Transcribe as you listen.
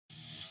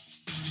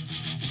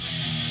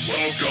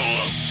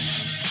Welcome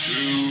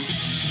to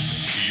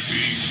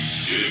Keeping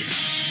It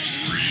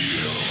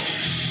Real.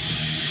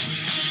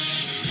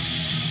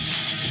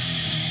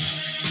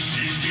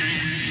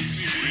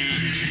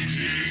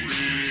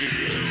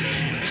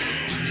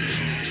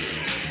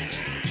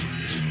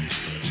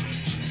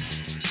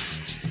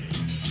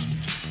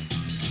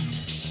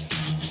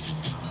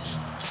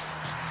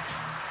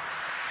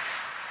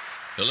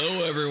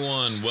 Hello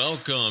everyone,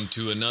 welcome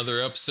to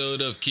another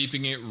episode of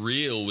Keeping It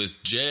Real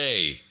with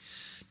Jay.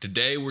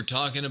 Today we're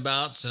talking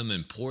about some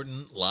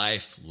important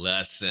life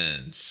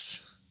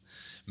lessons.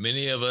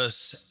 Many of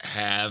us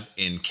have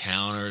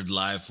encountered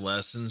life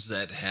lessons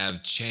that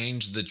have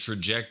changed the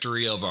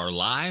trajectory of our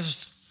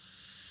life.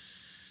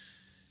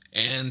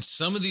 And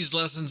some of these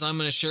lessons I'm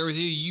going to share with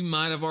you, you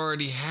might have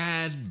already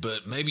had,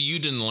 but maybe you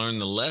didn't learn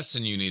the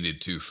lesson you needed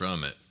to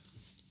from it.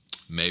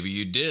 Maybe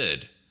you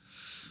did.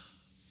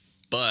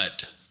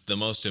 But the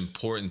most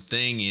important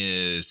thing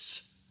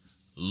is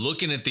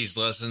looking at these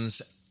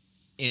lessons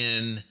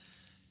in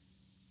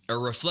a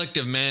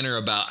reflective manner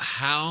about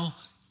how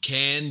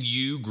can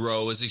you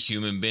grow as a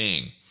human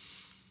being?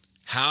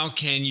 How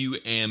can you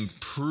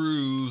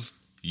improve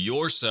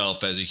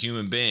yourself as a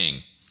human being?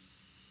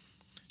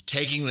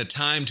 Taking the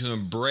time to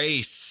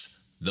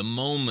embrace the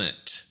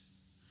moment.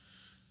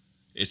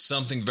 It's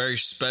something very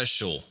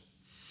special.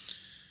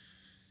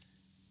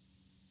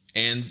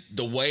 And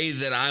the way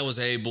that I was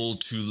able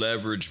to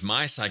leverage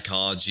my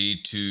psychology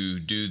to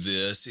do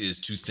this is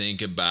to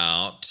think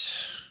about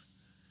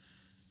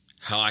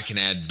how I can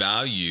add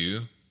value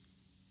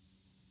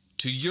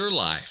to your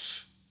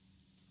life.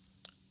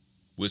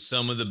 With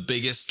some of the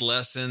biggest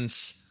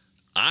lessons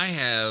I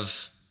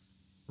have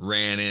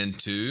ran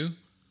into,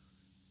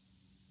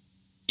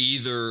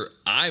 either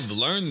I've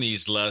learned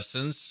these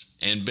lessons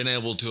and been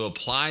able to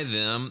apply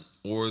them,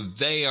 or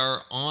they are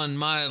on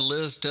my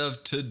list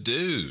of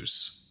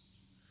to-dos.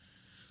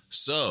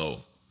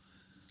 So,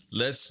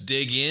 let's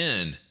dig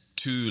in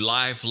to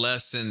life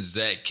lessons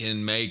that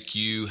can make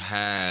you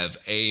have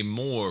a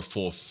more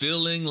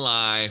fulfilling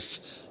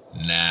life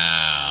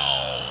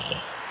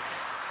now.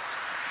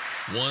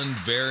 One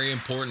very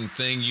important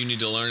thing you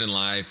need to learn in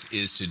life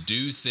is to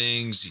do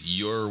things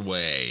your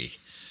way.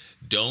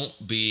 Don't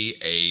be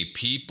a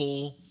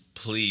people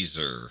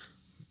pleaser.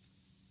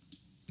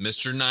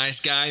 Mr. Nice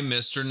Guy,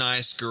 Mr.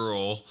 Nice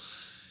Girl.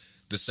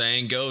 The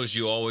saying goes,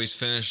 you always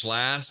finish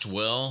last.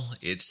 Well,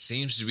 it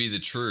seems to be the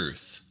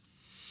truth.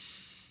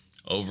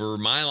 Over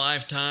my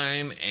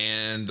lifetime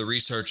and the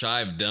research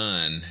I've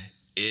done,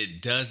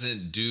 it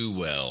doesn't do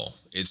well.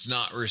 It's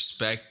not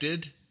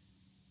respected.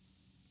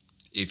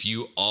 If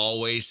you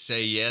always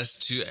say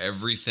yes to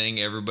everything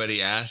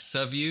everybody asks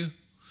of you,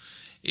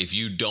 if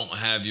you don't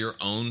have your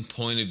own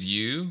point of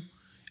view,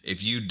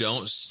 if you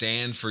don't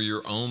stand for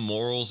your own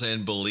morals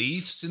and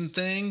beliefs and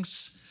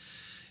things,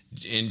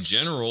 in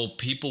general,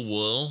 people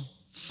will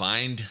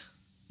find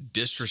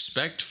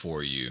disrespect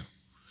for you,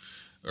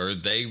 or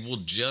they will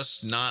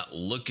just not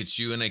look at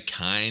you in a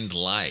kind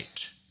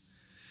light.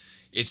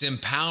 It's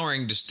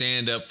empowering to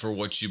stand up for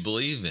what you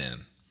believe in.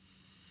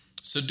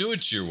 So do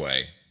it your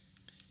way.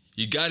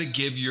 You got to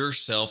give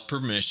yourself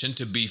permission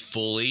to be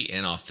fully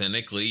and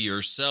authentically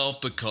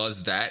yourself,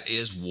 because that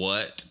is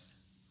what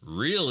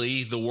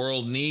really the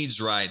world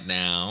needs right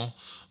now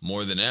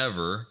more than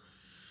ever.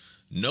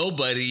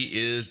 Nobody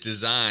is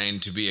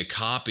designed to be a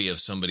copy of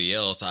somebody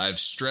else. I've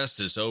stressed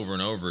this over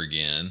and over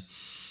again.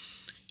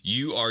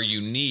 You are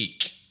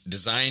unique,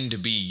 designed to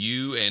be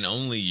you and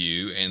only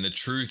you. And the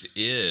truth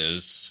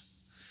is,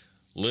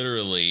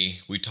 literally,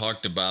 we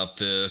talked about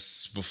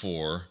this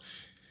before,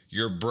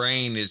 your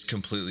brain is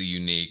completely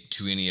unique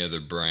to any other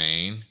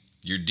brain.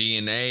 Your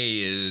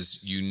DNA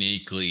is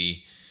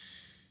uniquely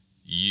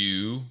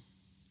you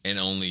and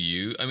only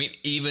you. I mean,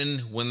 even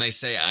when they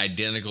say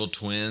identical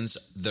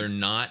twins, they're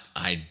not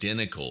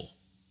identical.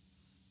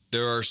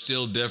 There are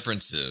still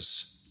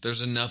differences.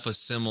 There's enough of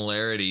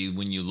similarity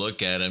when you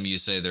look at them, you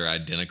say they're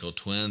identical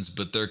twins,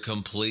 but they're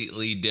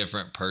completely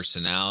different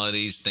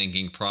personalities,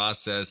 thinking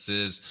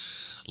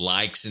processes,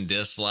 likes and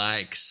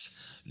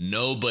dislikes.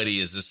 Nobody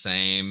is the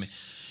same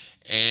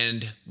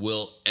and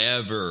will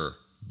ever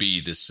be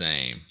the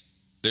same.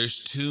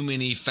 There's too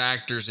many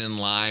factors in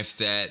life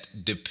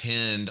that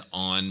depend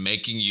on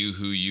making you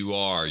who you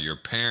are. Your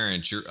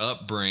parents, your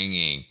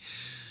upbringing,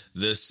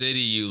 the city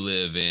you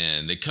live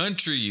in, the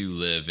country you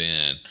live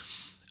in,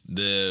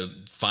 the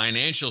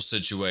financial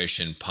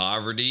situation,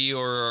 poverty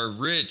or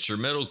rich or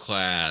middle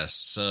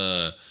class.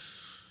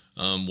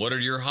 What are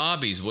your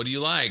hobbies? What do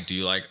you like? Do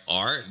you like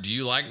art? Do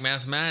you like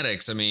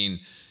mathematics? I mean,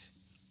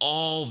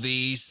 all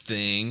these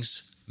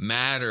things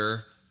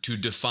matter to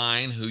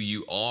define who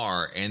you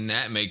are, and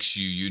that makes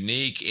you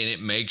unique, and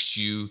it makes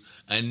you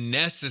a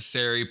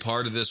necessary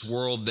part of this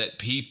world that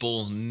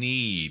people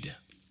need.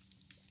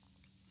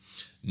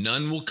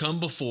 None will come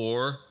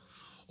before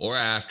or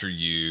after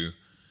you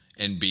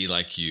and be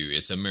like you.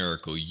 It's a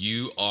miracle.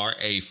 You are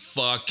a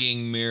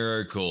fucking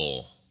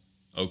miracle,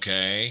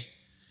 okay?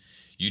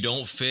 You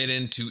don't fit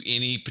into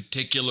any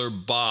particular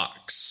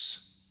box.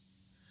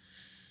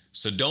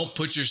 So don't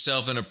put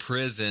yourself in a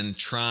prison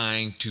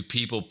trying to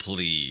people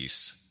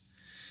please.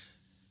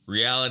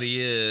 Reality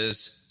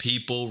is,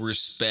 people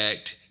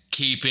respect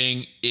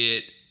keeping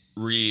it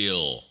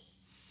real.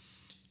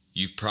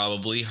 You've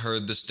probably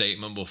heard the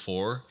statement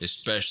before,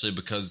 especially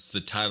because it's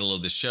the title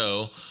of the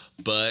show,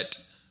 but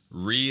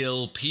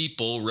real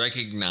people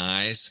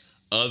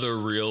recognize other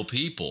real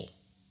people.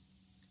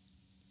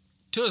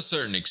 To a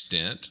certain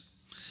extent.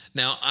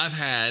 Now, I've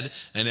had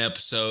an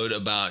episode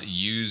about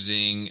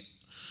using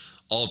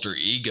alter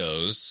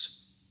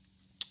egos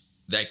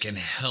that can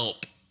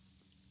help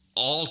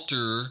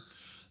alter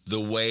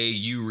the way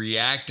you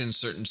react in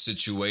certain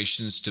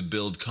situations to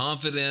build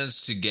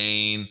confidence, to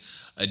gain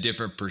a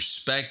different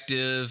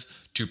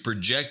perspective, to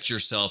project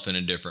yourself in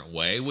a different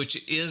way, which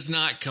is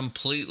not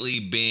completely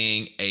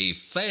being a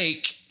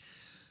fake.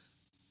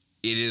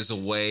 It is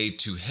a way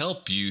to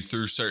help you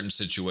through certain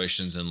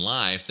situations in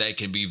life that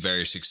can be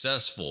very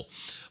successful.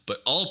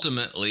 But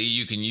ultimately,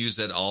 you can use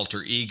that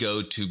alter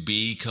ego to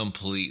be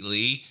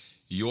completely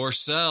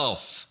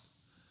yourself.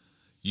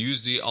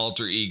 Use the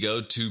alter ego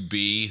to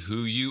be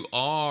who you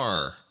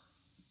are,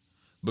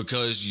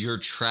 because you're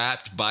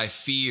trapped by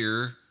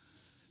fear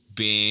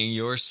being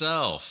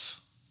yourself.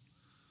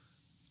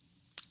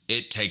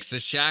 It takes the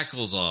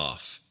shackles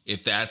off.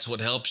 If that's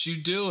what helps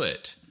you, do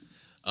it.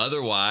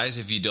 Otherwise,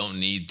 if you don't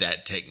need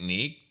that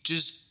technique,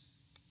 just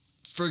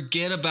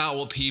forget about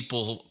what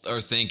people are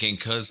thinking,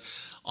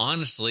 because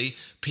honestly,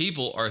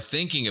 people are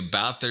thinking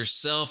about their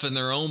self and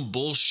their own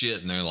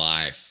bullshit in their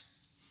life.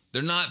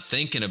 They're not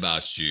thinking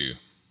about you.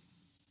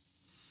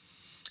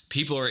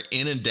 People are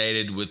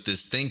inundated with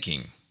this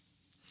thinking.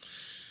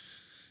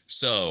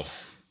 So,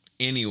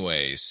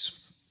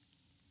 anyways,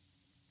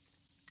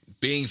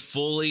 being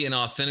fully and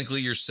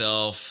authentically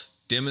yourself,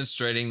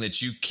 demonstrating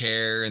that you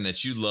care and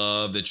that you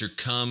love, that you're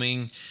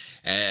coming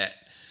at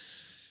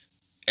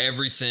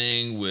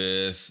everything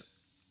with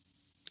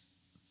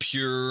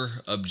pure,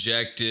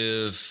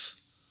 objective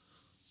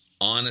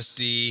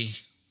honesty,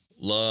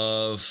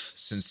 love,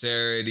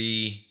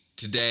 sincerity.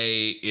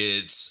 Today,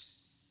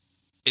 it's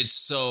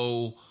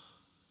so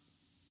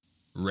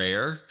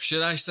rare,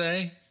 should I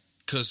say,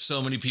 because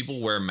so many people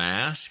wear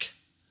masks.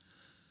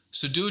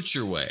 So do it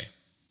your way.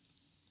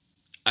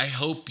 I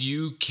hope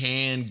you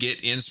can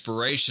get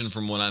inspiration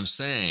from what I'm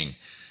saying.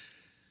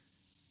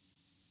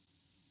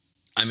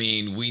 I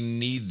mean, we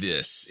need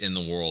this in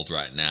the world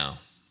right now.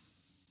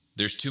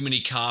 There's too many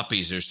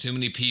copies. There's too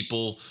many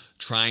people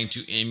trying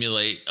to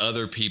emulate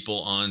other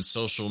people on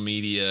social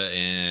media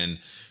and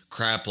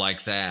crap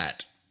like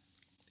that.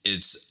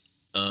 It's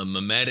a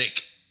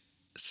mimetic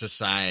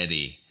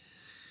society.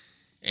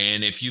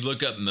 And if you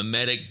look up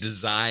mimetic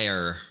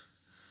desire,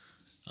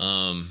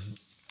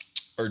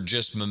 or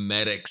just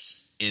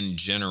mimetics in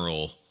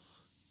general,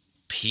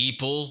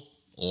 people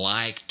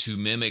like to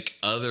mimic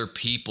other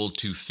people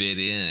to fit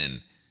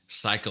in.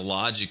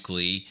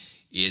 Psychologically,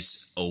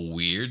 it's a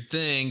weird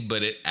thing,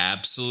 but it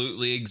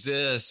absolutely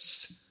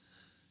exists.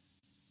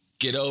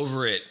 Get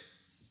over it.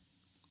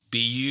 Be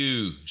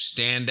you.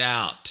 Stand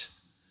out.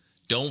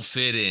 Don't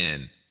fit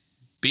in.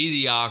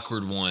 Be the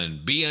awkward one.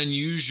 Be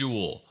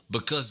unusual,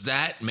 because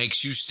that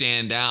makes you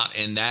stand out,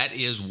 and that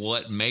is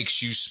what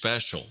makes you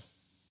special.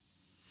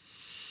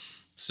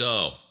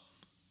 So,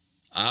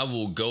 I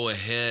will go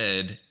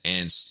ahead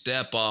and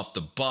step off the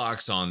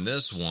box on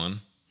this one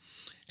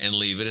and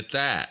leave it at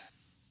that.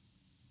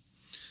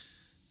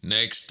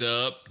 Next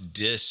up,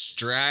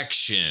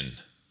 distraction.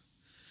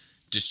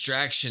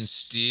 Distraction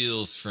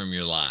steals from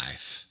your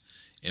life.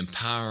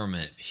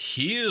 Empowerment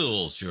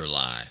heals your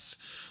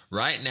life.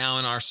 Right now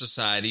in our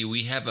society,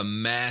 we have a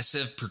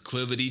massive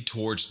proclivity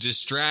towards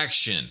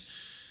distraction.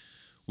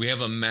 We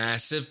have a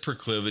massive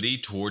proclivity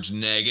towards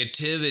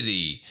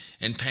negativity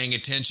and paying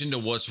attention to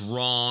what's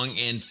wrong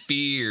and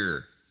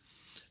fear.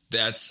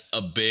 That's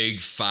a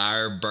big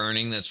fire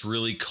burning that's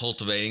really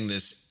cultivating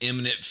this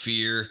imminent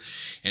fear,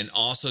 and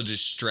also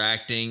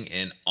distracting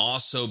and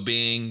also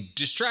being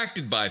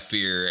distracted by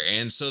fear.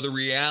 And so the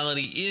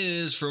reality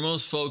is, for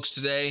most folks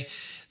today,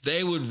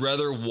 they would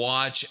rather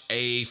watch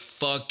a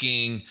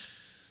fucking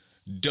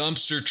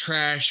dumpster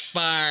trash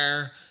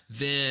fire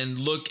than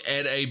look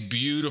at a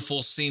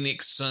beautiful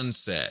scenic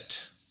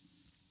sunset.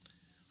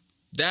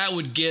 That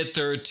would get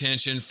their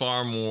attention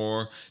far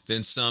more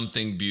than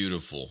something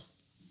beautiful.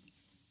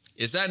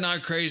 Is that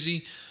not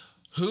crazy?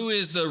 Who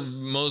is the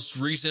most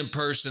recent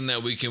person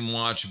that we can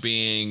watch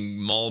being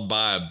mauled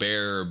by a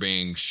bear or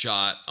being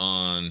shot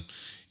on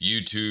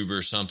YouTube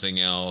or something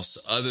else,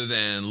 other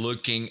than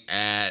looking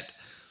at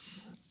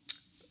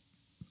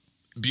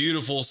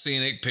beautiful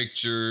scenic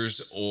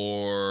pictures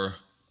or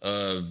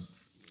a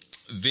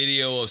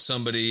video of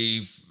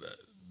somebody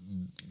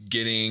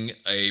getting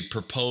a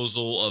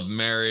proposal of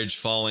marriage,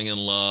 falling in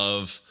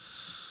love,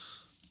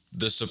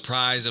 the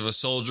surprise of a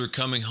soldier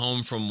coming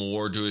home from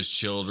war to his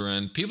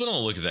children? People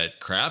don't look at that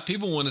crap.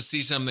 People want to see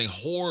something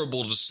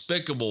horrible,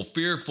 despicable,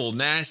 fearful,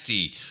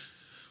 nasty,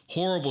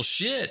 horrible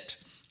shit.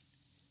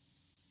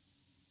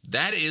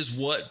 That is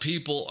what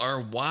people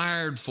are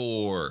wired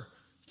for.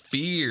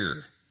 Fear.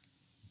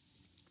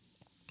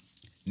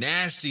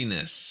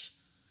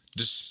 nastiness,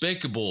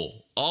 despicable,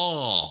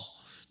 all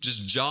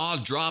just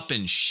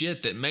jaw-dropping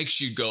shit that makes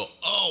you go,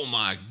 oh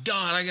my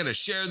God, I gotta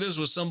share this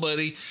with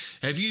somebody.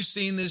 Have you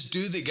seen this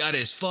dude that got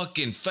his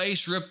fucking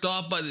face ripped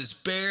off by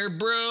this bear,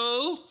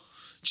 bro?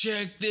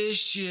 Check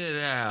this shit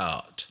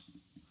out.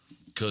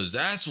 Because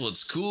that's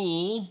what's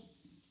cool.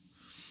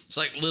 It's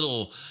like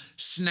little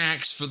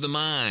snacks for the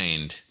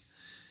mind.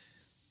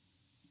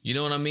 You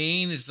know what I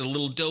mean? It's a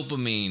little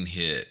dopamine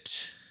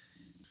hit.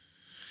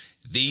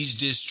 These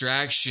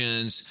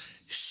distractions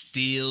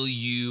steal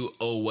you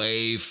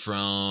away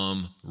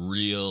from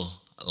real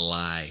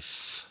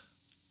life.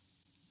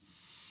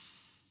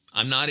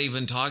 I'm not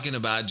even talking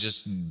about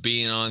just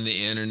being on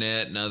the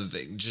internet and other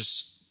things,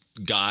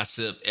 just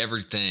gossip,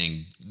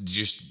 everything,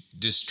 just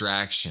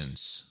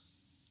distractions.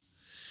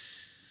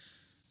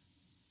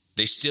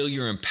 They steal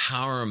your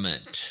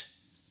empowerment.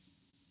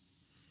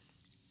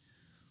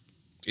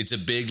 It's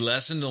a big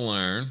lesson to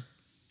learn.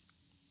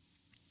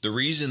 The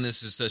reason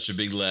this is such a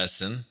big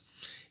lesson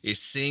is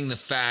seeing the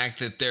fact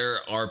that there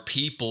are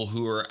people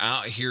who are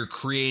out here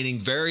creating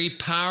very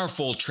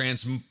powerful,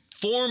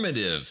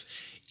 transformative,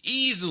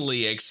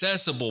 easily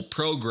accessible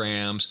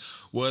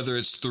programs, whether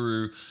it's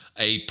through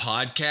a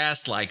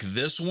podcast like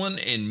this one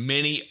and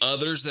many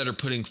others that are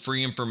putting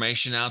free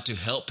information out to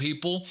help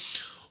people,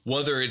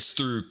 whether it's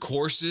through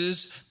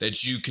courses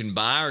that you can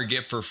buy or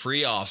get for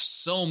free off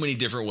so many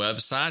different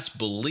websites.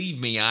 Believe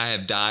me, I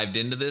have dived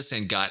into this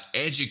and got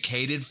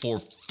educated for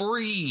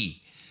free.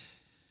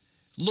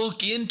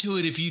 Look into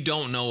it if you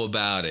don't know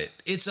about it.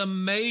 It's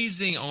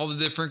amazing all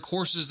the different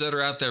courses that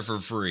are out there for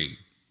free.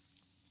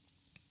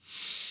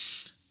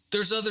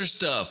 There's other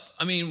stuff.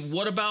 I mean,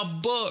 what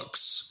about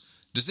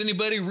books? Does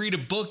anybody read a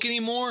book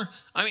anymore?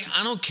 I mean,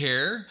 I don't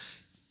care.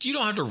 You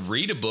don't have to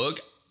read a book.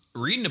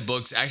 Reading a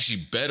book's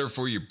actually better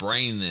for your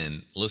brain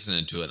than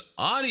listening to an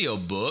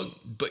audiobook,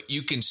 but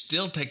you can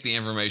still take the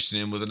information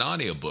in with an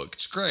audiobook.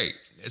 It's great.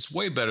 It's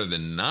way better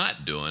than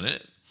not doing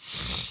it.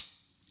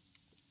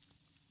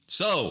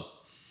 So,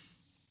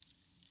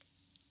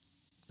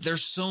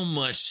 there's so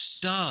much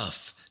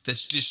stuff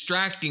that's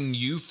distracting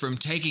you from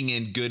taking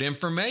in good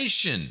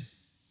information.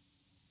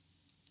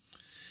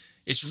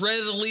 It's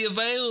readily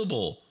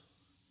available.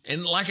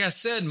 And like I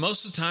said,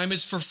 most of the time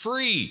it's for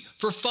free.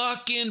 For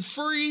fucking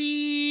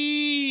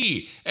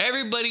free.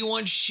 Everybody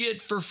wants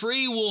shit for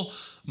free. Well,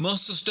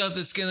 most of the stuff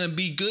that's going to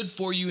be good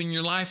for you in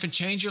your life and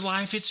change your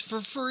life, it's for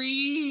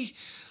free.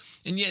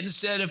 And yet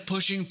instead of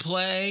pushing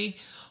play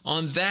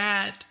on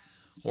that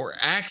or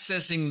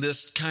accessing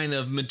this kind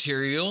of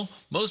material,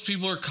 most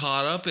people are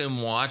caught up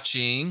in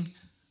watching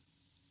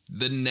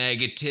the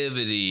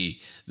negativity,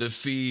 the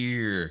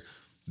fear,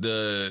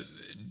 the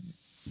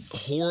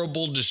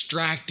horrible,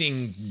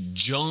 distracting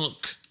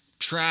junk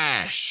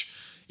trash.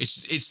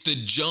 It's the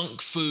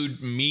junk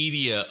food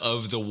media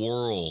of the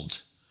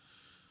world.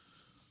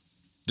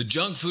 The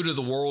junk food of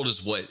the world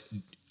is what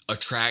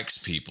attracts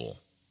people.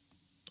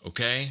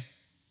 Okay?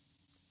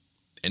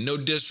 And no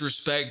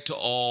disrespect to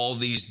all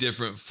these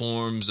different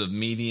forms of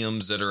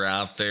mediums that are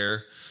out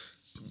there.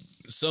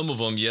 Some of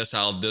them, yes,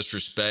 I'll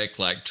disrespect,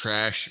 like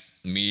trash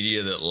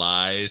media that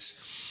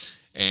lies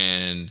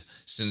and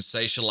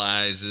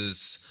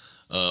sensationalizes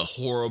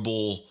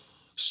horrible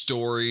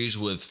stories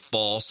with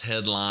false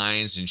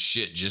headlines and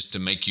shit just to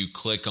make you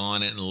click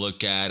on it and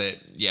look at it.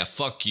 Yeah,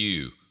 fuck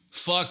you.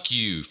 Fuck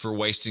you for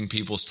wasting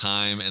people's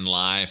time and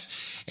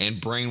life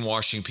and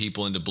brainwashing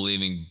people into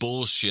believing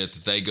bullshit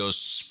that they go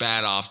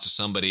spat off to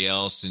somebody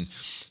else and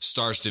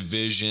starts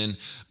division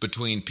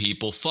between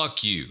people.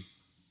 Fuck you.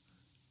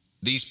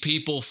 These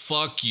people,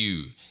 fuck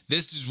you.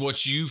 This is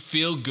what you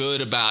feel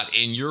good about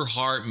in your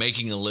heart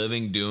making a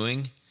living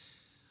doing.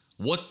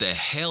 What the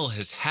hell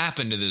has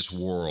happened to this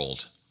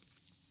world?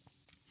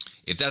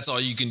 If that's all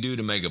you can do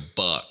to make a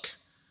buck.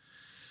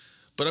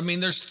 But I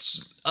mean,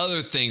 there's other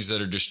things that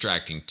are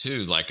distracting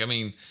too. Like, I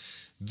mean,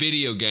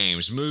 video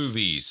games,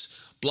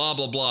 movies, blah,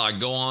 blah, blah,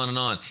 go on and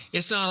on.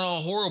 It's not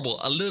all horrible.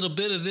 A little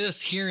bit of this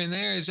here and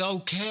there is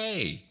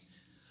okay.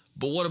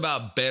 But what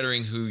about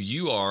bettering who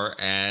you are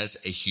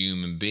as a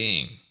human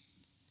being?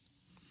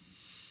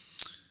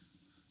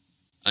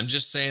 I'm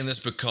just saying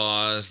this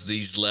because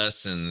these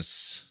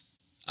lessons,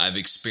 I've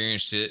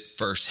experienced it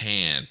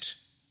firsthand.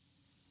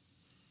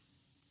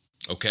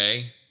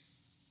 Okay?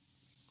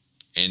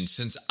 And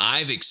since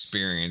I've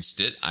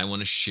experienced it, I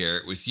want to share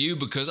it with you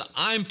because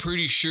I'm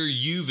pretty sure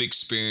you've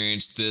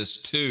experienced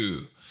this too.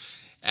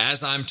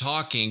 As I'm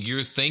talking, you're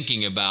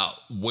thinking about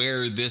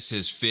where this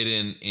has fit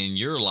in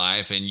your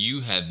life, and you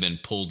have been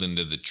pulled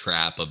into the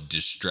trap of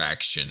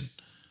distraction.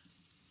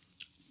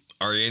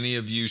 Are any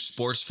of you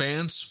sports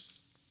fans?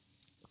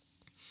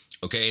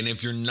 Okay, and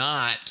if you're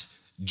not,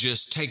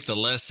 just take the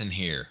lesson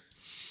here.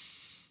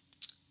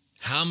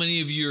 How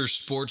many of you are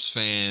sports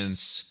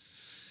fans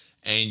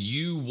and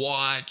you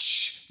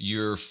watch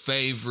your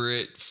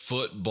favorite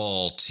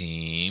football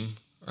team,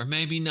 or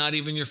maybe not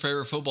even your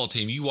favorite football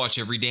team, you watch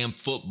every damn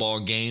football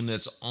game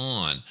that's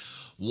on,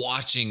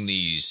 watching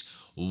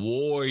these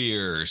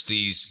warriors,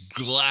 these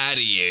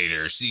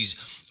gladiators,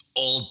 these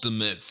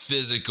ultimate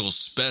physical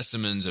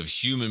specimens of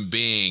human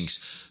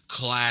beings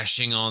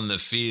clashing on the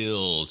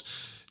field,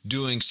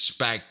 doing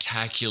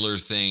spectacular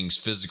things,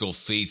 physical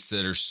feats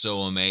that are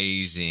so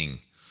amazing.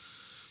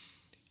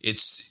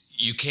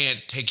 You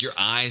can't take your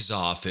eyes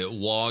off it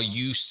while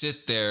you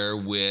sit there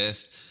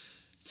with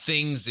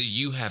things that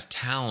you have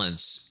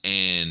talents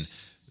and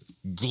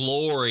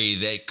glory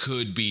that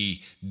could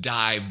be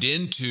dived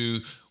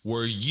into,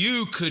 where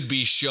you could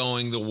be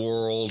showing the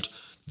world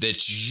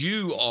that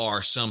you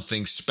are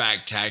something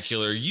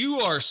spectacular,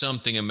 you are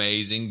something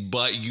amazing,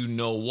 but you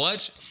know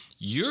what?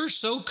 You're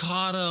so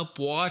caught up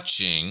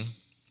watching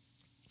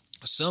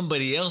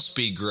somebody else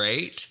be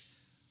great.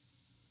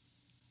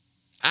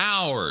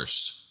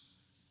 Hours,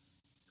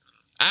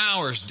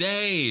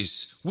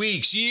 days,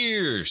 weeks,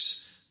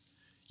 years,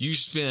 you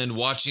spend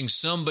watching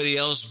somebody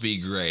else be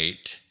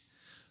great,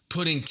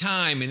 putting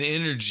time and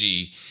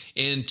energy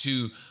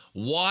into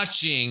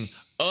watching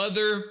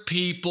other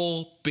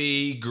people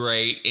be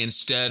great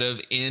instead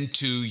of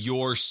into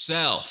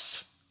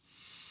yourself.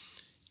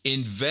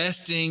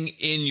 Investing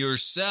in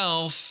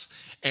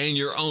yourself and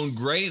your own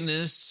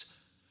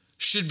greatness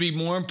should be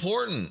more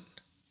important.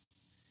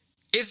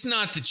 It's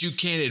not that you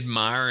can't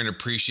admire and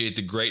appreciate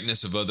the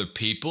greatness of other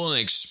people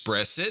and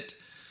express it,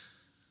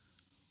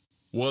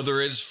 whether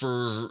it's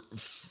for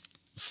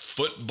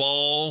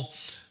football,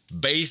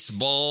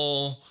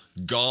 baseball,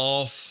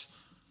 golf,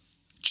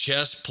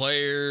 chess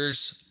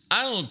players.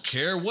 I don't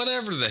care,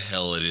 whatever the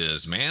hell it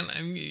is, man.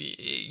 I mean,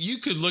 you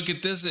could look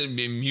at this and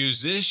be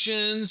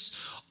musicians,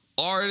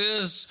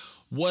 artists,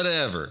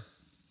 whatever.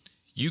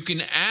 You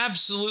can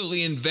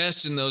absolutely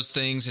invest in those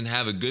things and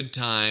have a good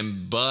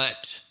time,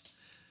 but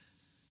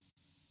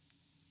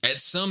at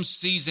some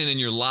season in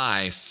your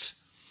life,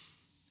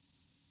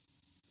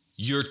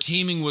 you're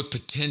teeming with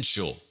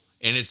potential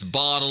and it's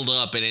bottled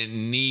up and it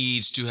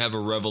needs to have a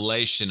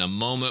revelation, a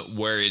moment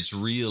where it's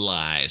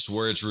realized,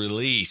 where it's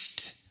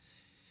released.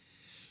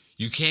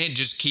 You can't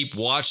just keep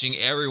watching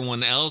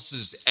everyone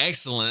else's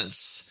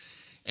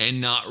excellence and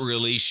not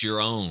release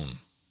your own.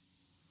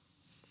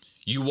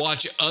 You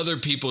watch other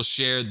people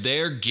share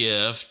their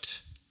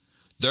gift,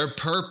 their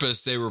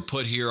purpose they were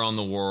put here on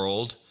the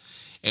world,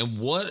 and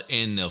what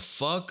in the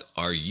fuck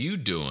are you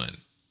doing?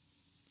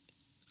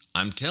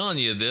 I'm telling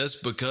you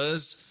this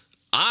because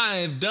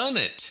I've done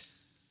it.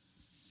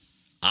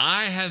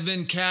 I have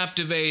been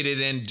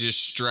captivated and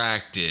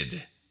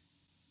distracted.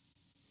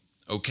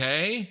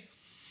 Okay?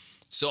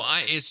 So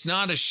it's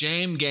not a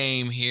shame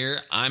game here.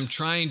 I'm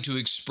trying to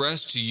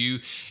express to you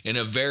in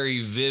a very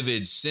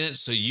vivid sense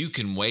so you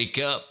can wake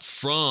up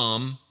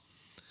from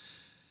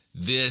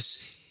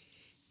this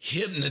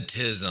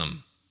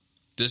hypnotism,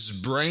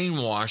 this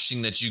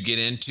brainwashing that you get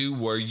into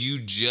where you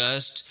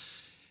just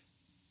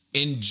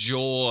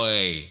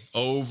enjoy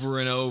over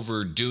and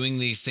over doing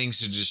these things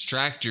to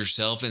distract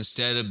yourself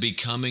instead of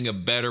becoming a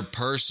better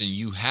person.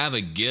 You have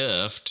a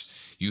gift.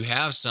 You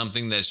have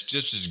something that's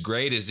just as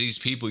great as these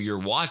people you're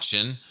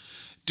watching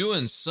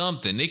doing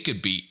something. It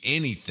could be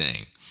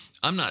anything.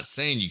 I'm not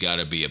saying you got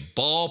to be a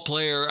ball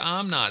player.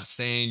 I'm not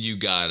saying you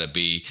got to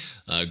be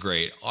a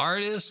great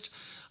artist.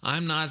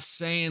 I'm not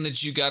saying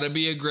that you got to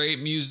be a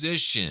great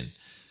musician.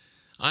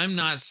 I'm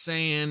not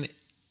saying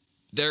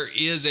there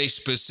is a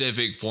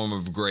specific form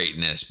of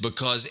greatness,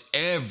 because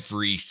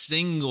every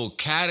single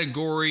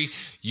category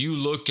you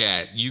look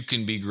at, you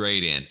can be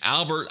great in.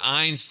 Albert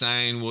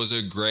Einstein was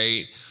a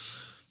great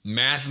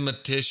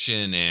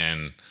mathematician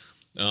and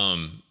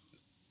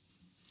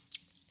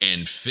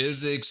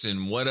physics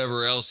and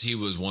whatever else he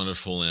was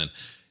wonderful in.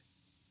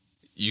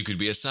 You could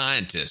be a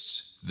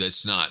scientist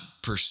that's not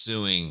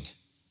pursuing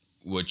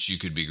what you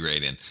could be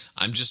great in.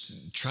 I'm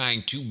just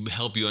trying to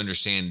help you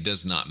understand it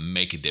does not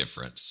make a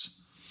difference.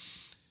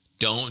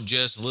 Don't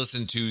just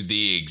listen to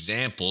the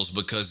examples,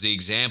 because the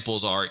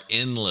examples are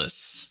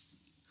endless.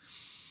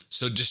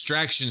 So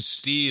distraction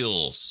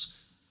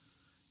steals.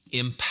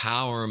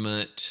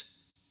 Empowerment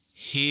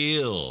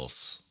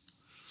heals.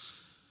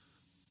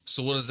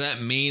 So what does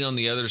that mean on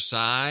the other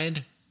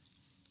side?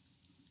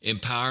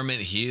 Empowerment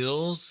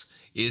heals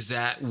is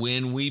that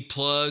when we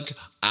plug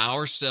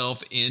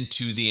ourselves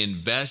into the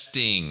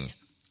investing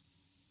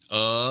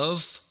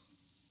of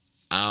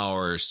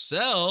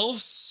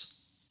ourselves,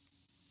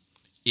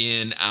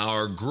 in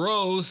our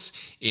growth,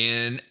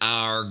 in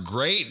our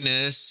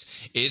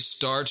greatness, it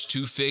starts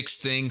to fix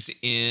things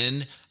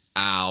in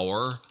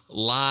our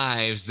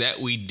lives that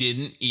we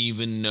didn't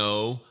even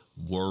know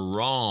were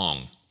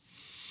wrong.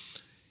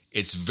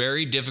 It's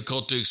very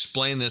difficult to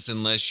explain this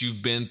unless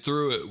you've been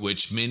through it,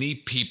 which many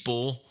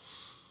people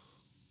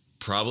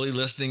probably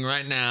listening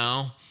right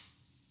now,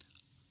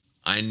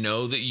 I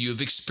know that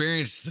you've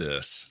experienced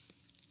this.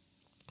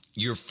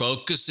 You're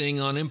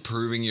focusing on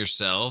improving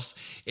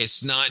yourself.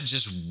 It's not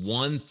just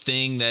one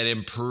thing that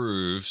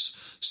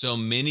improves. So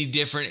many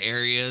different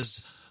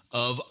areas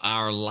of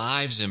our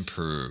lives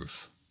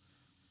improve.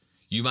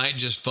 You might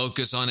just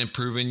focus on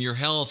improving your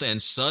health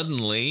and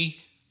suddenly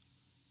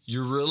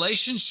your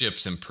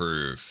relationships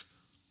improve.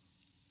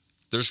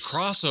 There's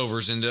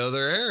crossovers into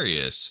other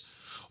areas.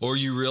 or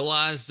you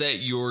realize that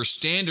your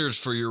standards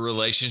for your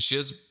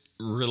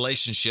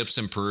relationships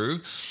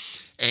improve,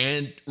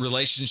 and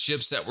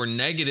relationships that were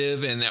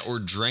negative and that were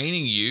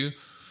draining you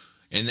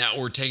and that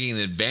were taking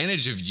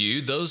advantage of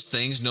you, those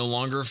things no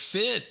longer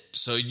fit.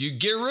 So you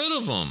get rid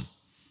of them.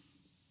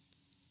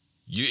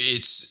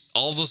 It's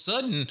all of a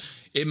sudden,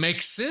 it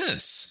makes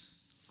sense.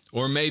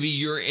 Or maybe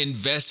you're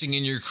investing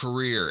in your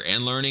career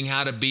and learning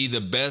how to be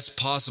the best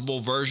possible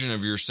version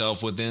of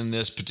yourself within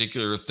this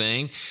particular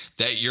thing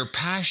that you're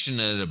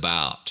passionate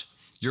about,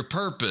 your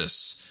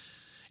purpose.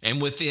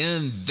 And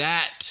within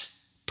that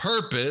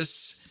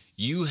purpose,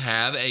 you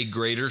have a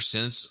greater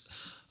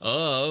sense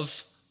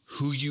of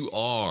who you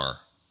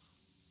are,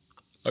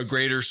 a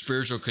greater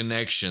spiritual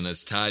connection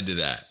that's tied to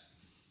that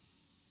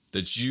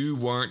you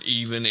weren't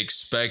even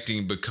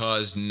expecting,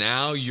 because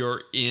now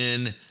you're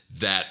in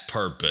that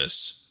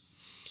purpose.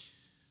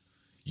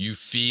 You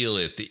feel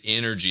it, the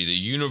energy, the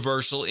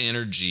universal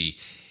energy.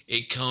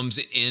 It comes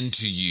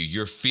into you.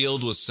 You're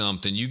filled with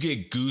something. You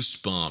get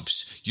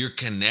goosebumps. You're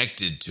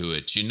connected to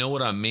it. You know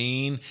what I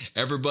mean?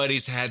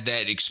 Everybody's had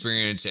that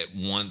experience at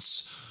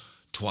once,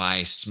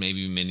 twice,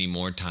 maybe many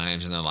more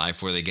times in their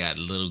life where they got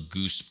little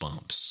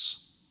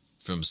goosebumps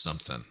from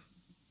something.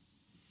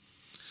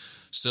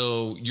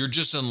 So you're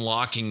just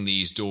unlocking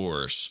these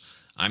doors.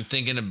 I'm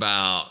thinking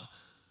about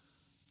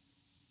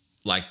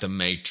like the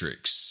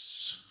Matrix.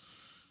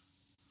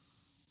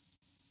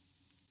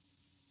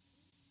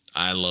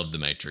 I love the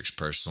Matrix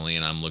personally,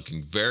 and I'm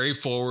looking very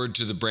forward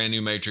to the brand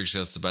new Matrix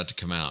that's about to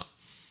come out.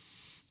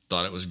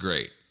 Thought it was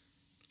great.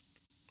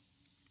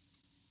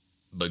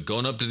 But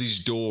going up to these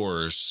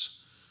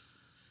doors,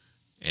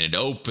 and it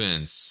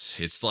opens,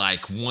 it's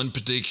like one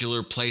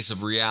particular place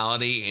of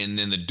reality, and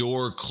then the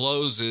door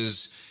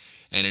closes,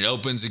 and it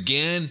opens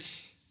again.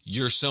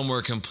 You're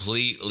somewhere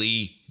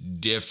completely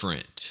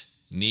different.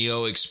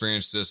 Neo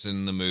experienced this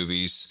in the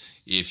movies.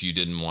 If you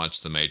didn't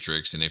watch The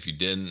Matrix, and if you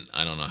didn't,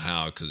 I don't know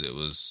how, because it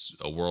was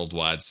a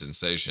worldwide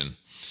sensation.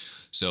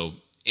 So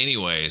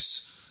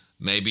anyways,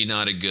 maybe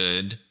not a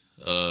good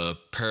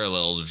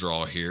parallel to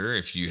draw here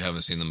if you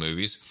haven't seen the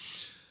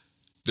movies.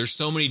 There's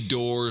so many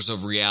doors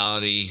of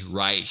reality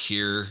right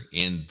here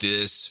in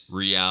this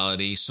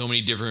reality, so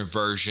many different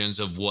versions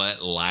of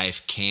what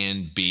life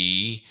can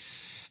be.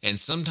 And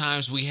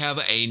sometimes we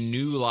have a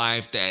new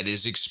life that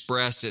is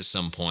expressed at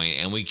some point,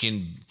 and we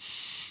can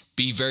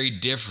be very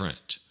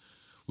different.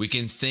 We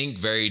can think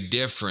very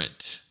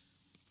different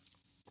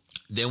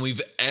than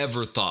we've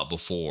ever thought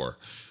before.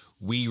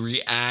 We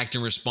react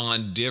and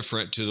respond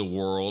different to the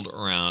world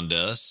around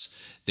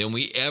us than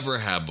we ever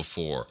have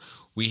before.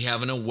 We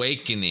have an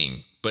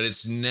awakening, but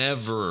it's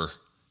never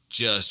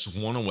just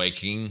one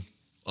awakening.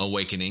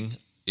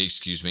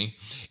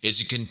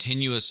 It's a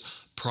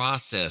continuous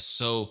process.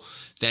 So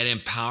that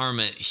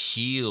empowerment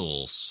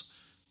heals.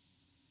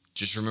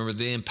 Just remember,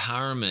 the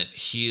empowerment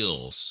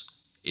heals.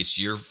 It's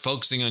you're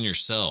focusing on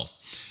yourself.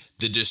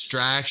 The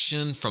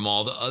distraction from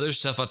all the other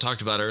stuff I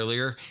talked about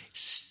earlier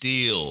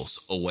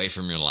steals away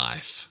from your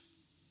life.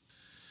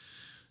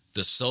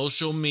 The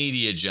social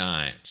media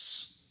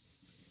giants.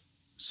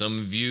 Some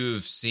of you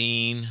have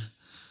seen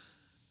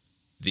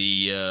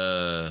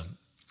the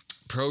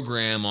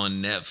program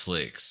on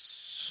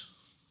Netflix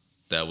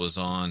that was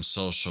on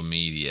social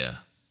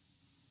media.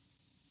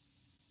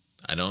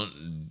 I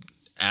don't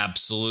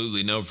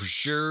absolutely know for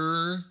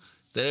sure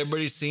that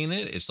everybody's seen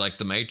it. It's like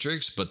The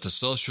Matrix, but the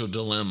social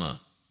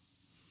dilemma.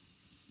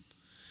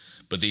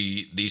 But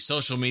the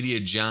social media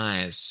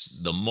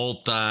giants, the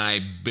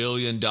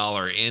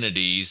multi-billion-dollar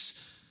entities,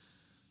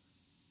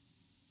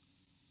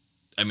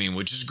 I mean,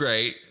 which is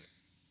great.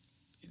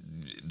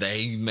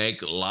 They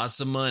make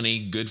lots of money,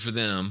 good for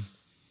them.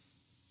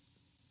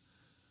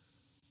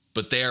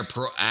 But they are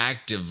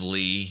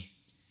proactively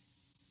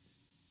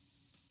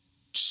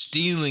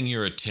stealing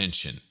your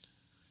attention,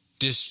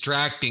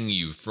 distracting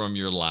you from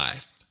your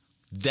life.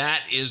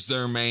 That is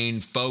their main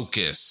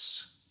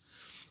focus.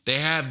 They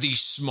have the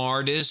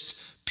smartest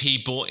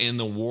people in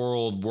the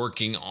world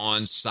working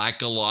on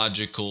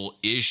psychological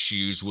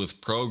issues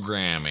with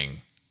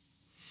programming.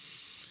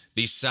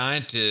 These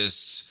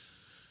scientists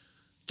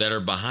that are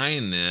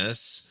behind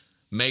this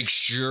make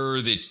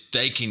sure that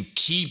they can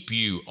keep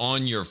you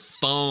on your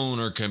phone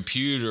or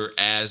computer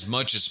as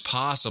much as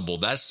possible.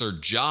 That's their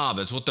job.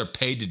 That's what they're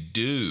paid to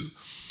do.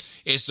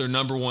 It's their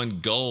number one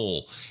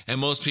goal.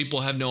 And most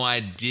people have no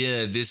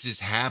idea this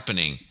is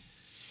happening.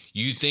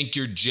 You think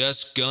you're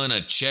just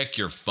gonna check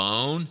your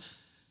phone,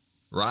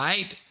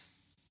 right?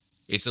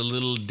 It's a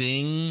little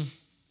ding.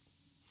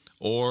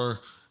 Or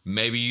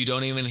maybe you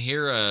don't even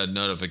hear a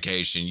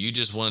notification. You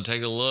just want to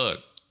take a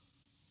look.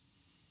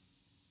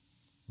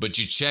 But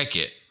you check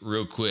it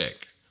real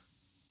quick.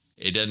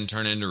 It doesn't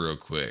turn into real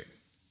quick.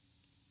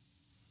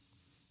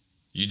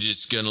 You're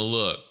just going to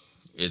look.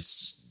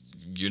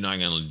 You're not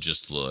going to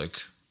just look.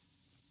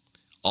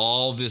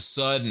 All of a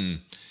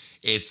sudden,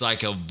 it's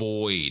like a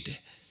void.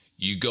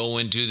 You go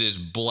into this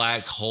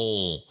black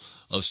hole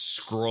of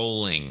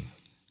scrolling.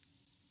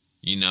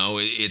 You know,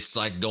 it's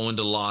like going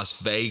to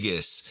Las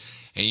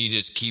Vegas and you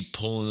just keep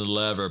pulling the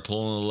lever,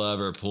 pulling the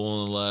lever,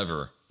 pulling the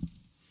lever.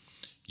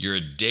 You're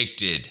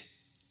addicted.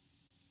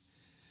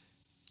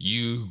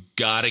 You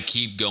got to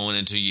keep going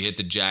until you hit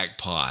the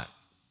jackpot.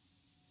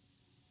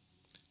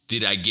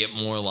 Did I get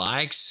more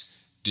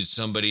likes? Did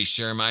somebody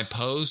share my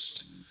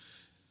post?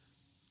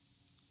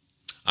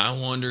 I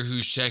wonder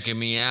who's checking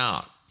me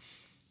out.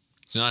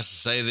 It's not to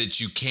say that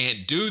you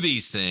can't do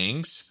these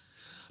things,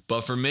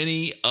 but for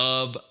many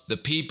of the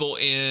people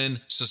in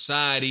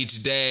society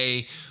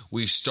today,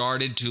 we've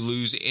started to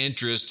lose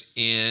interest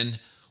in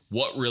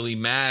what really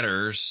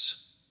matters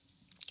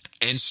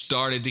and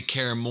started to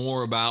care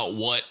more about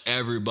what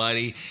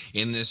everybody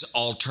in this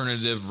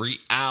alternative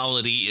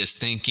reality is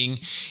thinking.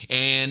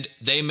 And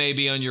they may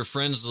be on your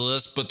friends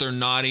list, but they're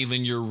not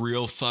even your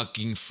real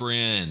fucking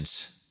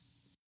friends.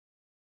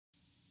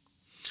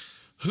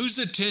 Whose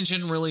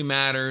attention really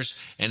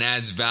matters and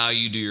adds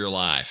value to your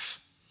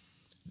life?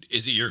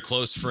 Is it your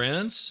close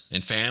friends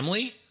and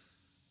family?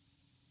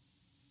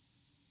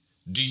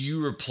 Do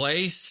you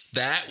replace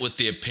that with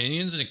the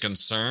opinions and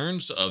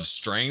concerns of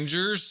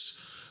strangers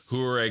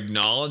who are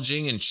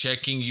acknowledging and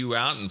checking you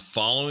out and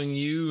following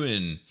you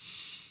and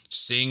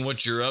seeing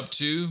what you're up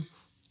to?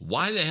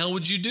 Why the hell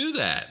would you do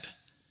that?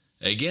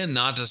 Again,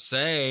 not to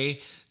say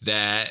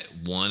that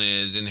one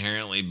is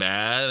inherently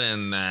bad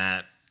and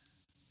that,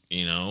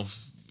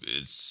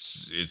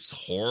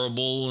 it's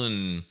horrible,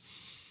 and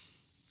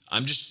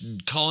I'm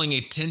just calling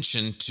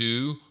attention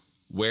to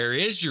where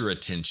is your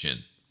attention?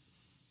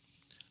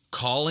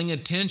 Calling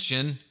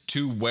attention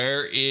to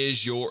where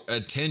is your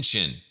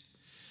attention?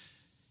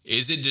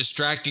 Is it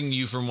distracting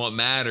you from what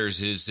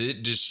matters? Is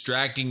it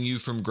distracting you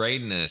from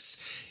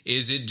greatness?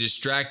 Is it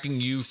distracting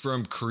you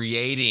from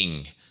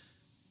creating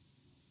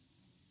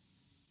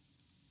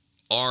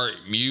art,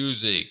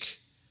 music,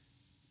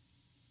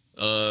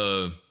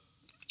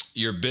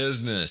 your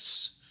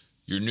business,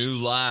 your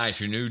new life,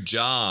 your new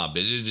job?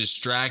 Is it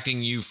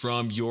distracting you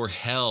from your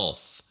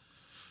health?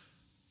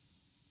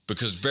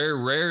 Because very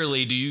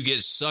rarely do you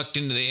get sucked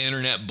into the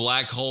internet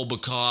black hole,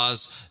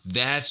 because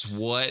that's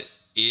what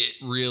it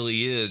really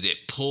is.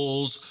 It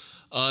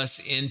pulls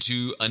us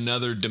into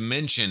another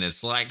dimension.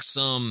 It's like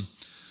some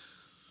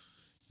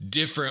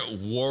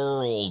different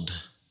world.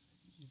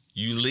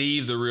 You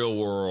leave the real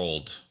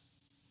world.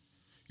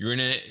 You're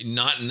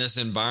not in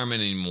this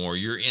environment anymore.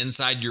 You're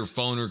inside your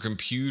phone or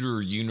computer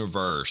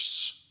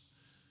universe.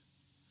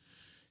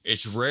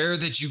 It's rare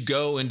that you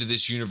go into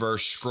this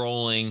universe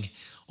scrolling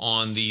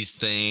on these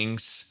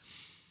things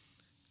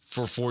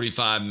for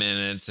 45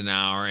 minutes, an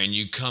hour, and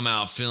you come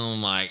out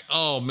feeling like,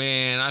 oh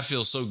man, I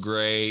feel so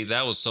great.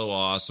 That was so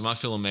awesome. I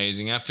feel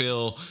amazing. I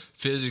feel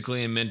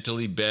physically and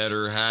mentally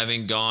better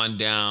having gone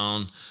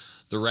down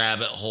the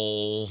rabbit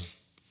hole.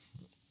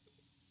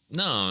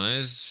 No,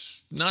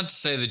 it's not to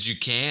say that you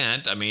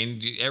can't. I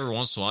mean, every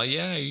once in a while,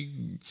 yeah,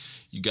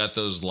 you got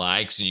those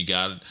likes and you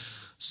got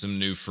some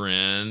new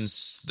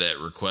friends that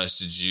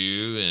requested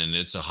you, and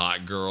it's a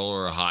hot girl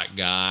or a hot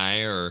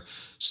guy, or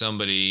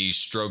somebody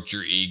stroked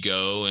your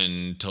ego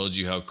and told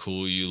you how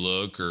cool you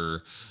look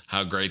or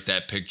how great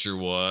that picture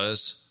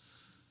was.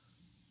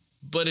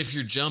 But if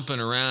you're jumping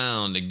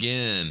around,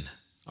 again,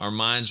 our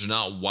minds are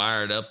not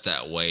wired up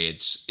that way.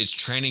 It's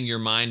training your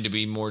mind to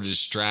be more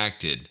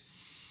distracted.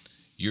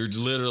 You're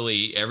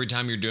literally, every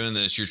time you're doing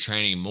this, you're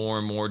training more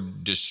and more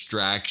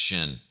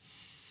distraction.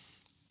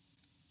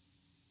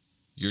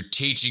 You're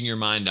teaching your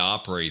mind to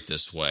operate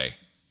this way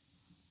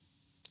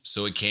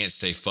so it can't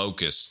stay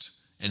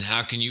focused. And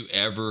how can you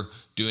ever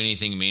do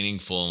anything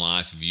meaningful in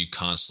life if you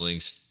constantly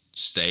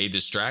stay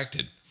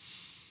distracted?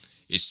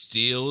 It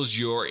steals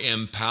your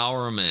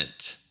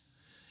empowerment.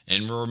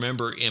 And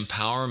remember,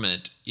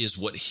 empowerment is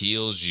what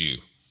heals you.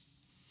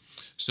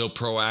 So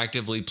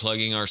proactively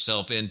plugging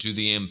ourselves into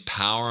the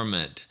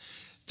empowerment,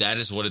 that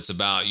is what it's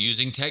about.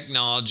 Using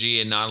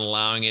technology and not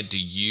allowing it to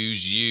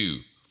use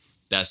you.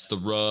 That's the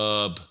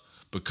rub,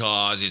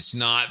 because it's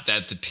not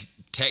that the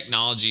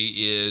technology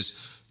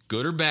is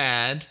good or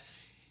bad.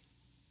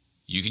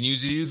 You can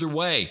use it either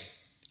way.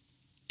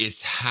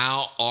 It's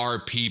how are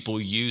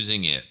people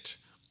using it?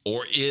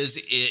 Or is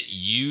it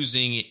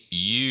using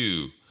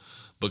you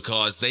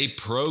because they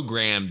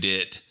programmed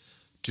it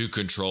to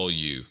control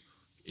you?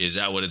 Is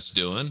that what it's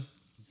doing?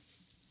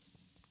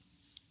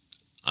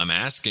 I'm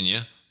asking you.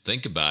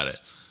 Think about it.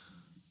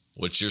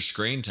 What's your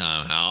screen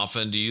time? How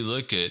often do you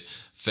look at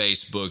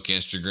Facebook,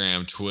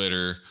 Instagram,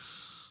 Twitter,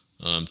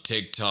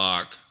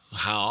 TikTok?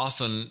 How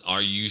often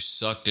are you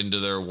sucked into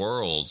their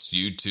worlds?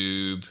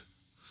 YouTube?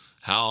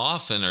 How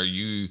often are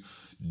you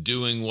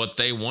doing what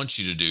they want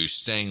you to do,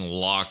 staying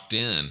locked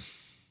in?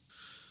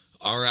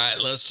 All right,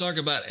 let's talk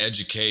about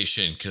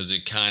education, because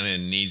it kind of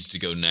needs to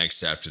go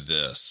next after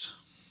this.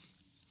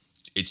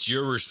 It's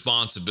your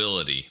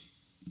responsibility.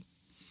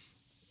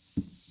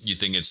 You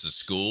think it's the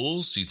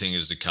schools? You think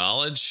it's the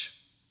college?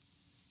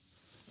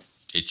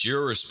 It's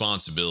your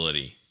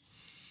responsibility.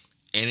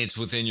 And it's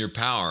within your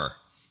power.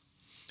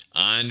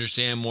 I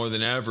understand more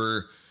than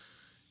ever,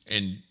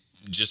 and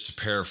just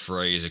to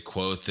paraphrase a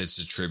quote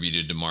that's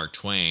attributed to Mark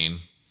Twain,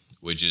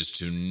 which is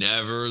to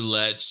never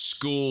let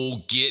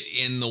school get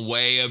in the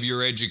way of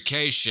your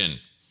education.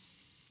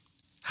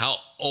 How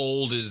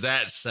old is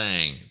that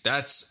saying?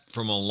 That's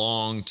from a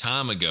long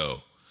time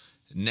ago.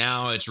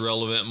 Now it's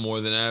relevant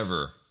more than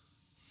ever.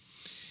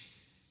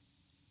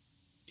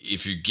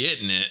 If you're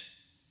getting it,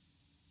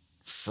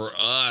 for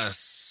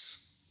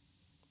us,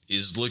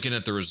 is looking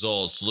at the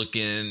results,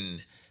 looking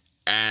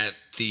at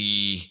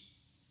the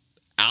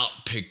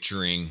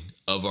outpicturing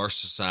of our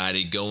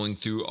society going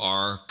through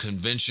our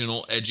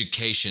conventional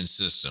education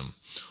system.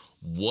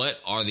 What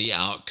are the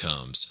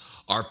outcomes?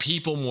 Are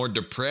people more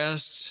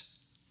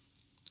depressed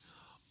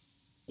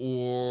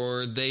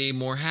or are they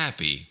more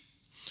happy?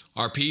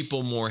 Are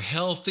people more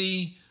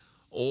healthy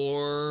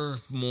or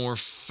more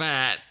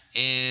fat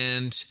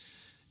and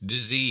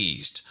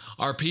diseased?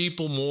 Are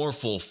people more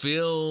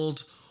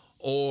fulfilled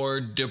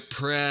or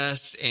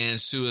depressed and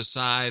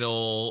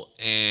suicidal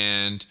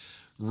and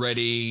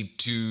ready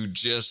to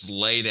just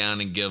lay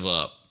down and give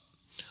up?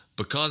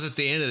 Because at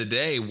the end of the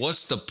day,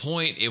 what's the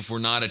point if we're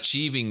not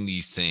achieving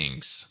these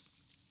things?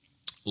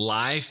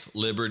 Life,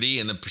 liberty,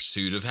 and the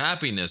pursuit of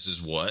happiness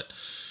is what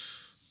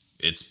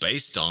it's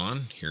based on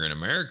here in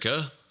America,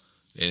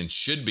 and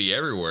should be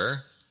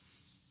everywhere.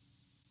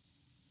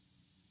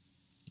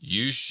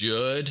 You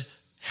should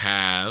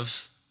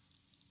have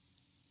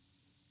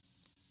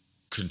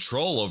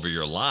control over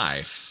your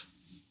life,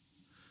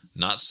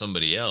 not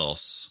somebody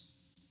else.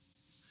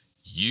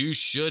 You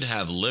should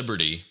have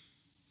liberty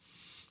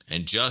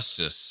and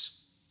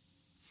justice.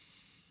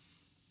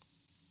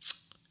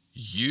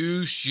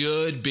 You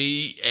should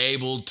be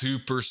able to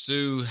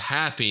pursue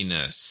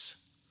happiness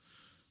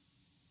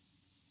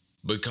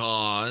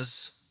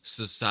because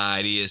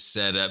society is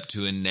set up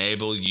to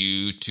enable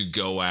you to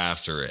go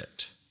after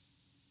it.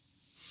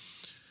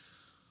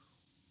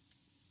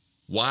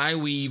 Why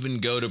we even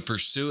go to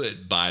pursue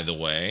it, by the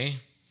way,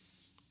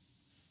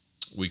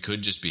 we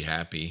could just be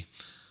happy,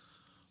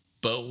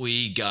 but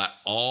we got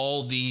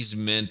all these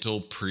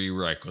mental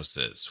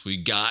prerequisites. We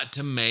got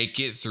to make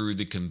it through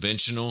the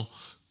conventional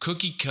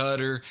cookie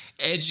cutter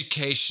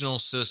educational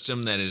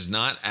system that is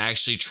not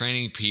actually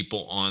training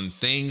people on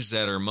things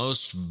that are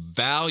most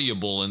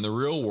valuable in the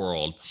real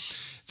world.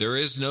 There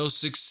is no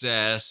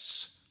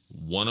success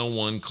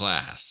 101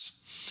 class.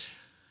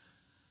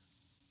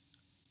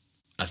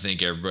 I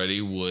think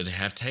everybody would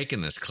have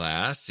taken this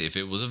class if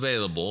it was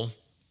available,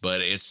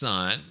 but it's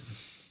not.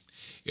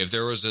 If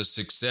there was a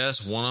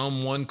success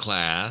one-on-one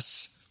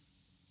class,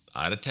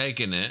 I'd have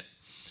taken it.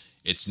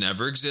 It's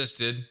never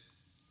existed.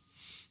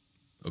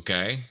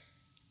 Okay?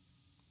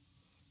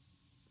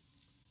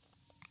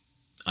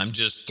 I'm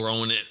just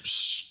throwing it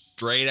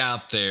straight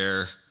out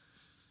there.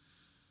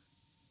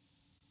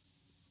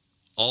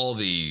 All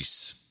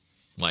these,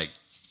 like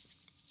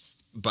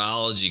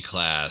biology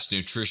class,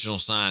 nutritional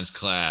science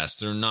class,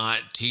 they're not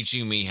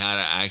teaching me how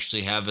to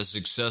actually have a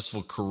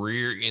successful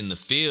career in the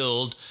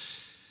field.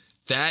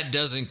 That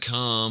doesn't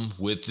come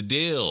with the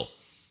deal.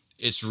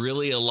 It's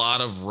really a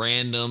lot of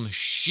random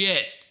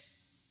shit.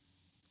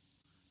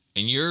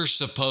 And you're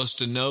supposed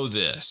to know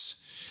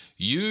this.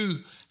 You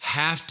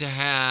have to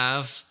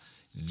have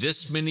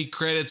this many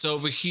credits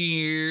over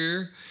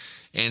here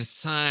and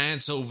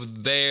science over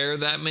there,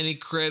 that many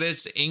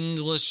credits,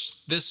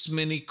 English, this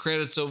many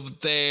credits over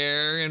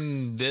there,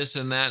 and this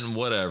and that and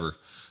whatever.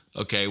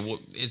 Okay, well,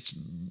 it's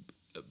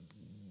a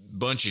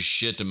bunch of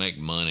shit to make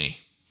money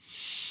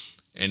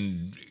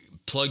and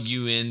plug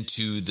you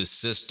into the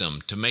system,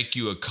 to make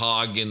you a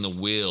cog in the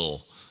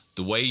wheel.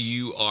 The way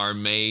you are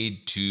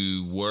made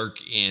to work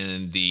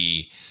in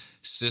the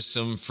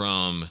system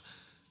from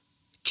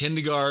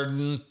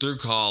kindergarten through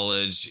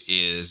college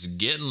is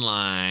get in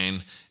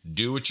line,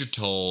 do what you're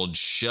told,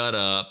 shut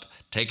up,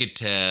 take a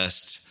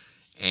test,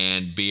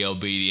 and be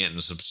obedient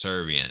and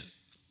subservient.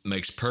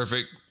 Makes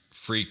perfect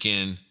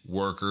freaking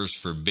workers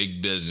for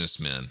big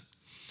businessmen.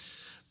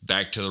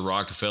 Back to the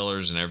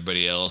Rockefellers and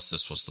everybody else,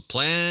 this was the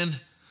plan.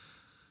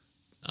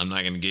 I'm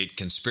not going to get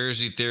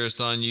conspiracy theorists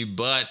on you,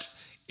 but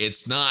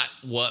it's not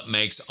what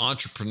makes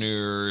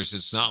entrepreneurs.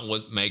 It's not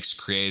what makes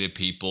creative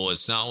people.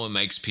 It's not what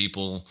makes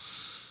people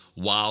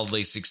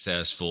wildly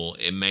successful.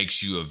 It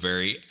makes you a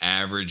very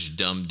average,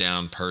 dumbed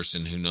down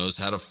person who knows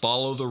how to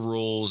follow the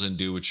rules and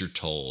do what you're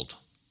told.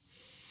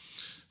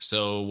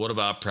 So what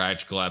about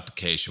practical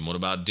application? What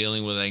about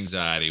dealing with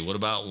anxiety? What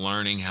about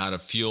learning how to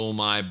fuel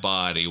my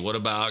body? What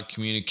about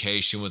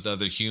communication with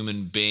other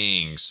human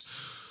beings?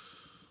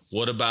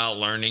 What about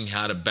learning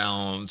how to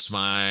balance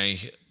my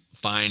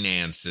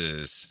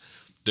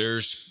finances?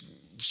 There's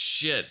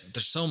shit.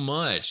 There's so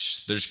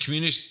much. There's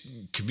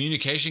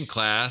communication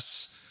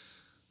class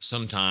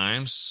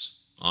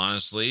sometimes,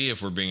 honestly,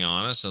 if we're being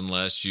honest,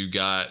 unless you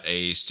got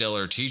a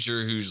stellar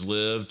teacher who's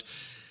lived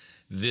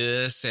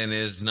this and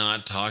is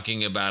not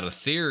talking about a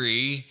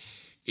theory.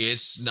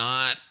 It's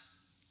not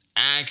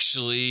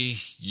actually,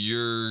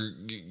 you're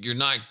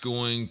not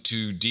going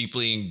to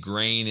deeply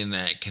ingrain in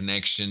that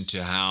connection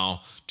to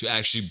how to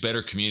actually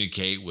better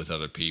communicate with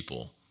other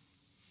people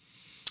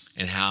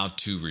and how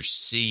to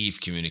receive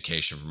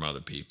communication from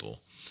other people.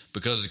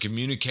 because the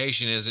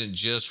communication isn't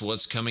just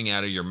what's coming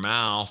out of your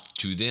mouth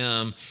to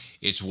them,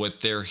 it's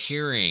what they're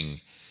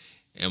hearing.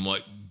 And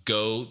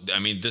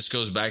this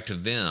goes back to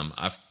them.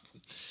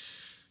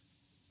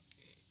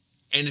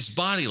 And it's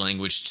body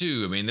language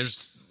too. I mean,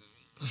 there's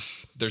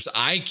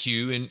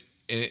IQ and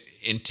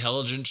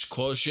intelligence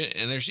quotient,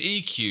 and there's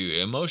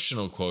EQ,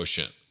 emotional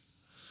quotient.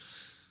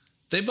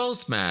 They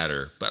both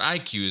matter, but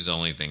IQ is the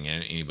only thing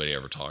anybody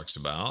ever talks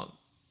about.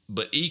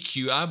 But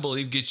EQ, I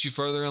believe, gets you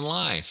further in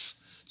life.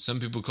 Some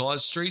people call it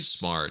street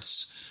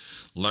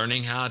smarts,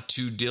 learning how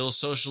to deal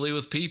socially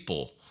with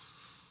people.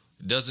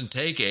 It doesn't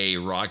take a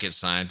rocket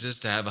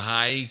scientist to have a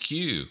high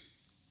EQ.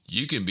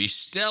 You can be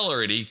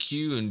stellar at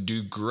EQ and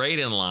do great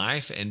in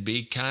life and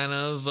be kind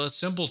of a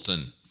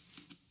simpleton.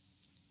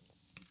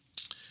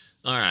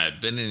 All right,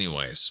 but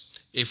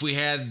anyways, if we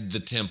had the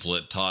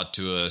template taught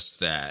to us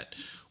that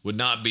would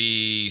not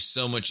be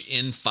so much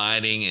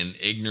infighting and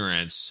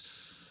ignorance,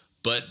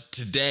 but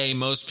today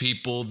most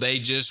people, they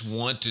just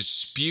want to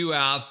spew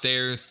out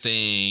their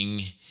thing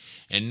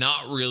and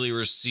not really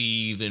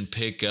receive and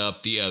pick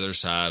up the other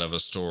side of a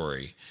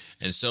story.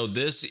 And so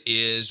this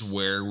is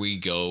where we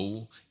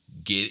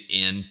get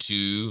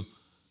into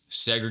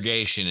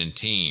segregation in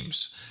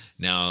teams.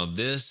 Now,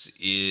 this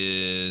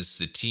is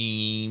the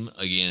team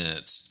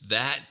against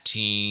that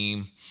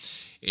team.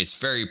 It's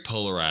very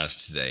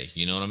polarized today.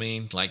 You know what I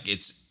mean? Like,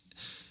 it's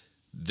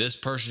this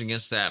person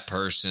against that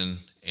person.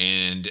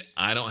 And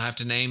I don't have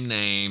to name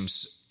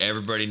names.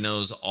 Everybody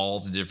knows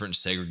all the different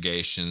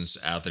segregations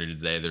out there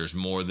today. There's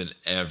more than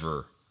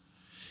ever.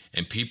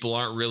 And people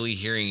aren't really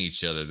hearing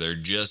each other. They're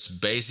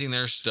just basing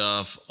their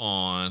stuff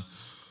on...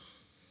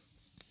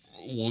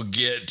 We'll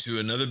get to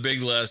another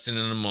big lesson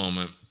in a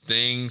moment.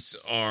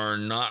 Things are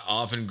not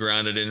often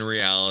grounded in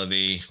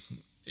reality.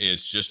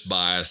 It's just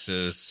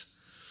biases.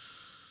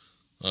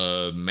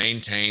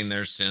 Maintain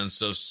their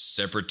sense of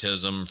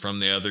separatism from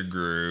the other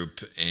group.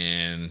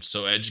 And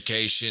so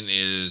education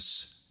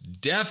is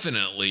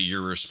definitely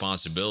your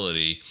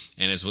responsibility.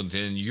 And it's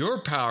within your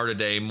power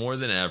today more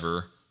than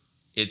ever.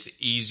 It's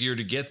easier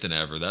to get than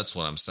ever. That's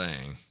what I'm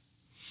saying.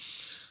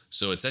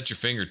 So it's at your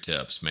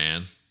fingertips,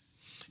 man.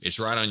 It's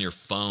right on your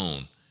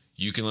phone.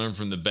 You can learn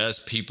from the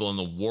best people in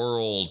the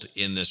world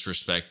in this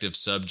respective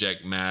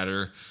subject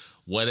matter,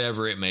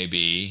 whatever it may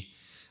be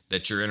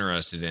that you're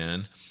interested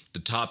in. The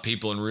top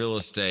people in real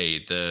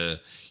estate,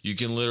 you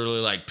can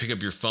literally pick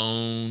up your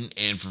phone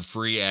and for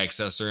free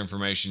access their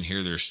information,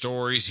 hear their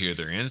stories, hear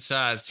their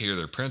insights, hear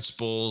their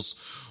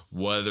principles,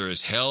 whether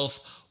it's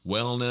health,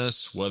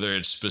 wellness, whether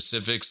it's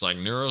specifics like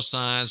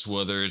neuroscience,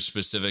 whether it's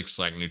specifics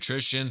like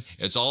nutrition.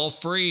 It's all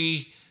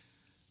free,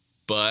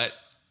 but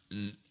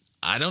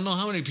I don't know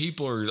how many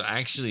people are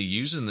actually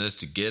using this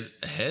to get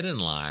ahead in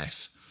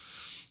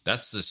life.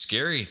 That's the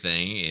scary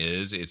thing,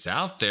 is it's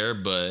out there,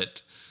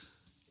 but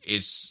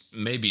it's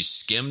maybe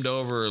skimmed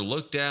over or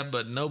looked at,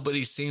 but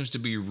nobody seems to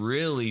be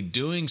really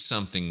doing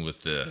something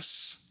with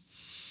this.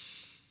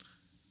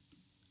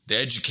 The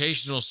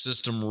educational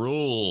system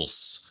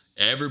rules.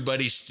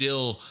 Everybody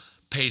still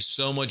pays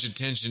so much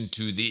attention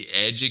to the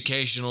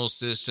educational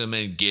system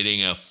and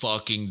getting a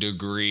fucking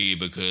degree,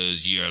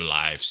 because your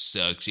life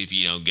sucks if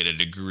you don't get a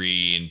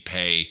degree and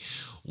pay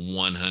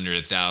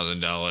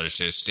 $100,000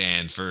 to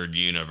Stanford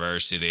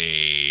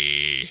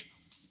University.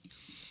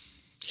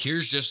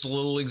 Here's just a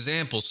little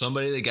example.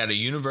 Somebody that got a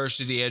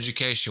university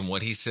education,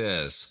 what he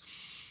says.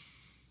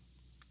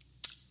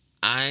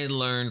 I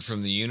learned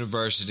from the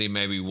university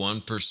maybe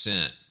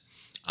 1%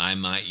 I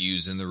might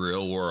use in the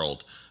real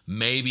world.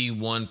 Maybe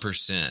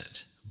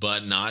 1%.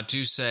 But not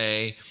to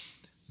say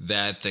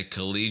that the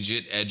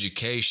collegiate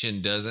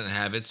education doesn't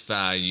have its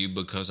value,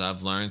 because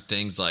I've learned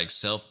things like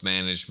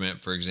self-management,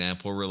 for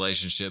example,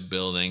 relationship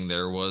building.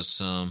 There was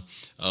some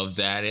of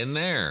that in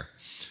there.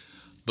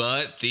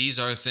 But these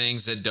are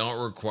things that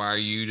don't require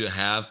you to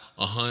have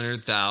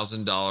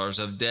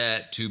 $100,000 of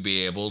debt to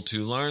be able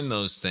to learn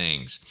those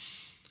things.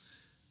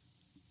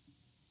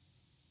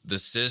 The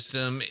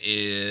system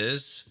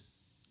is,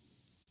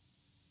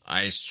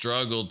 I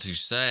struggle to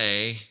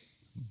say,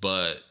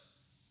 but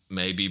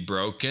maybe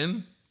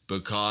broken,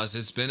 because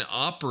it's been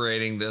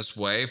operating this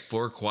way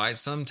for quite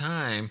some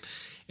time,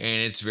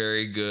 and it's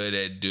very good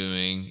at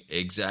doing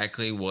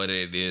exactly what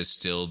it is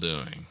still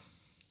doing,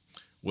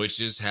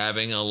 which is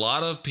having a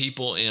lot of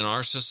people in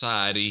our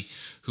society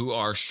who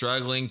are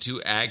struggling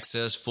to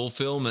access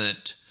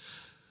fulfillment,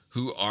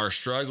 who are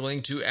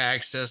struggling to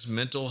access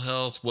mental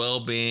health,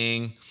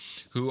 well-being,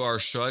 who are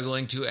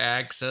struggling to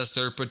access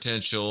their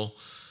potential,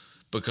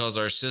 because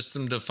our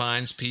system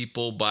defines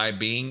people by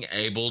being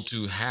able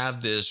to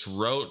have this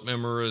rote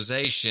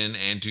memorization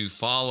and to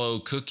follow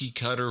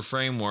cookie-cutter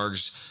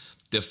frameworks,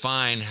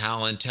 define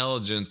how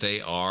intelligent they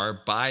are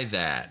by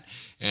that.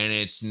 And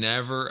it's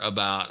never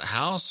about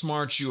how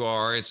smart you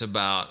are, it's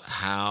about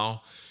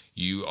how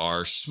you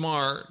are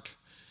smart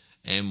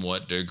and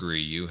what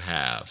degree you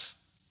have.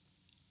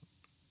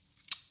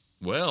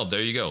 Well,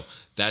 there you go.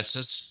 That's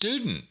a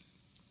student.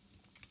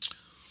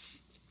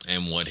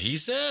 And what he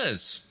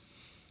says.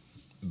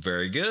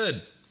 Very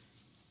good.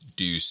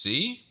 Do you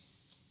see?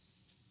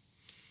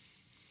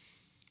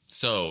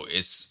 So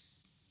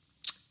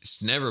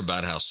it's never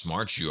about how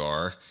smart you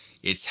are.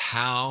 It's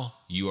how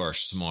you are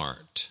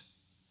smart.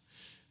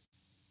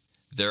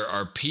 There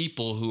are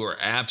people who are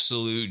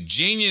absolute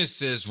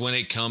geniuses when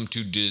it comes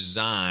to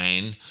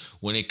design,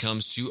 when it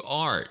comes to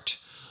art.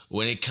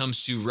 When it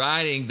comes to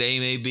writing, they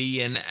may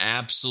be an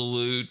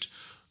absolute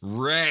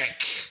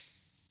wreck.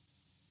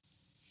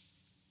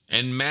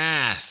 And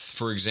math,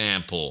 for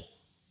example,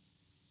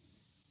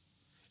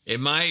 it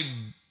might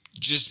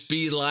just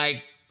be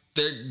like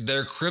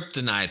they're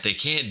kryptonite. They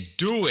can't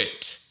do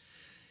it.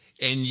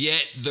 And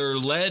yet they're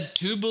led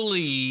to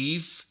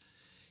believe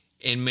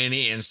in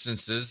many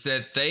instances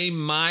that they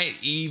might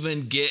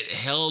even get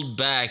held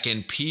back,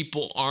 and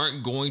people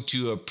aren't going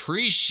to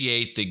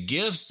appreciate the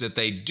gifts that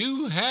they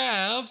do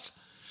have.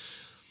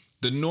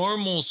 The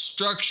normal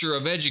structure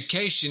of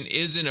education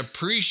isn't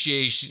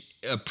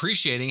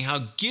appreciating how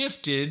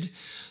gifted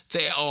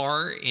they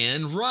are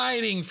in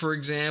writing, for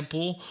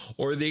example,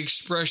 or the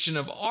expression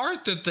of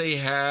art that they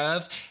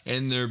have,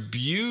 and their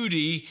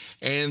beauty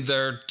and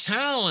their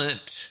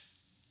talent,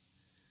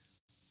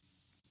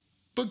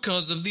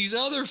 because of these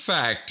other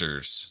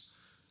factors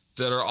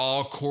that are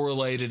all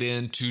correlated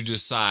into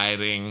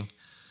deciding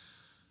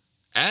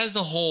as a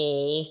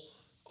whole,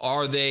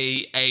 are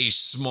they a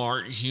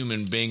smart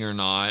human being or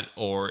not,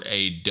 or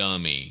a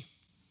dummy?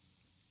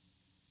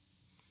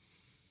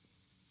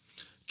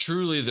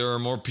 Truly, there are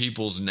more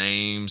people's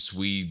names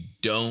we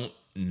don't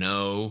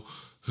know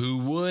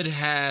who would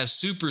have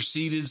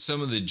superseded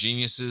some of the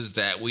geniuses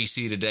that we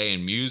see today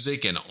in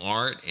music and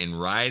art and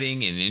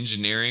writing and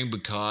engineering,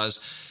 because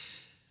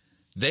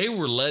they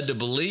were led to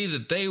believe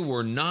that they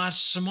were not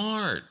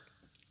smart.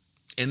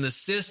 And the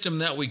system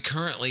that we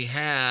currently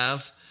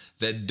have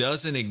that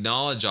doesn't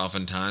acknowledge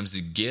oftentimes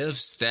the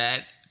gifts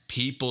that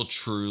people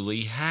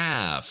truly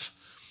have.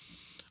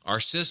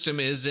 Our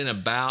system isn't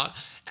about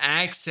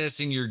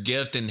accessing your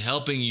gift and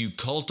helping you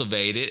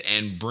cultivate it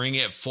and bring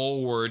it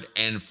forward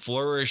and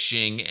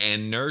flourishing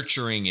and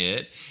nurturing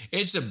it.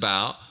 It's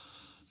about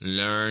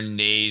learn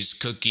these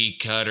cookie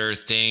cutter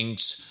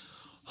things.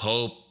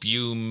 Hope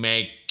you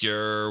make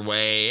your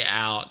way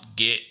out,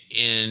 get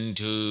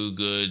into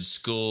good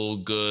school,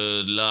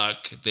 good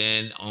luck,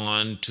 then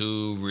on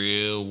to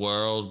real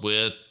world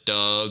with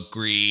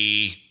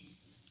degree.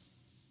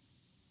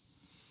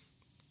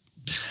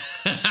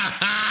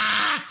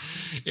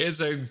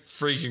 It's a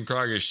freaking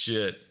crock of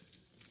shit.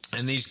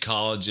 And these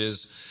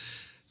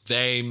colleges,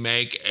 they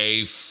make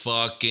a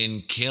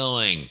fucking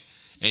killing.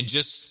 And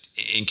just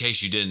in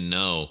case you didn't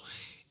know,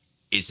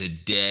 it's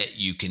a debt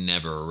you can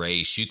never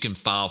erase. You can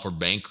file for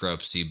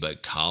bankruptcy,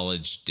 but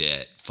college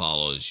debt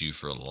follows you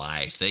for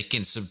life. They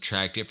can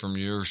subtract it from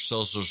your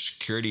Social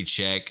Security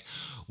check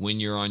when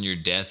you're on your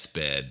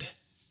deathbed.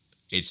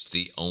 It's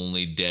the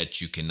only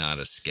debt you cannot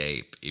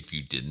escape, if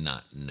you did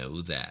not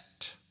know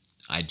that.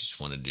 I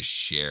just wanted to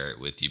share it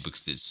with you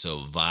because it's so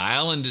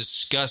vile and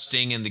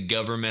disgusting, and the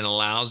government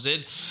allows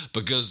it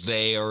because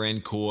they are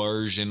in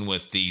coercion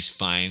with these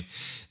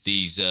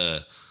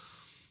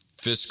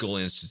fiscal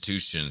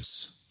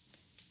institutions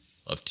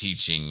of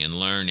teaching and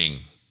learning.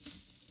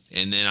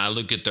 And then I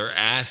look at their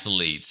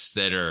athletes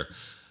that are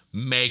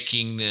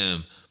making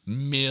them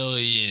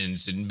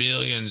millions and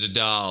billions of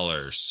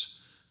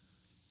dollars.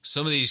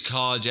 Some of these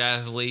college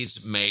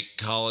athletes make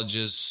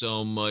colleges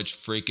so much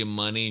freaking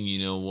money, and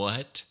you know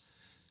what?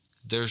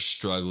 They're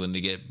struggling to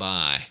get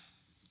by.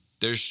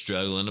 They're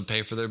struggling to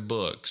pay for their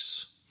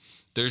books.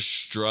 They're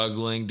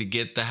struggling to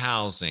get the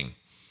housing.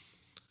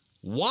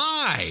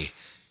 Why?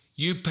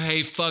 You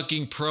pay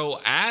fucking pro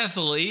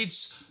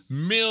athletes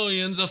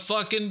millions of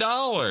fucking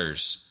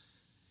dollars.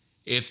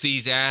 If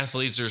these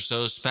athletes are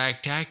so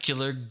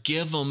spectacular,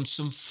 give them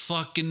some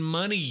fucking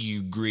money,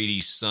 you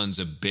greedy sons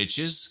of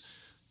bitches.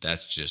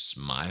 That's just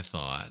my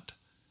thought.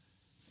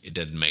 It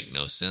doesn't make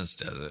no sense,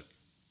 does it?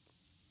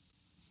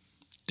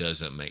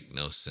 Doesn't make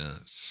no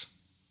sense.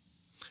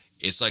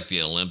 It's like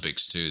the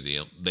Olympics too.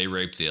 They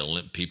rape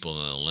the people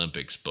in the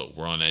Olympics, but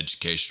we're on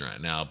education right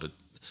now. But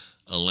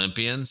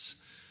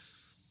Olympians,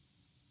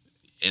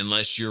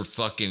 unless you're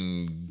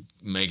fucking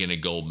making a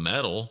gold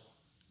medal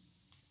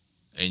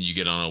and you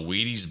get on a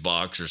Wheaties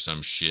box or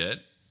some shit,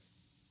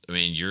 I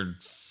mean, you're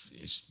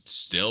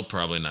still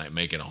probably not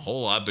making a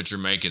whole lot, but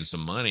you're making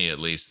some money at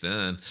least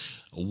then.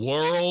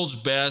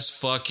 World's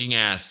best fucking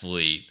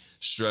athlete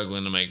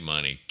struggling to make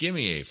money. Give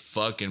me a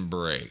fucking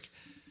break.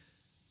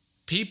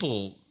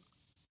 People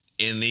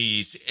in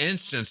these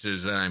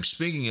instances that I'm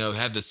speaking of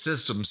have the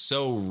system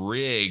so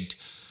rigged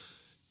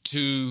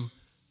to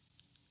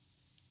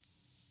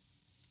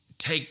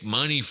take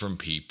money from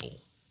people.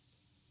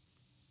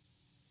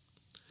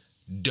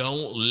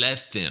 Don't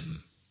let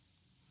them.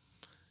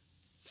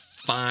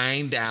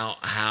 Find out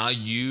how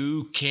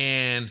you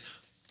can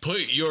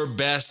put your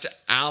best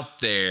out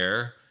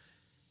there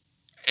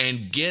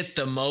and get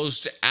the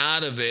most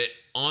out of it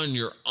on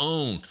your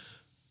own.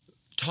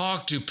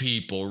 Talk to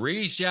people,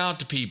 reach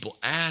out to people,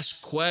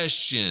 ask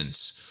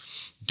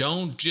questions.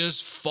 Don't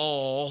just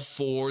fall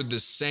for the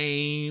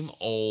same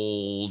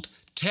old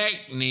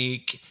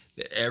technique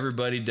that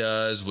everybody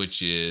does,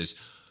 which is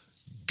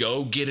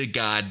go get a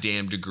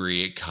goddamn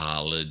degree at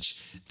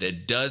college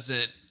that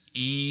doesn't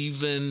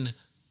even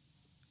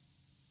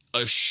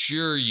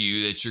assure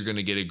you that you're going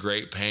to get a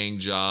great paying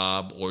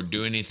job or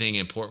do anything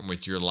important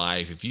with your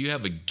life. If you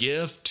have a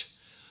gift,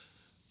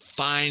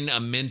 find a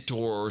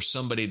mentor or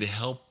somebody to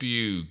help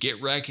you. Get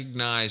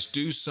recognized,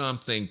 do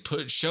something,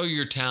 show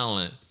your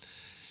talent.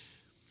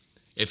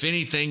 If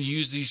anything,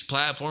 use these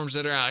platforms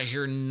that are out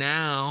here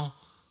now,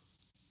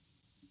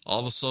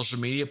 all the social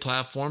media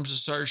platforms, to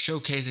start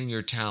showcasing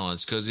your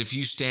talents. Because if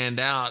you stand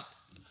out,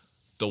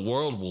 the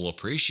world will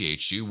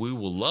appreciate you. We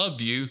will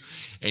love you.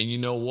 And you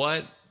know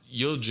what?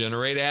 You'll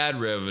generate ad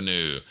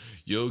revenue.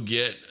 You'll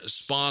get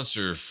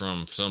sponsors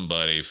from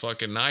somebody.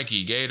 Fucking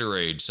Nike,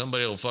 Gatorade.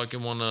 Somebody will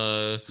fucking want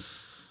to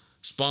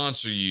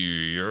sponsor you.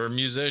 You're a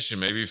musician.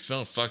 Maybe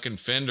fucking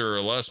Fender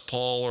or Les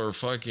Paul or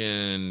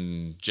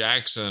fucking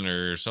Jackson,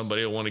 or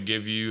somebody will want to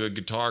give you a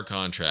guitar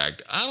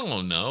contract. I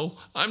don't know.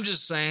 I'm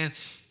just saying,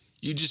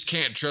 you just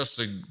can't trust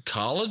the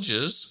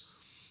colleges,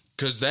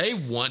 because they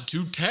want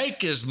to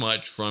take as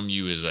much from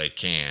you as they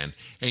can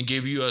and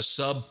give you a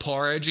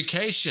subpar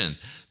education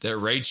that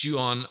rates you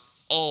on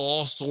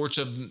all sorts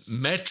of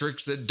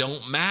metrics that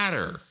don't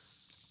matter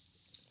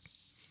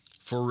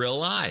for real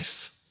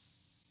life.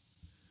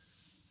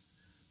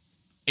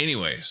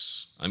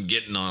 Anyways, I'm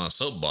getting on a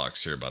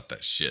soapbox here about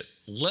that shit.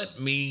 Let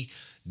me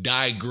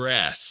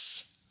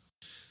digress.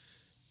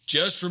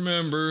 Just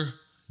remember,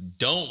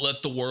 don't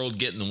let the world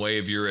get in the way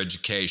of your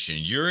education.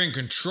 You're in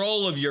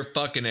control of your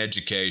fucking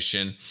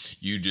education.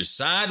 You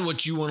decide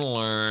what you want to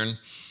learn.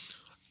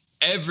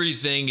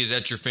 Everything is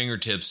at your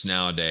fingertips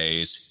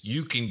nowadays.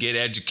 You can get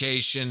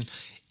education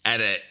at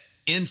an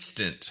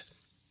instant.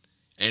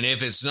 And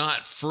if it's not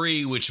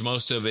free, which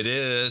most of it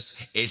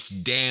is, it's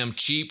damn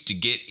cheap to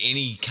get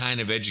any kind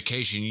of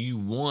education you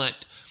want.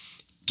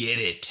 Get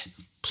it.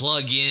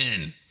 Plug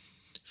in.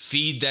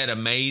 Feed that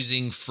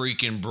amazing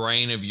freaking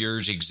brain of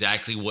yours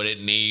exactly what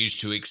it needs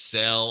to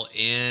excel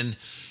in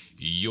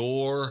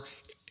your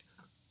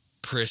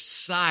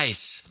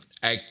precise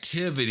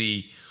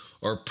activity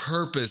or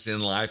purpose in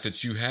life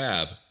that you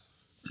have.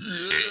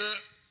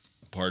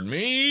 Pardon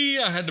me,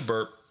 I had to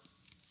burp.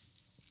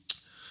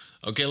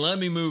 Okay, let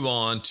me move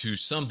on to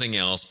something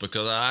else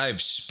because I've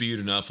spewed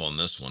enough on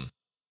this one.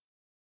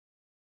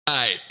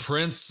 Right,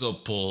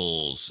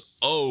 principles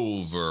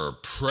over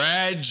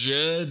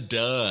prejudice.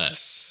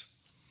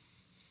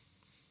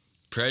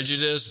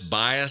 Prejudice,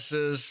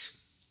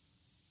 biases.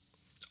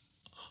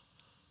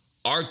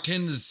 Our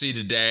tendency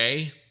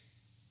today,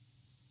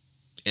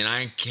 and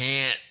I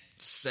can't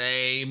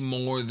say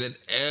more than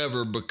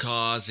ever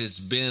because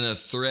it's been a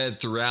thread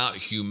throughout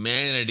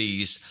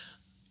humanity's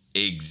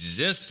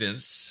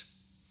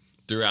existence,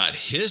 throughout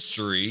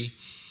history.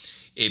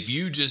 If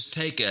you just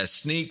take a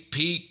sneak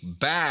peek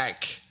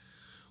back,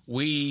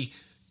 we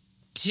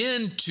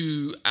tend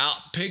to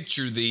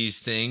outpicture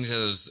these things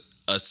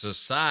as a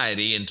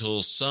society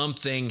until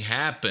something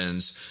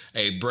happens,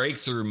 a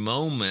breakthrough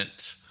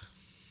moment.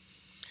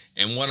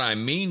 And what I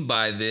mean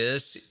by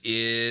this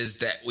is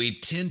that we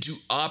tend to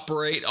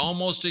operate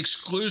almost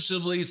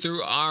exclusively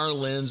through our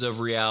lens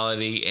of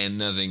reality and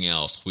nothing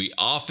else. We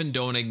often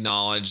don't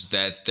acknowledge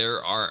that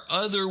there are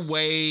other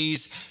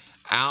ways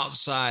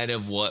outside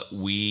of what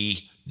we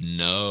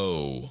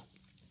know.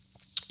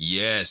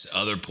 Yes,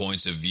 other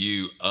points of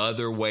view,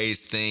 other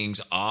ways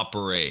things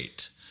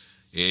operate.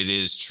 It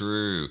is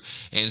true.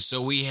 And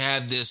so we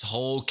have this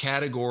whole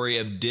category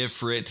of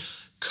different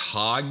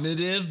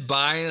cognitive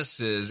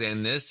biases,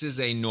 and this is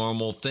a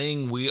normal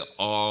thing. We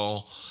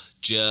all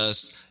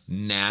just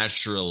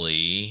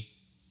naturally,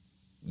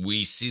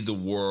 we see the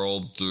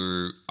world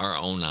through our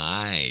own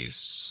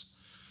eyes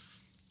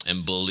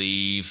and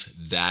believe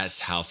that's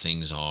how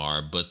things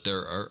are, but there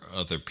are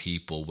other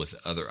people with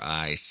other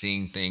eyes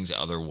seeing things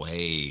other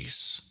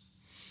ways.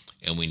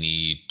 And we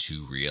need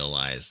to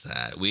realize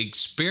that. We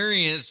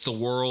experience the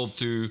world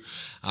through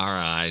our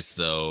eyes,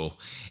 though.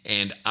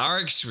 And our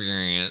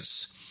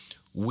experience,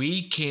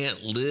 we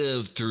can't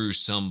live through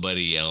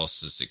somebody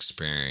else's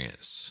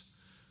experience.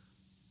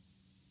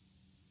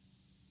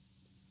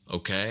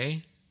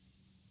 Okay?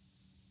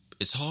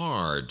 It's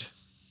hard.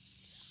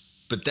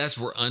 But that's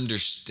where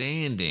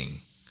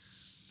understanding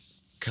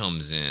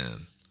comes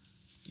in.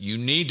 You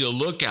need to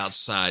look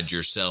outside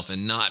yourself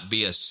and not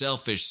be a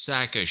selfish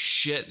sack of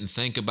shit and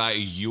think about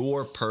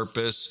your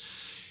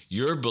purpose,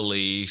 your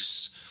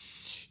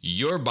beliefs,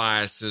 your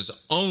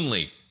biases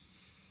only.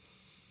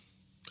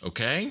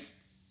 Okay?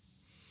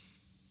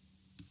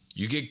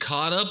 You get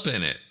caught up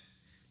in it.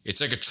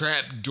 It's like a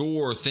trap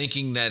door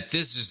thinking that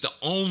this is the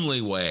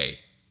only way.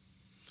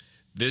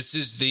 This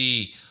is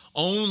the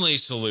only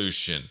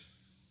solution.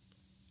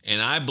 And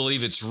I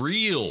believe it's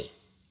real.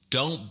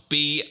 Don't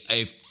be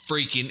a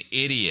freaking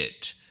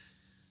idiot.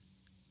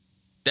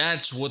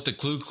 That's what the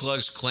Ku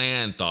Klux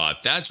Klan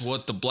thought. That's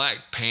what the Black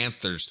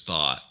Panthers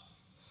thought.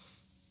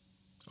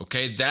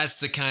 Okay, that's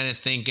the kind of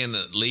thinking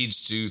that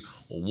leads to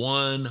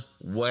one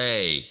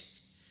way.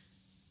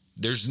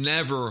 There's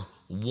never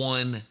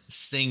one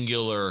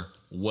singular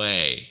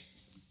way.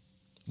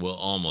 Well,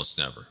 almost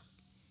never.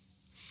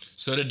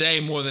 So today,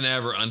 more than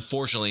ever,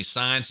 unfortunately,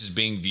 science is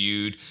being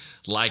viewed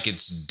like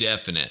it's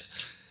definite.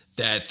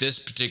 That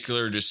this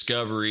particular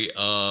discovery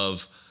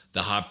of the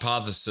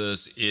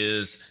hypothesis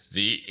is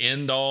the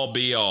end-all,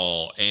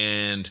 be-all.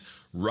 And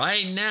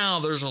right now,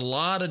 there's a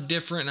lot of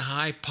different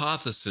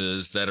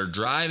hypotheses that are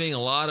driving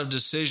a lot of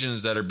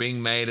decisions that are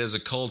being made as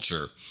a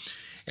culture.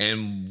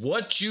 And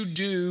what you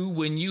do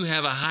when you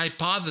have a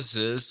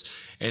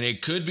hypothesis, and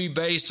it could be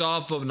based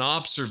off of an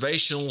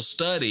observational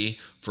study,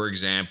 for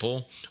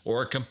example,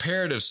 or a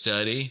comparative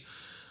study,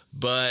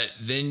 but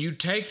then you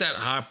take that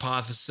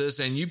hypothesis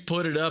and you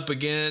put it up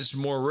against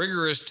more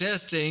rigorous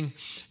testing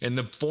in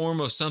the form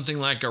of something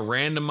like a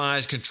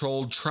randomized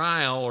controlled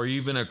trial or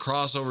even a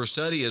crossover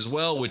study as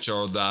well, which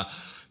are the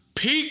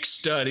peak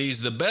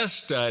studies, the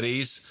best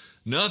studies,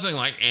 nothing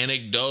like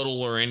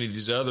anecdotal or any of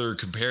these other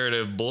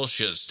comparative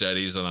bullshit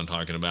studies that I'm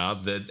talking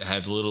about that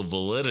have little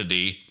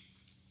validity.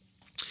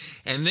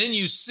 And then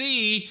you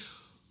see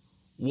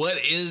what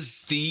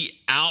is the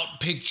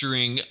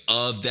outpicturing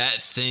of that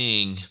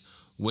thing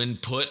when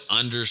put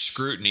under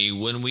scrutiny,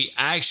 when we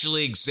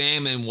actually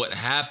examine what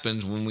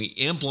happens when we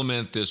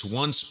implement this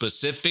one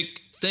specific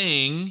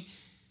thing.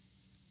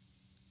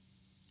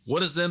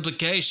 What is the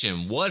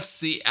implication? What's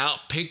the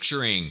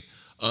outpicturing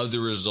of the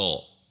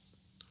result?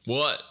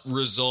 What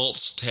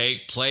results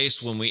take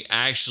place when we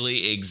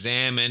actually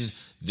examine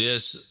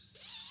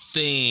this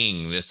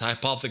thing, this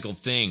hypothetical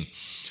thing?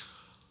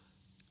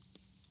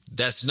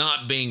 That's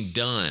not being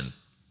done.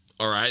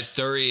 All right,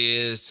 there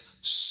is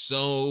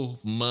so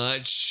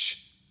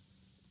much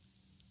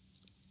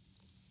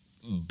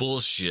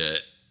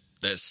bullshit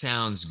that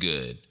sounds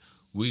good.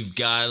 We've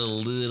got a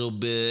little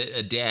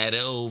bit of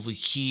data over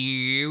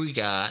here. We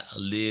got a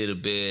little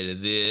bit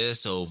of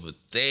this over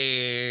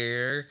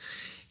there.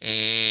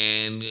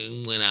 And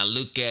when I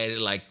look at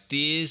it like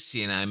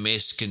this and I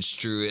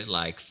misconstrue it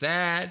like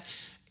that,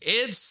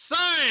 it's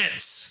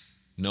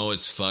science. No,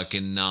 it's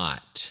fucking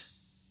not.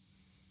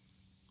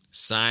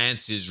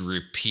 Science is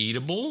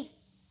repeatable.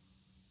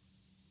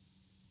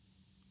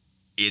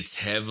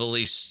 It's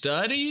heavily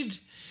studied.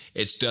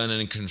 It's done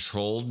in a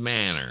controlled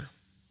manner.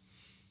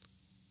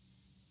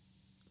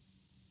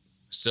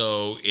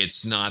 So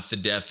it's not the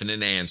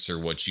definite answer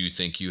what you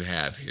think you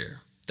have here.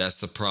 That's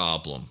the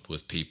problem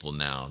with people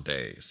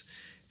nowadays.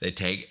 They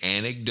take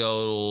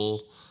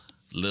anecdotal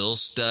little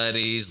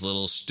studies,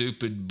 little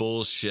stupid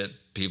bullshit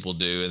people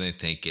do, and they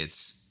think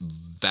it's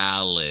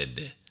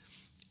valid.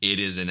 It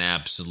is an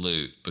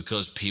absolute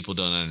because people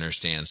don't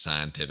understand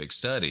scientific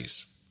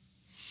studies.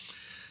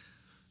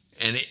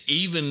 And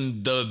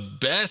even the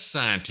best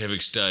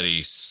scientific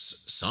studies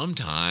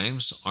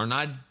sometimes are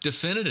not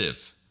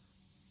definitive.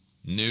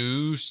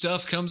 New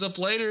stuff comes up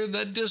later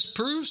that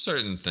disproves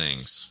certain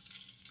things.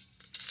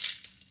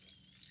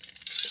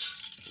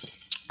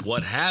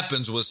 What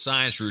happens with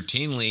science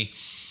routinely,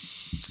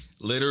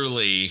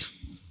 literally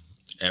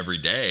every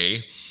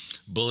day,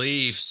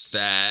 beliefs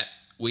that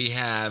we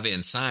have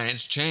in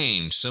science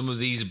change. Some of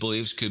these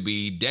beliefs could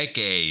be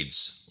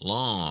decades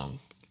long,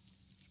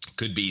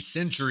 could be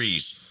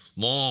centuries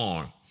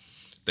long.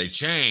 They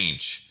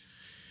change.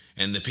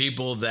 And the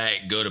people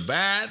that go to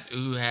bat,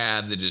 who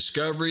have the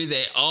discovery,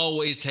 they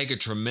always take a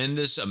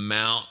tremendous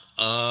amount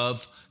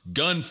of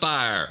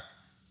gunfire.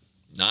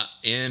 Not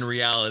in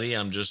reality,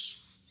 I'm just,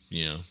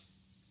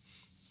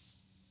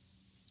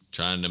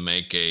 trying to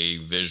make a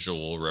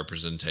visual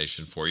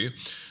representation for you.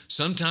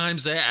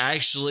 Sometimes they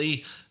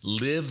actually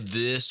live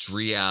this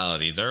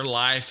reality. Their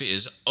life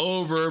is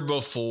over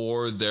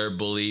before their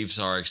beliefs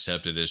are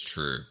accepted as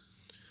true.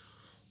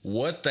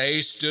 What they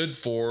stood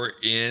for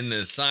in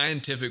the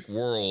scientific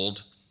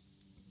world,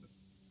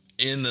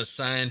 in the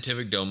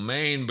scientific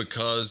domain,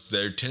 because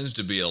there tends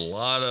to be a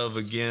lot of,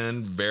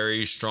 again,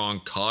 very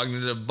strong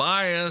cognitive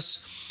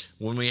bias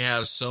when we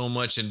have so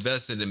much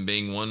invested in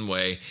being one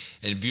way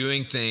and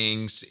viewing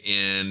things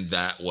in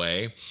that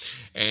way,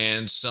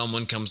 and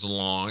someone comes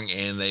along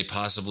and they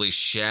possibly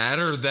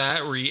shatter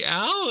that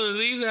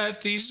reality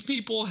that these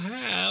people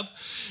have,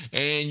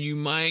 and you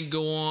might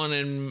go on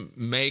and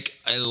make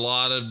a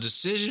lot of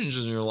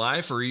decisions in your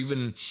life or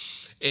even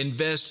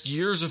invest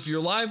years of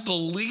your life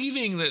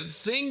believing that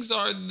things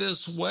are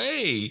this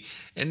way,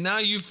 and now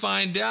you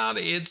find out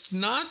it's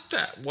not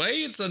that way,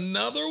 it's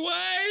another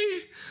way.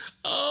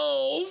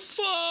 Oh,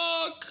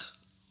 fuck.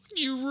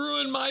 You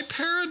ruined my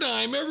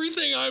paradigm,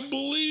 everything I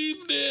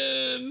believed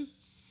in.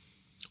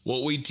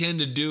 What we tend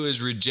to do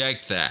is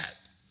reject that.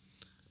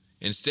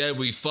 Instead,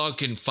 we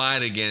fucking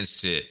fight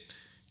against it.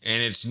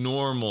 And it's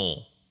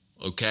normal,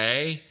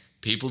 okay?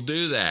 People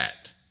do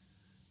that.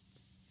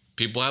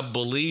 People have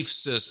belief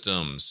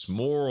systems,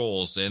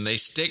 morals, and they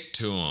stick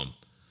to them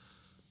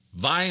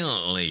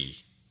violently.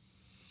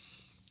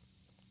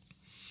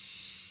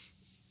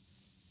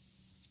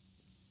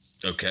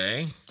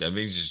 Okay? That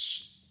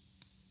means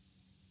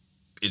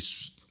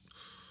it's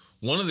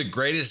one of the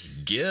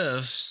greatest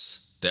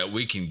gifts that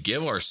we can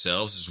give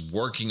ourselves is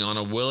working on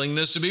a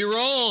willingness to be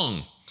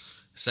wrong.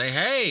 Say,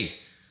 hey,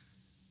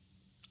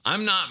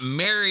 I'm not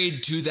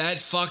married to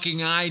that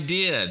fucking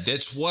idea.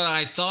 That's what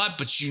I thought,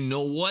 but you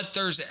know what?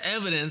 There's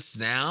evidence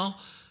now.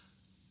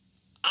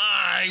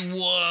 I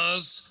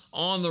was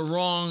on the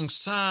wrong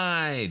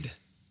side.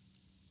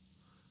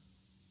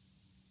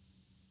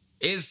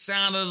 It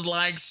sounded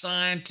like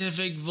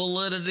scientific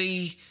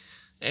validity,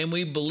 and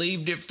we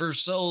believed it for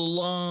so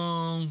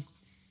long.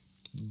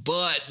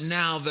 But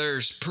now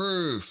there's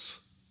proof.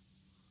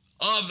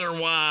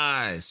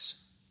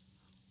 Otherwise,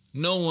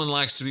 no one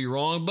likes to be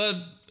wrong, but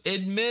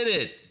admit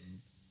it.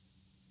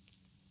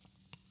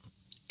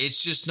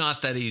 It's just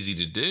not that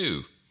easy to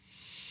do.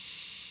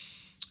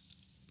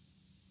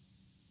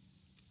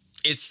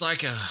 It's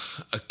like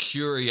a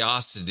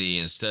curiosity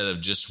instead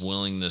of just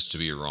willingness to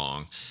be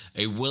wrong.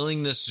 A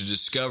willingness to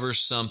discover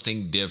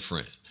something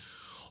different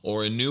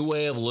or a new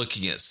way of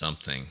looking at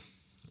something.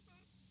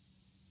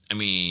 I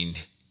mean,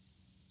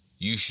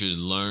 you should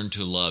learn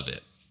to love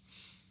it.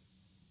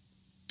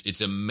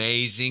 It's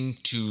amazing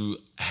to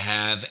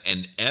have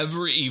an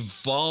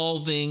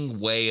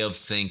ever-evolving way of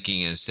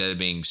thinking instead of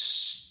being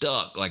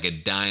stuck like a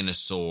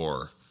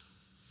dinosaur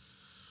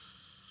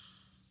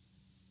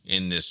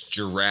in this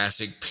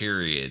Jurassic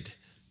period.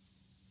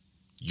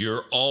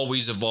 You're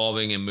always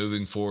evolving and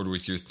moving forward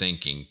with your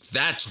thinking.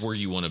 That's where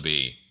you want to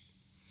be.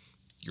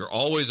 You're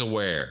always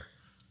aware.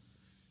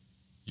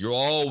 You're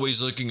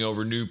always looking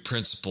over new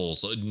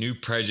principles, new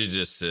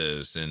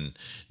prejudices, and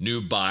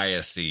new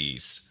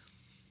biases.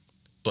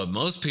 But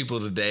most people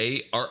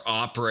today are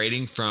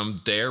operating from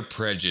their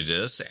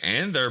prejudice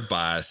and their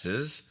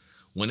biases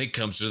when it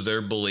comes to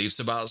their beliefs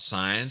about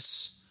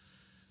science.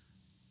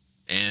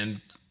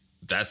 And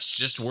that's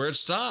just where it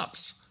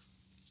stops.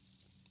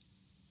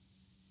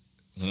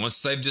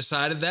 Once they've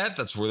decided that,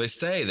 that's where they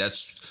stay.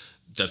 That's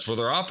where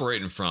they're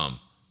operating from.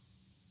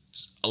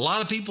 A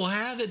lot of people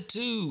have it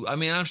too. I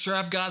mean, I'm sure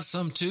I've got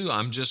some too.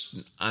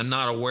 I'm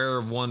not aware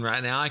of one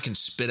right now. I can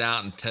spit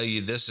out and tell you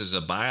this is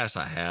a bias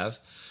I have.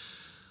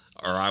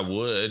 Or I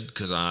would,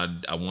 because I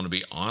want to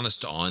be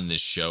honest on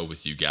this show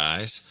with you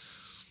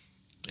guys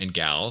and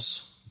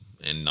gals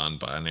and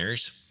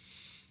non-binaries.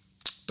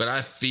 But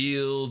I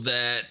feel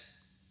that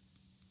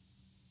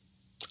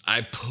I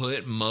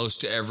put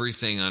most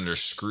everything under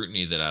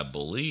scrutiny that I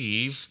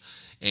believe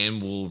and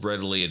will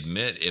readily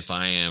admit if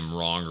I am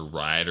wrong or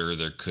right, or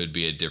there could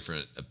be a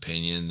different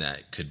opinion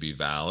that could be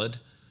valid.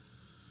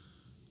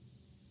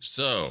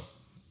 So,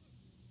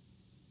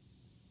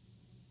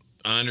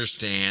 I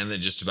understand that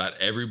just about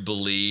every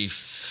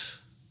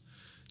belief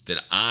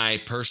that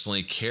I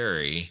personally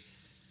carry,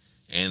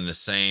 and the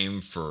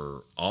same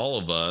for all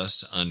of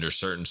us under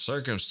certain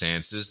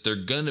circumstances, they're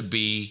going to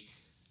be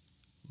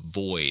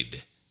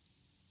void.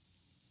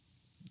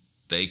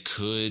 They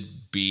could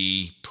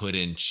be put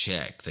in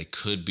check. They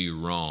could be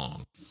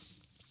wrong.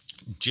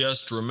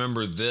 Just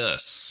remember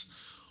this.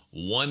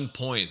 One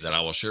point that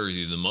I will share with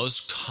you. The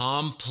most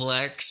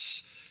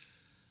complex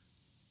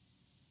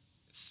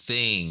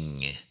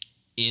thing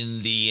in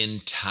the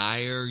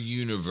entire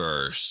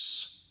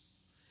universe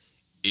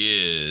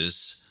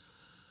is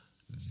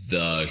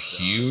the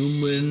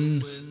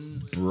human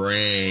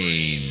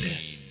brain.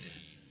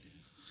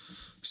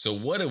 So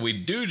what do we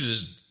do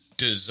to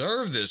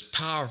deserve this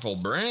powerful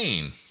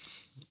brain?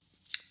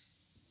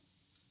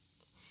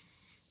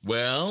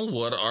 Well,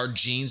 what our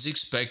genes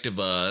expect of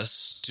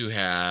us to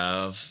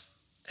have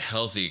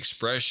healthy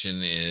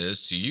expression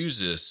is to use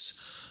this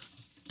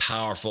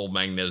powerful,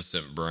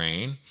 magnificent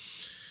brain.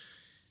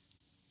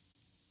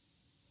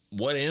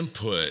 What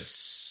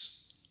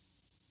inputs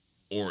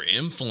or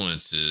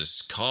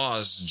influences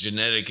cause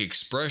genetic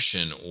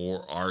expression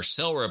or our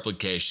cell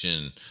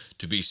replication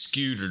to be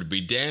skewed or to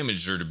be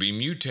damaged or to be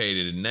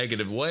mutated in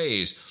negative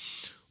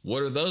ways?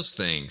 What are those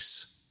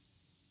things?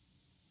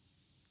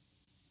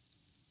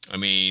 I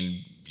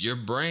mean, your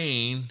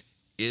brain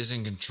is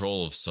in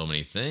control of so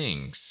many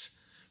things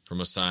from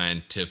a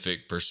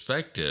scientific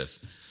perspective,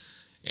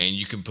 and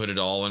you can put it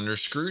all under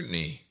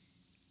scrutiny.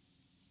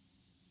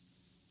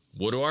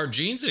 What do our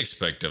genes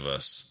expect of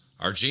us?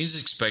 Our genes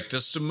expect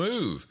us to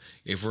move.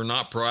 If we're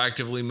not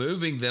proactively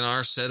moving, then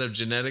our set of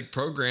genetic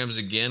programs,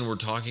 again, we're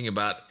talking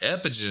about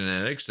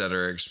epigenetics that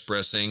are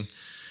expressing,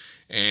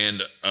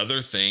 and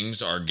other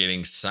things are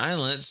getting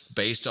silenced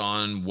based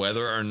on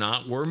whether or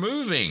not we're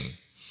moving.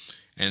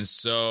 And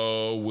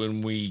so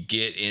when we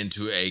get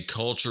into a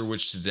culture,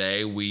 which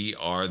today we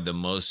are the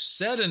most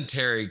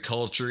sedentary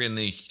culture in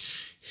the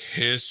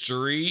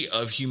history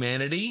of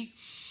humanity,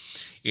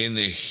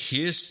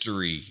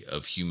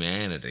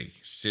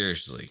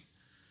 seriously,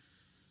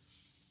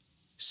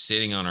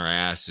 sitting on our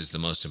ass is the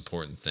most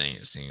important thing,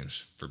 it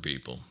seems, for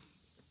people.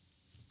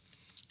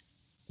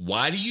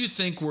 Why do you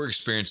think we're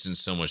experiencing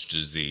so much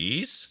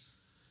disease?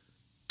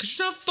 Because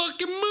you're not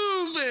fucking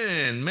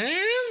moving,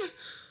 man.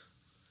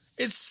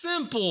 It's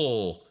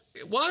simple.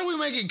 Why do we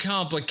make it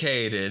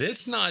complicated?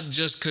 It's not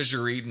just because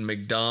you're eating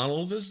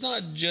McDonald's. It's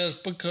not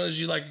just because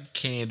you like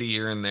candy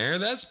here and there.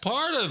 That's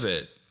part of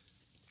it.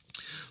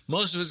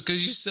 Most of it's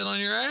because you sit on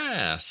your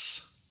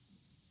ass.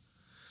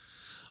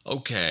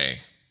 Okay.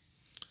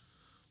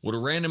 What a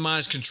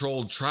randomized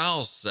controlled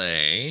trial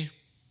say?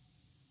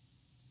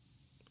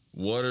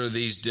 What are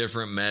these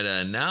different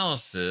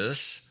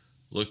meta-analysis,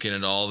 looking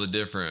at all the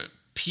different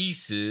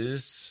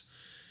pieces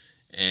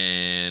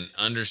and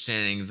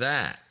understanding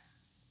that?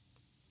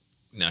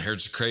 Now,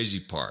 here's the crazy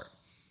part.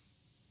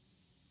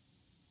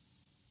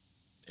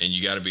 And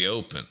you got to be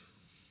open.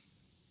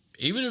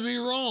 Even to be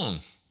wrong.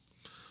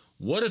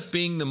 What if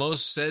being the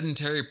most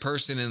sedentary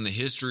person in the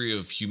history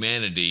of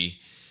humanity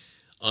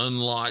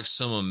unlocks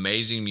some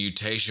amazing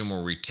mutation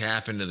where we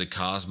tap into the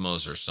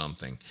cosmos or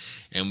something,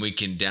 and we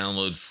can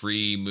download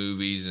free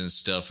movies and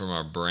stuff from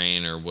our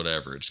brain or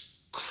whatever? It's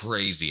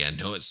crazy. I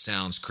know it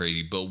sounds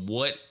crazy, but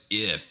what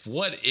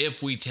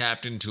if we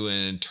tapped into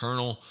an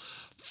internal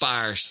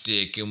fire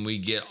stick and we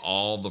get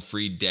all the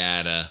free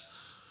data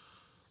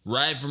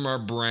right from our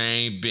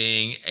brain,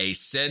 being a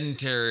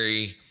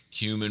sedentary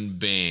human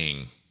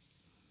being?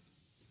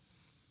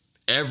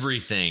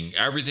 Everything,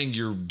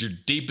 your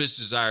deepest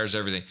desires,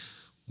 everything.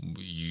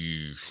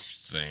 You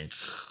think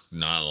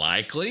not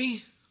likely?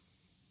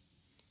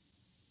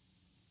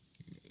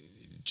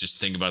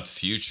 Just think about the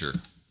future.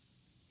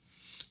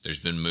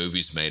 There's been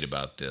movies made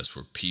about this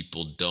where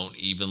people don't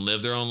even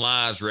live their own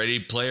lives. Ready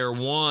Player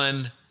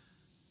One.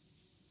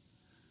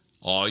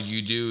 All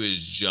you do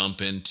is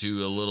jump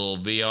into a little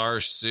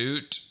VR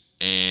suit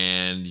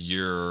and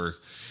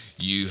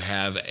you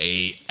have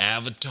a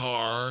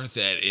avatar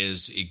that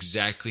is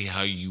exactly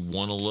how you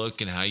want to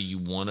look and how you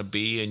want to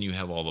be, and you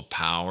have all the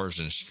powers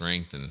and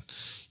strength, and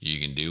you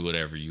can do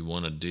whatever you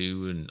want to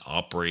do and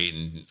operate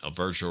in a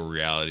virtual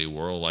reality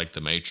world like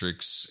the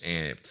Matrix,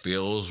 and it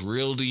feels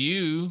real to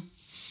you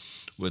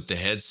with the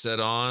headset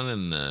on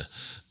and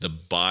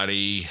the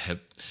body,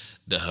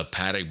 the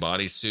hepatic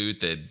bodysuit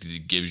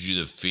that gives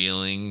you the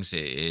feelings.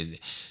 It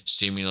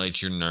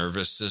stimulates your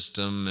nervous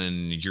system,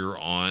 and you're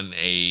on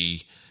a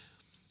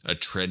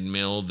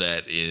treadmill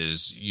that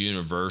is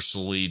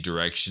universally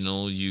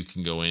directional. You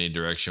can go any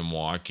direction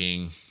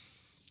walking.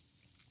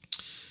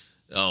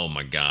 Oh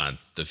my God,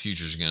 the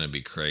future's going to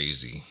be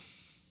crazy.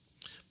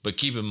 But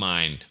keep in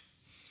mind,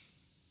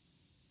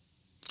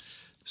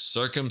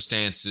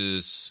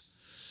 circumstances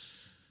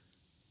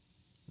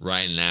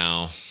right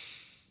now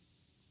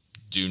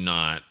do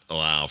not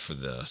allow for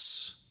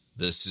this.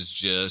 This is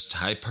just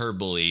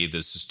hyperbole.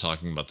 This is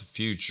talking about the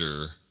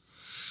future.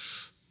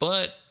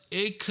 But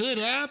it could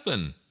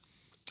happen.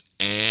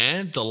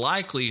 And the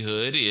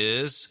likelihood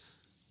is,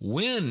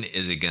 when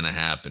is it going to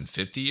happen?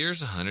 50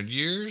 years? 100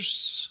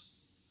 years?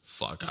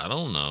 Fuck, I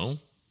don't know.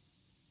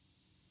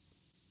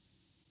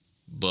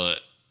 But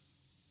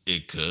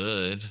it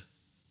could.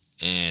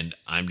 And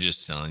I'm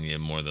just telling you,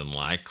 more than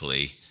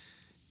likely,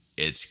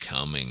 it's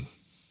coming.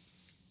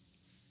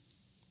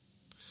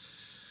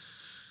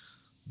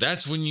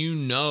 That's when you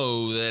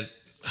know that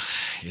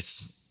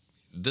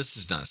this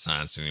is not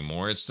science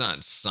anymore. It's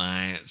not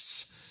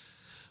science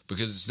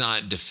because it's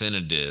not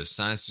definitive.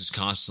 Science is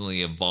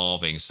constantly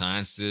evolving.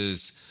 Science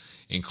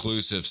is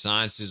inclusive.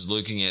 Science is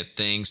looking at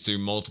things through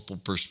multiple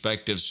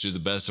perspectives to the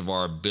best of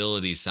our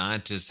ability.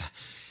 Science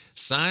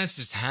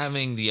is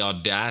having the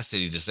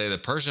audacity to say the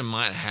person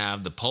might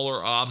have the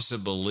polar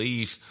opposite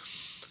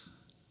belief,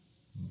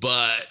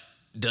 but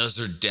does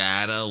their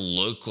data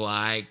look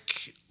like,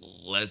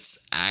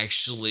 let's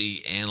actually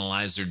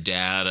analyze their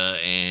data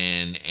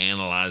and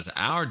analyze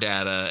our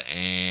data,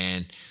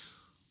 and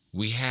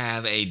we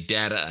have a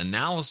data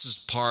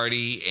analysis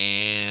party,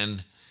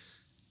 and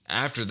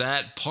after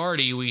that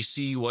party, we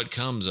see what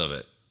comes of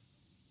it.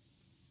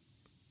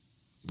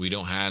 We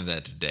don't have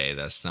that today.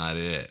 That's not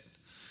it.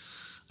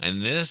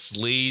 And this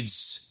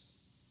leads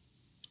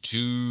to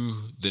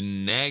the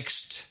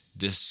next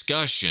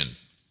discussion.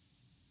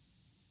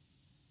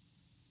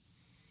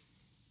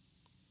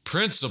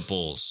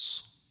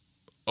 Principles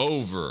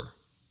over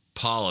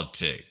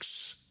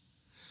politics.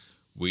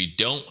 We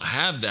don't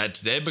have that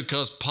today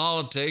because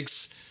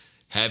politics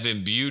have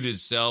imbued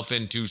itself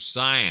into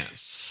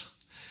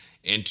science,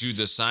 into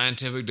the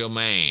scientific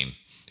domain.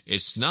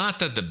 It's not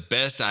that the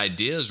best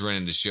idea is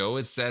running the show.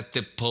 It's that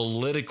the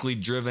politically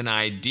driven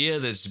idea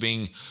that's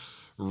being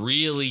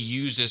really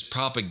used as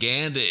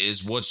propaganda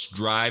is what's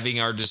driving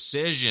our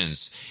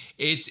decisions.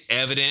 It's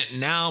evident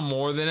now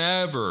more than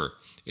ever.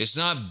 It's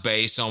not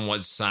based on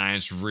what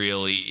science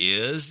really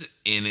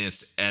is in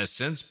its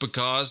essence,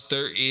 because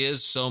there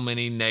is so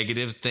many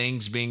negative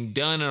things being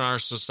done in our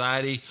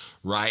society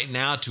right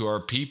now to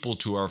our people,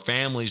 to our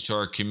families, to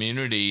our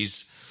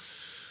communities,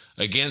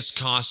 against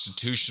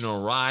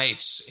constitutional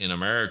rights in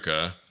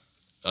America.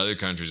 Other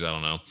countries, I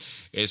don't know.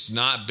 It's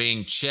not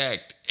being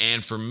checked.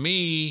 And for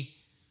me,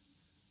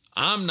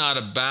 I'm not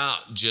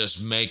about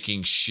just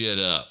making shit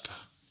up.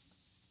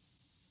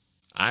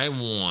 I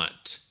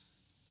want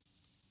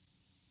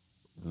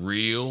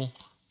real,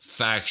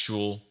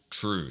 factual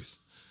truth.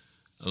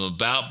 I'm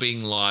about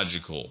being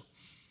logical.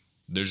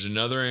 There's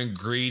another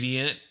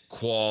ingredient,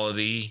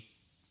 quality,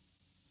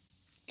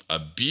 a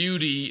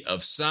beauty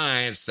of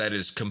science that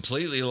is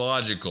completely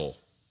logical.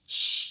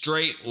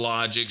 Straight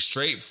logic,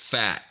 straight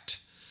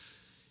fact.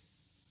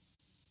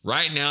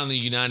 Right now in the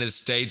United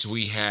States,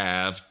 we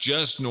have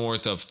just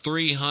north of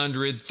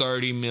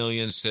 330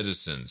 million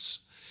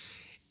citizens.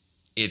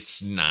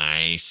 It's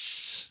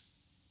nice.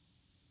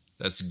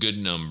 That's a good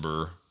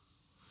number.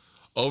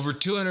 Over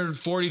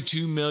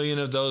 242 million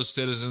of those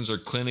citizens are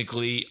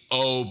clinically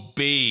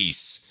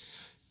obese.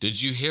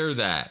 Did you hear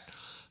that?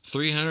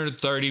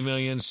 330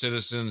 million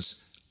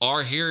citizens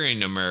are here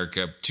in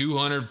America.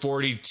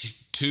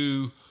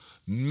 242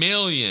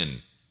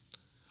 million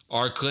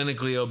are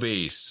clinically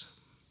obese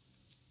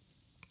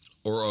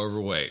or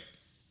overweight.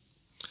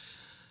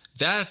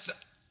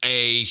 That's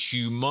a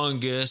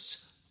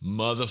humongous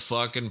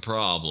motherfucking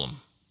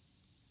problem.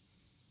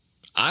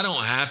 I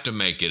don't have to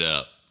make it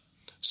up.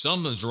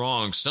 Something's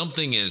wrong.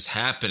 Something is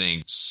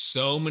happening.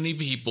 So many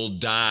people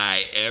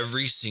die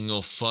every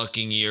single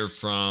fucking year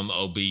from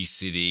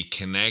obesity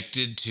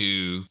connected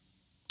to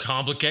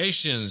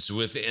complications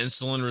with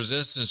insulin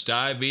resistance,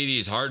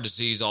 diabetes, heart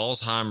disease,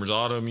 Alzheimer's,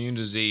 autoimmune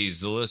disease.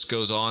 The list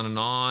goes on and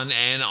on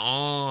and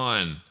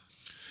on.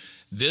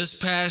 This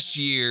past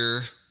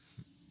year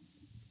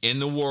in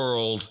the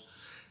world,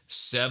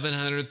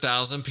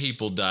 700,000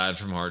 people died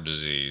from heart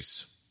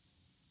disease.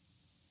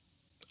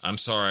 I'm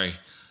sorry.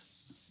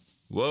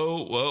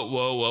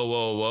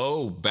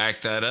 Whoa.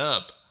 Back that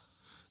up.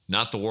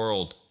 Not the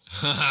world.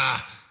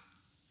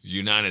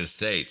 United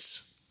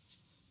States.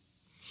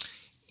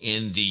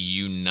 In the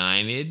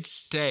United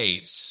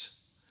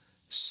States,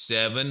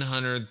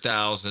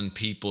 700,000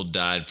 people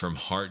died from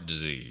heart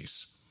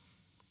disease.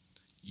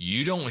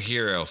 You don't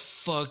hear a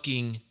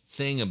fucking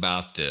thing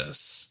about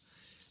this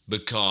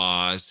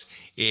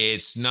because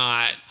it's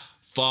not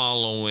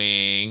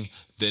following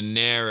the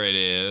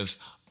narrative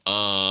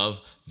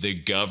of the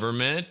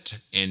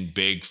government and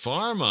big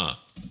pharma.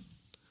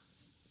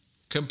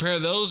 Compare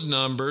those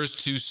numbers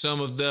to some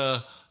of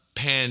the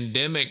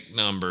pandemic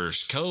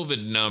numbers,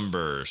 COVID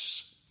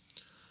numbers.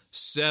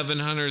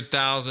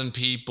 700,000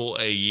 people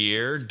a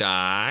year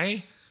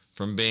die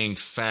from being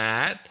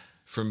fat,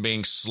 from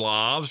being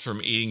slobs,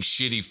 from eating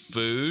shitty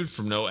food,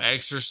 from no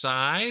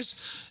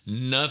exercise.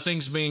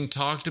 Nothing's being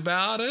talked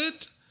about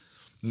it.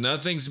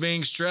 Nothing's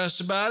being stressed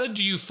about it.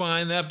 Do you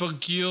find that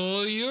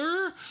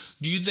peculiar?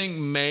 Do you think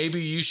maybe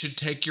you should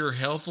take your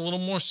health a little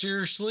more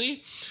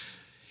seriously?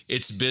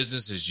 It's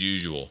business as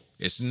usual.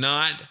 It's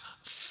not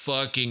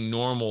fucking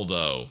normal,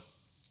 though.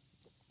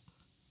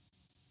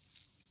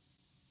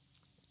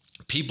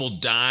 People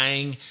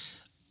dying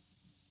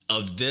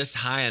of this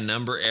high a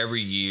number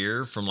every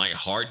year from like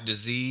heart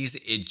disease,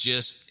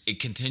 it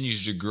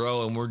continues to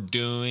grow, and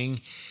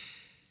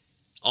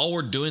all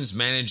we're doing is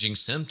managing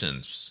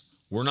symptoms.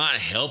 We're not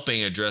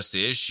helping address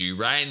the issue.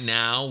 Right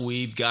now,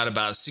 we've got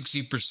about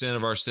 60%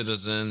 of our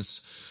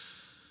citizens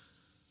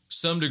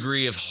some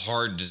degree of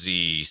heart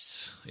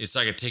disease. It's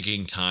like a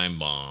ticking time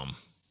bomb.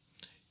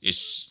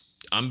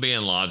 I'm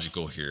being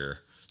logical here.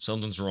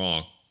 Something's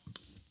wrong.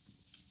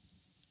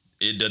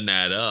 It doesn't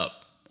add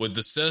up. With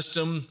the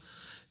system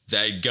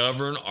that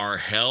govern our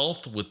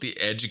health, with the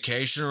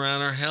education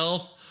around our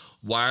health,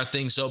 why are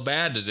things so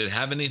bad? Does it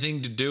have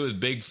anything to do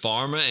with big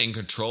pharma and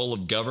control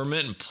of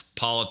government and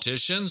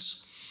politicians?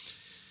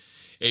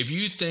 If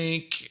you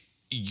think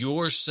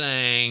you're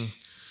saying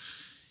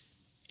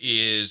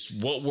is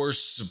what we're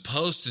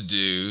supposed to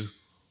do,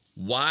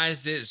 why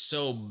is it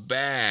so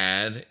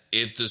bad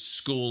if the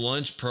school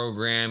lunch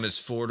program is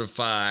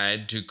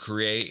fortified to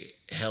create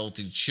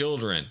healthy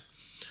children?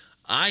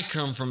 I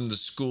come from the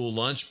school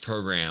lunch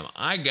program.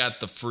 I got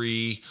the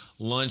free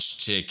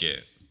lunch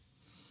ticket.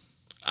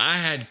 I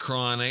had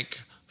chronic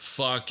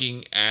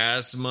fucking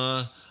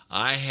asthma.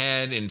 I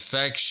had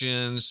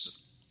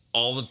infections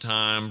all the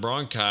time,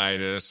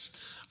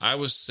 bronchitis. I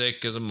was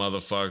sick as a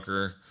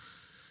motherfucker.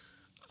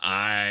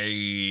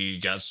 I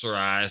got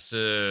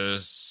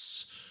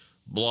psoriasis,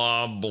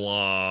 blah,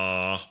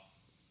 blah.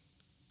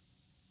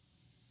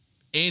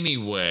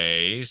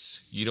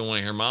 Anyways, you don't want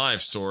to hear my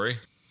life story.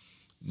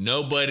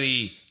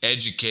 Nobody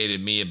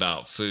educated me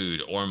about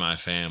food or my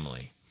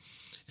family.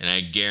 And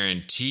I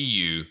guarantee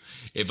you,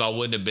 if I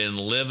wouldn't have been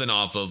living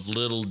off of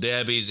Little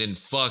Debbie's and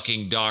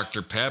fucking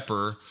Dr.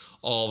 Pepper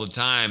all the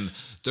time,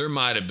 there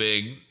might have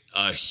been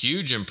a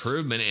huge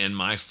improvement in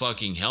my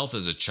fucking health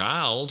as a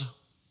child.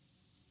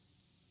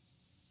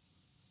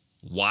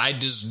 Why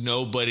does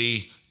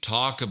nobody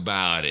talk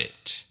about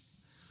it?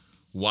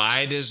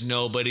 Why does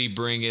nobody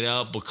bring it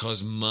up?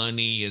 Because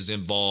money is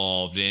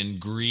involved and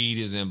greed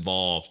is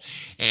involved.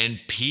 And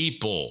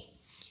people,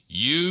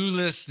 you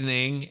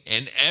listening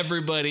and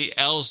everybody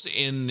else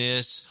in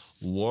this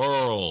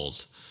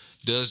world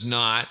does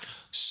not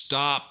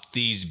stop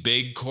these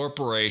big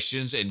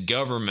corporations and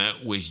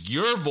government with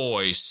your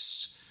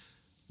voice.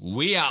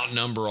 We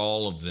outnumber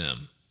all of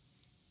them.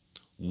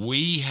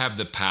 We have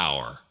the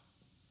power.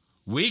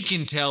 We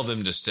can tell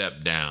them to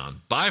step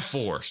down by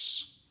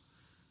force.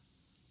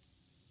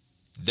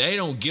 They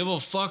don't give a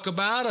fuck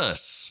about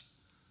us.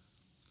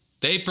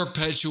 They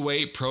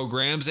perpetuate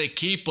programs that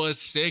keep us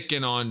sick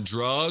and on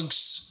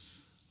drugs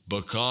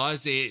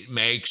because it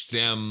makes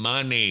them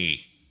money.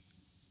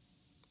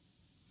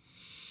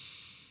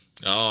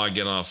 Oh, I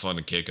get off on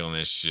a kick on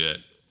this shit.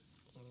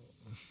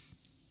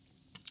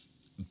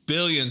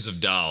 Billions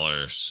of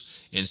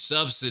dollars in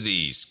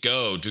subsidies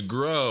go to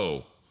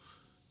grow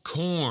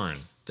corn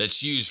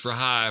that's used for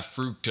high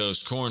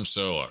fructose corn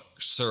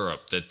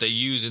syrup that they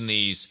use in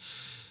these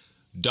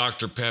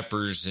Dr.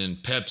 Peppers and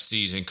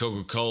Pepsis and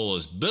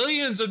Coca-Colas.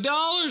 Billions of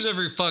dollars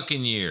every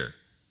fucking year.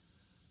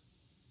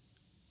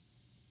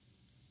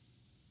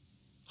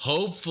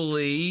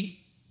 Hopefully,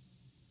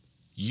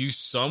 you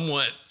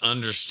somewhat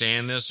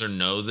understand this or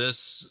know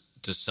this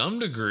to some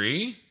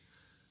degree.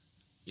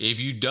 If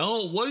you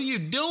don't, what are you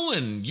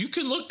doing? You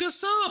can look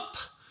this up.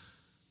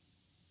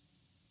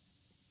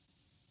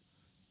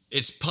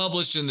 It's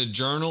published in the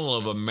Journal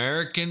of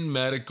American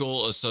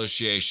Medical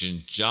Association.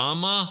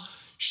 JAMA,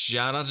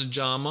 shout out to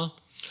JAMA.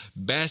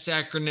 Best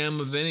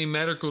acronym of any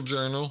medical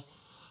journal.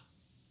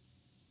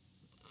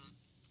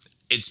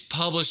 It's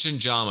published in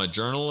JAMA,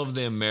 Journal of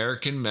the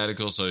American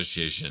Medical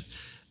Association.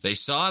 They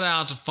sought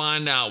out to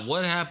find out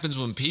what happens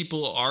when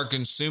people are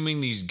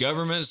consuming these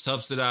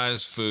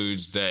government-subsidized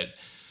foods, that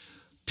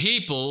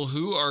people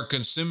who are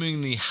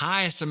consuming the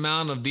highest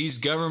amount of these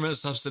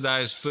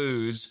government-subsidized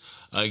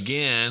foods,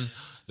 again,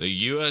 the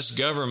U.S.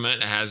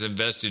 government has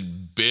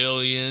invested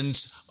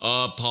billions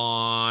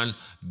upon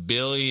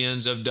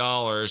billions of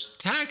dollars,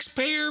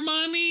 taxpayer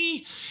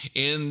money,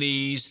 in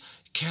these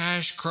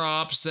cash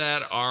crops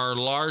that are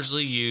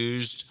largely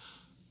used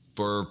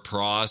for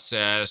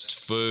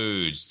processed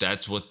foods.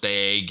 That's what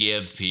they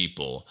give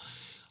people.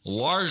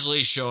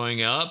 Largely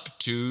showing up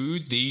to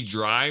the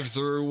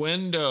drive-through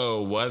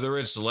window. Whether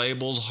it's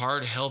labeled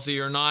heart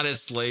healthy or not,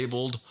 it's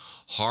labeled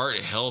heart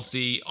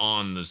healthy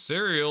on the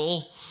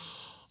cereal.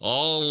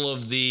 All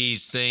of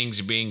these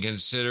things being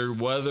considered,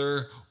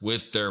 whether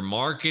with their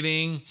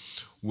marketing,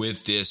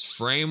 with this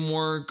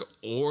framework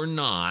or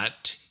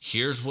not.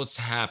 Here's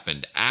what's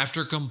happened.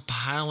 After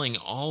compiling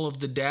all of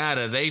the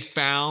data, they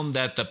found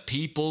that the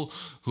people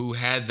who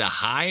had the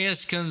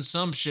highest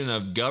consumption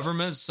of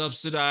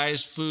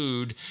government-subsidized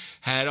food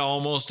had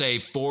almost a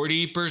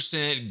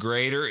 40%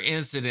 greater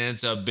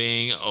incidence of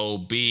being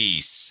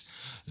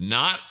obese.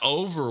 Not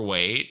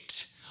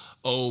overweight,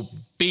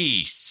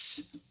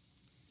 obese.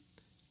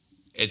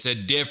 It's a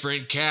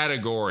different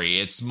category.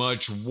 It's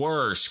much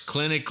worse.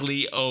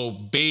 Clinically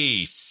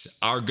obese.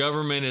 Our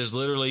government is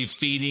literally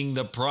feeding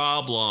the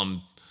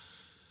problem.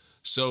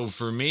 So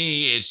for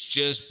me, it's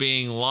just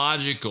being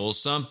logical.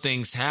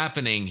 Something's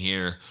happening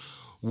here.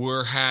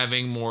 We're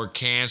having more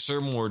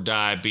cancer, more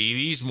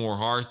diabetes, more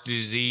heart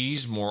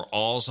disease, more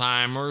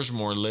Alzheimer's,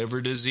 more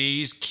liver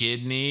disease,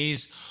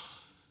 kidneys.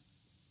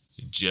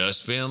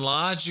 Just being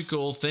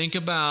logical. Think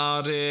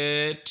about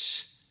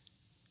it.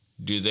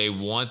 Do they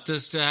want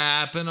this to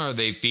happen? Are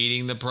they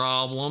feeding the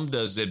problem?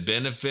 Does it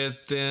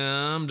benefit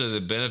them? Does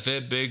it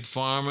benefit Big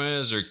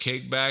Pharma? Is there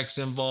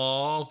kickbacks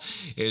involved?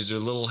 Is there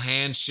little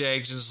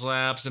handshakes and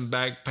slaps and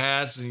back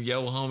pats and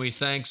yo homie,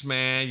 thanks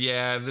man.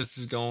 Yeah, this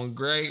is going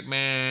great,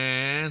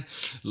 man.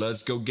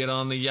 Let's go get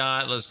on the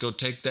yacht. Let's go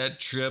take that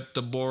trip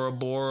to Bora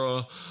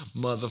Bora.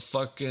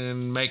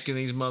 Motherfucking making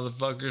these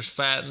motherfuckers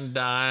fat and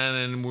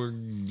dying, and we're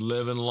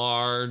living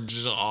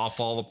large off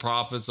all the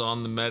profits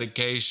on the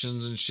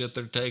medications and shit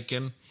they're taking.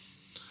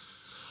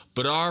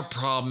 But our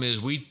problem is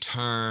we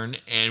turn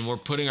and we're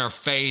putting our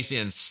faith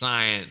in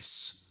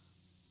science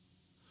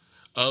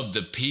of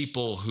the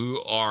people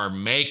who are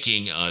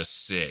making us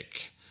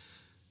sick.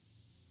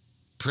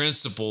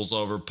 Principles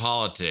over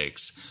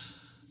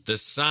politics. The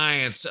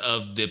science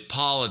of the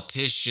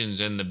politicians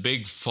and the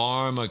big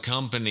pharma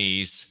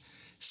companies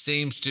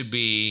seems to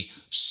be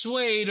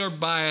swayed or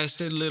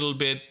biased a little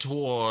bit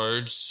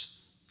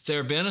towards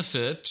their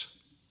benefit.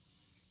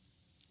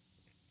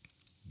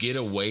 Get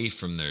away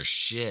from their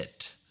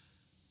shit.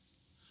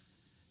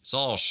 It's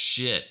all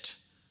shit.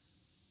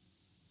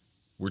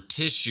 We're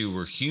tissue,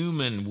 we're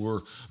human,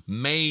 we're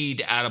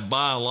made out of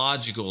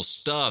biological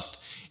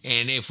stuff.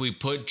 And if we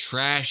put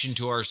trash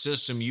into our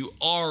system, you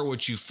are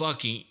what you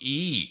fucking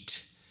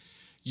eat.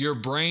 Your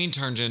brain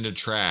turns into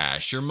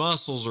trash. Your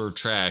muscles are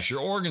trash.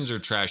 Your organs are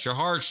trash. Your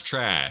heart's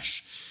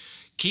trash.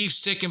 Keep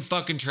sticking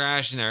fucking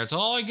trash in there. It's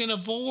all I can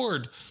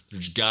afford.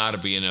 There's got to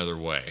be another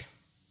way.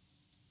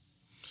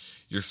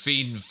 You're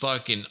feeding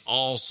fucking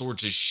all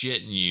sorts of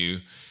shit in you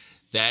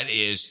that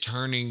is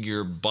turning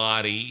your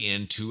body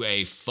into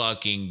a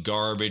fucking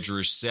garbage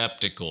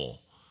receptacle.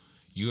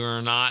 You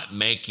are not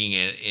making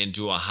it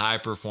into a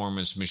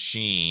high-performance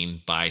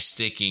machine by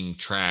sticking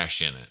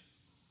trash in it.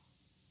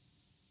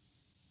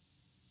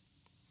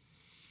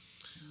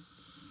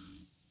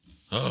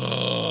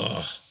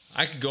 Oh,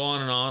 I could go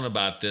on and on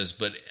about this,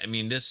 but I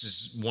mean, this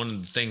is one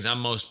of the things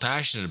I'm most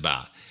passionate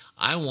about.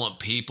 I want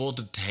people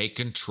to take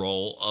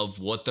control of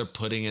what they're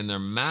putting in their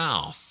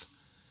mouth.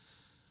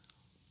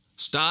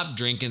 Stop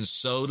drinking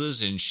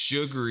sodas and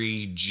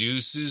sugary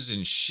juices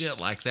and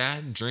shit like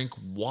that and drink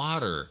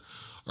water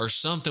or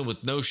something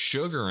with no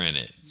sugar in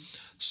it.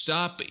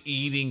 Stop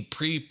eating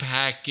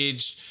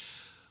prepackaged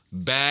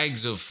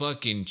bags of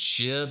fucking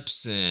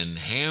chips and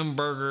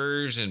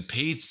hamburgers and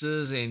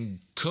pizzas and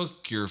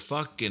cook your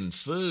fucking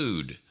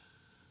food.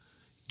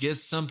 Get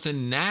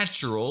something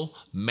natural,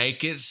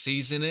 make it,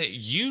 season it.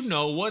 You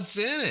know what's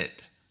in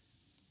it.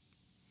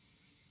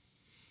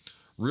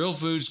 Real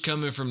foods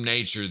coming from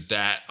nature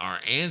that our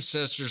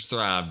ancestors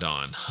thrived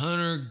on.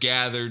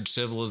 Hunter-gathered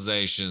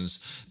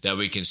civilizations that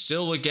we can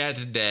still look at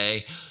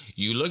today.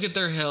 You look at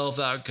their health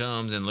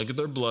outcomes and look at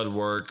their blood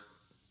work.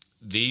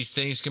 These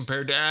things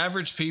compared to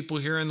average people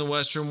here in the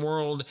Western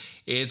world,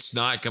 it's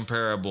not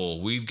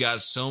comparable. We've got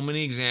so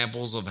many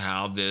examples of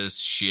how this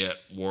shit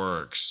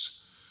works.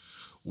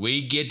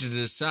 We get to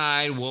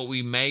decide what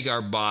we make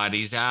our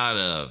bodies out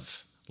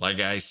of.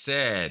 Like I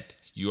said,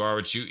 you are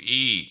what you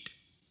eat.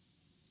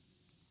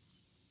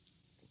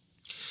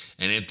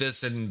 And if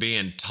this isn't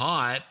being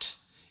taught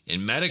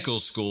in medical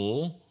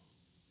school,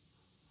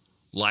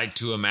 like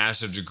to a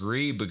massive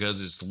degree,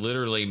 because it's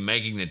literally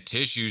making the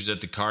tissues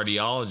that the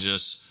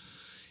cardiologist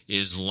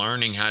is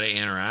learning how to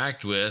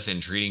interact with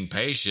and treating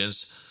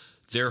patients,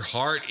 their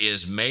heart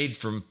is made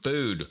from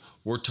food.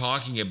 We're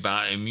talking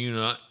about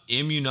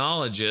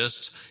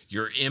immunologists.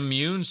 Your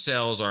immune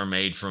cells are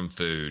made from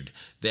food.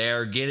 They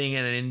are getting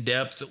an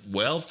in-depth,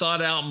 well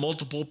thought out,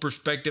 multiple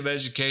perspective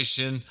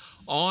education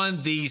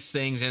on these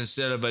things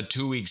instead of a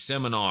 2-week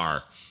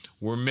seminar.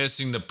 We're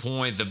missing the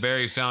point, the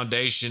very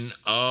foundation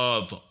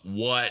of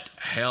what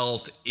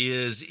health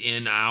is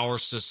in our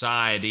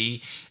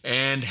society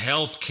and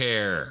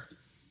healthcare.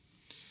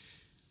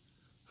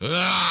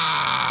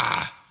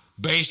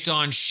 Based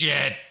on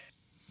shit.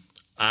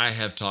 I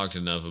have talked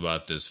enough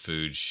about this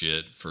food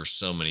shit for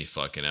so many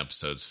fucking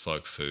episodes.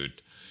 Fuck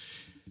food.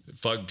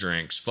 Fuck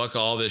drinks. Fuck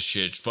all this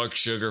shit. Fuck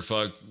sugar.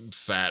 Fuck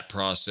fat,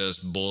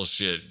 processed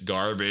bullshit,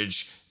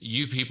 garbage.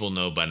 You people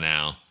know by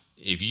now.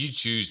 If you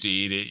choose to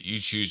eat it, you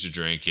choose to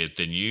drink it,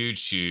 then you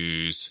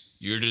choose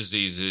your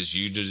diseases.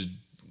 You just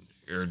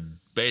are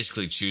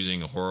basically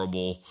choosing a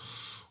horrible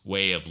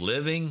way of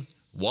living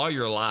while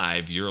you're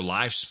alive. Your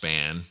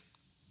lifespan,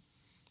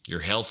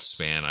 your health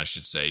span, I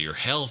should say, your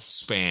health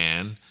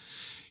span,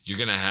 you're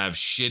going to have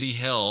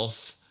shitty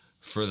health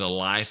for the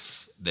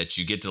life that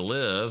you get to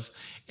live,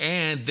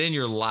 and then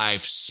your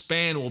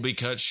lifespan will be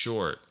cut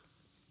short.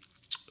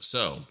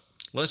 So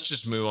let's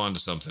just move on to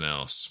something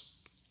else.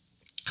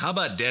 How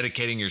about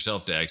dedicating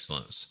yourself to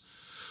excellence?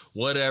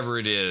 Whatever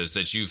it is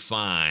that you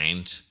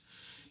find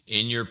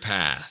in your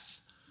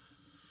path,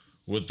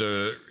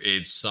 whether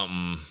it's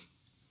something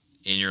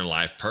in your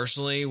life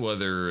personally,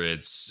 whether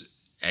it's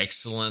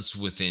excellence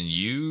within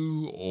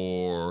you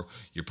or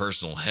your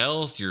personal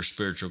health, your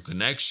spiritual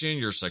connection,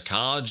 your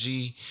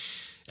psychology,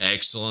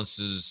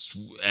 excellence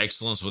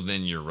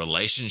within your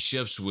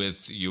relationships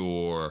with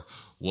your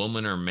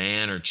woman or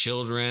man or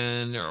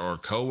children or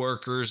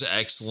coworkers,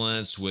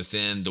 excellence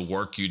within the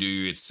work you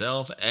do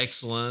itself,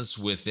 excellence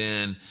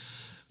within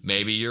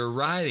maybe your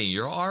writing,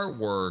 your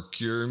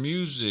artwork, your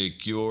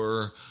music,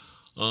 your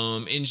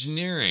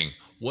engineering,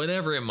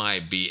 whatever it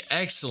might be.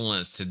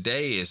 Excellence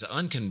today is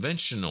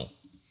unconventional.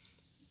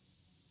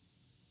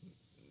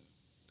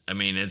 I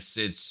mean,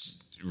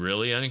 it's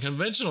really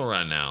unconventional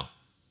right now.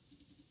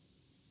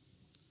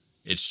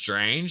 It's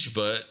strange,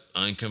 but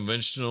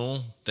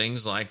unconventional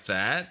things like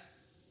that,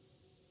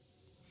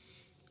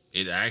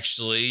 it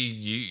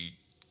actually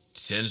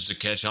tends to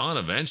catch on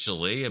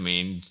eventually. I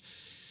mean,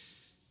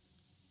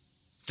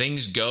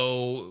 things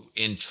go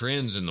in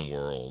trends in the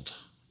world.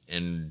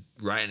 And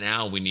right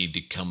now we need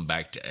to come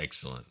back to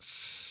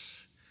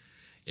excellence.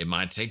 It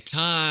might take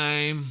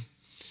time,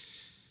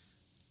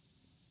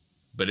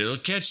 but it'll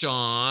catch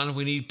on.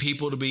 We need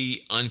people to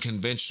be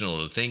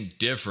unconventional, to think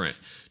different,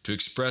 to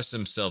express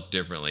themselves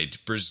differently, to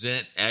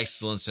present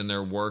excellence in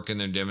their work and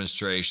their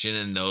demonstration.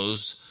 And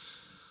those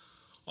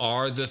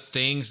are the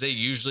things that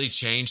usually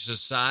change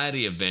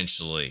society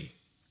eventually,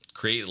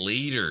 create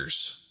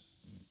leaders.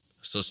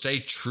 So stay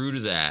true to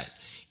that.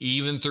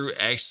 Even through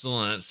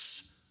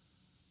excellence,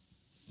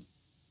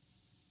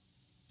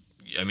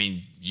 I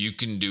mean, you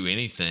can do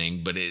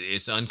anything, but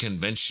it's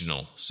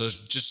unconventional. So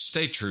just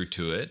stay true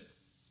to it.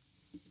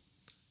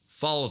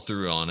 Follow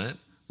through on it.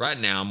 Right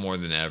now, more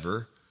than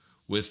ever,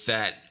 with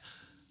that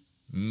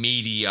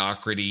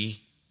mediocrity,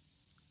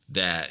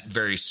 that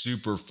very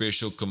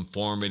superficial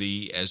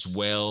conformity as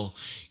well,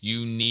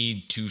 you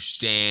need to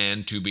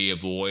stand to be a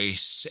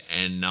voice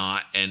and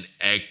not an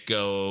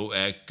echo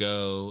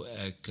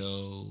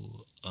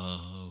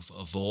of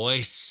a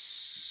voice.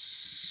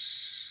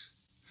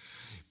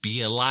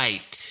 Be a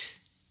light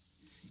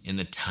in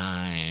the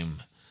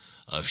time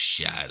of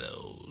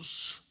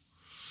shadows.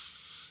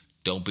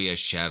 Don't be a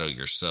shadow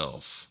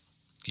yourself,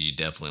 because you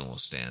definitely won't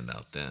stand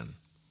out then.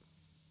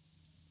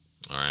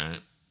 All right?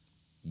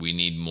 We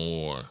need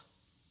more.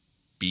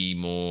 Be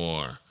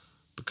more.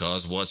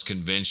 Because what's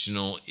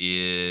conventional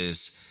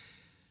is,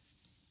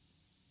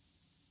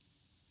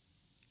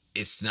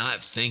 it's not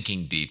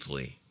thinking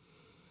deeply.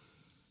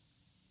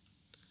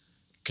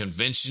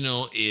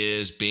 Conventional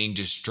is being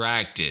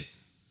distracted.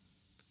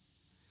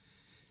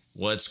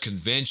 What's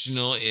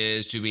conventional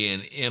is to be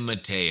an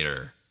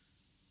imitator.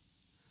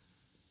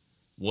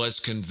 What's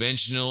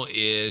conventional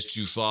is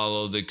to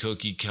follow the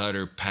cookie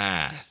cutter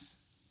path.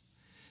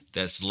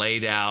 that's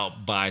laid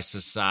out by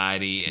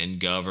society and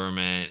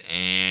government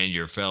and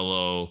your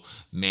fellow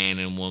man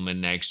and woman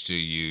next to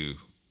you.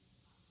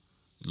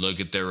 Look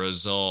at their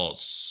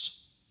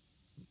results.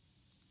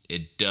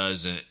 It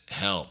doesn't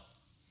help.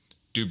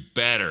 Do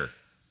better.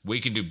 We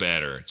can do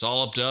better. It's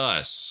all up to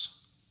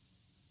us.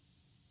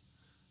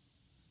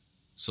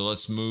 So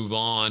let's move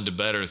on to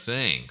better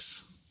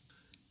things.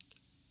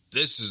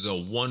 This is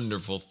a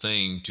wonderful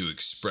thing to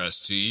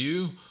express to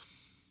you.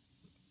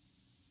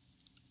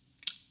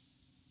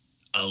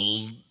 I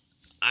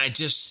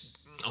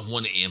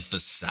want to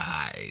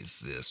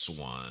emphasize this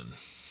one.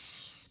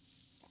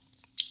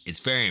 It's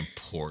very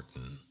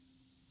important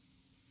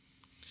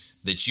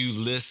that you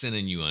listen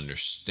and you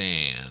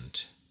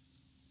understand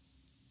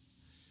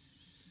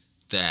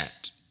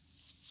that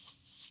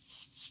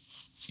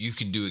you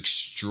can do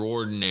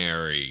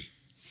extraordinary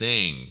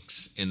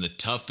things in the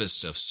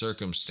toughest of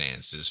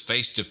circumstances,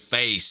 face to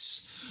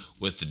face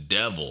with the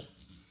devil,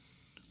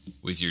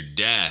 with your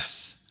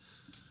death,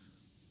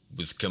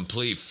 with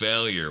complete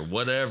failure,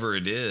 whatever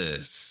it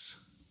is.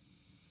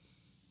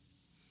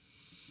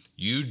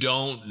 You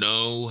don't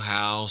know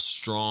how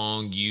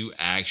strong you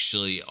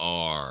actually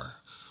are,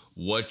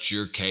 what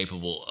you're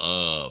capable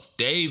of.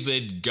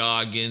 David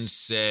Goggins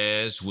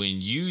says, when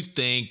you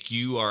think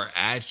you are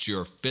at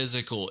your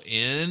physical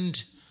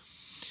end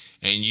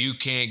and you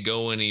can't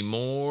go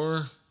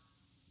anymore,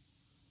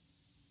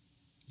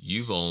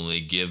 you've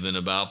only given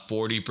about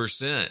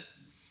 40%.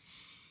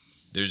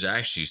 There's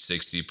actually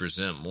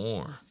 60%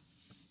 more.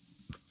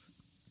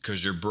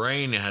 Because your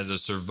brain has a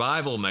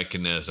survival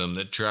mechanism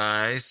that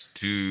tries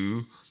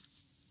to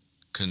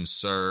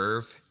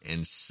conserve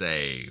and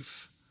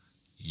save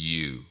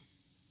you.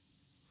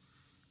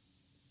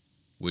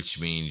 Which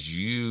means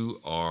you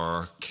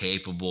are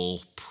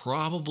capable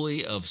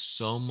probably of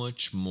so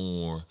much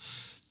more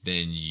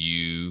than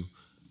you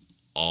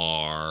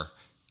are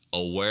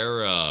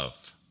aware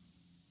of.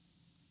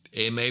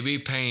 It may be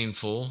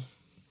painful.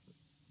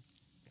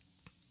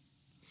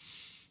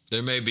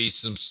 There may be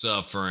some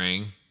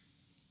suffering.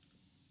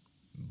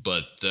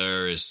 But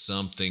there is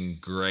something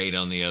great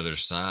on the other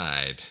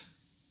side.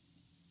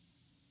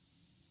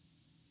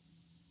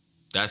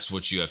 That's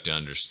what you have to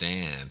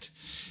understand.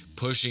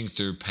 Pushing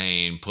through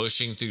pain,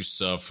 pushing through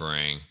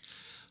suffering,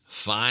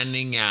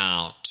 finding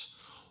out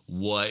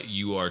what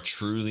you are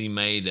truly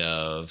made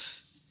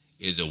of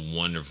is a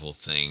wonderful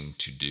thing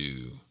to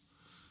do,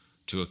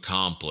 to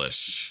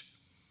accomplish.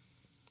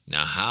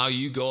 Now, how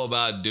you go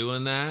about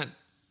doing that?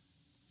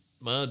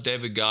 Well,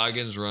 David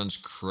Goggins runs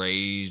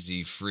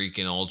crazy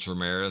freaking ultra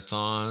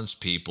marathons.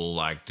 People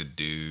like to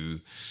do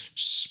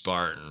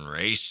Spartan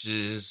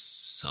races.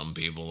 Some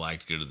people like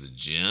to go to the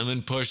gym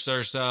and push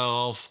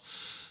themselves.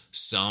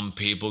 Some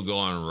people go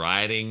on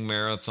riding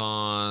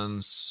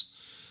marathons.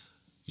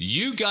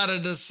 You got to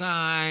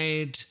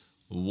decide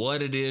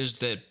what it is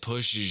that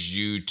pushes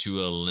you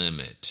to a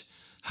limit.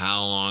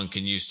 How long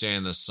can you stay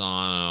in the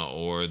sauna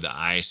or the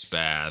ice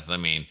bath? I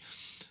mean,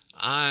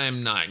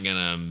 I'm not going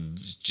to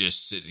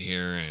just sit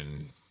here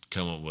and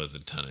come up with a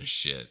ton of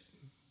shit.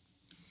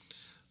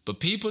 But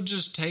people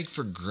just take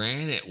for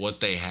granted what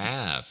they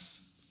have.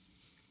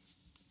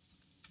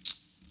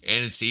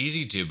 And it's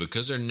easy to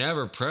because they're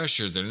never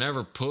pressured. They're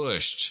never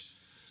pushed.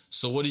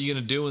 So what are you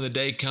going to do when the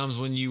day comes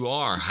when you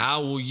are? How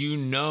will you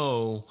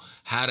know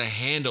how to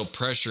handle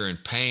pressure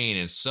and pain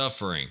and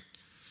suffering?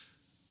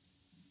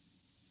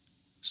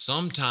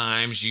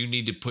 Sometimes you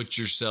need to put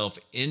yourself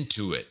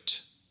into it.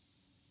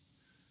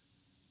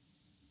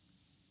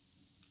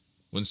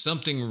 When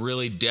something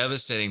really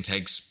devastating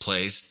takes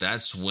place,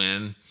 that's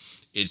when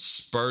it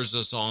spurs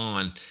us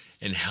on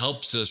and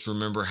helps us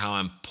remember how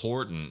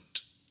important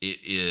it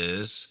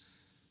is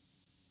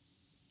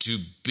to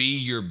be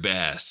your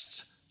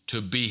best,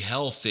 to be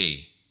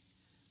healthy.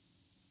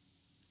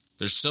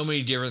 There's so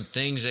many different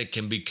things that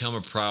can become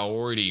a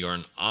priority or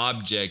an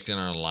object in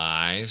our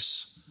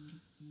lives.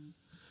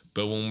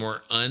 But when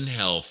we're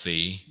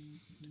unhealthy,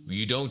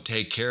 you don't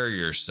take care of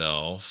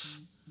yourself.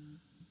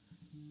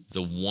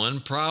 The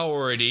one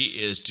priority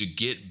is to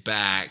get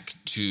back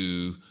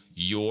to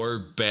your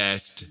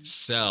best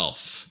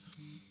self.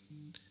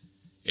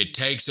 It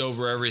takes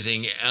over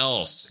everything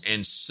else.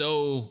 And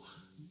so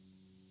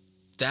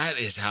that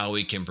is how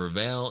we can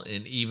prevail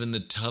in even the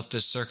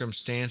toughest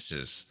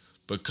circumstances.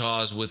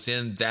 Because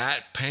within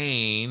that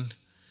pain,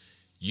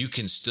 you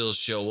can still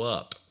show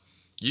up.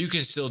 You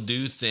can still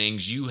do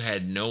things you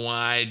had no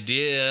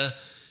idea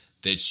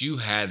that you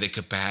had the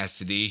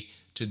capacity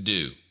to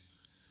do.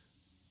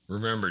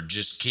 Remember,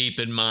 just keep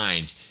in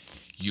mind,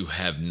 you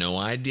have no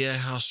idea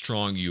how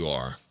strong you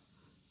are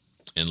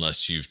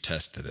unless you've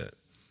tested it.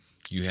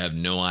 You have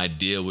no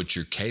idea what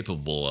you're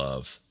capable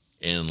of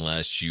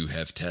unless you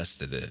have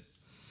tested it.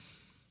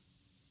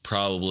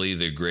 Probably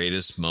the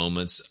greatest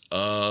moments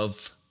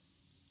of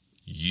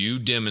you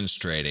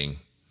demonstrating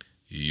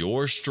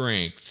your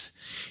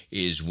strength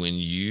is when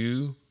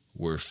you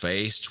were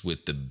faced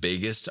with the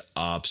biggest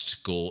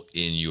obstacle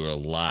in your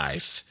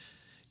life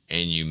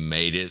and you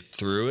made it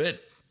through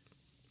it.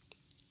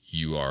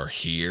 You are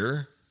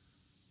here.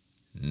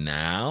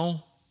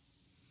 Now,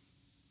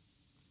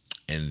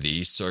 in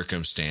these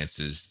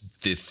circumstances,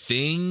 the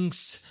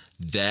things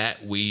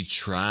that we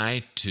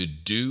try to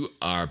do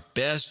our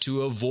best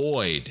to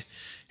avoid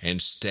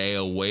and stay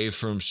away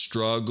from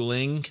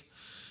struggling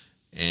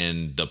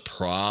and the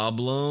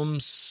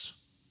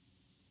problems,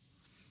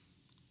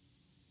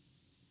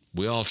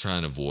 we all try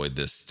and avoid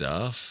this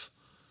stuff.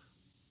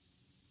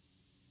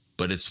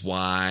 But it's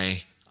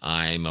why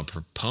I'm a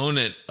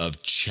proponent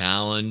of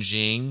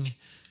challenging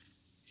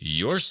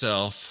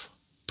yourself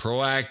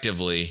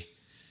proactively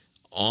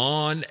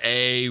on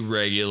a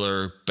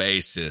regular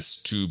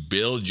basis to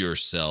build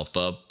yourself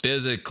up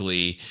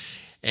physically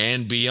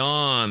and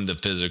beyond the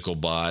physical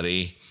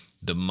body.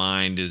 The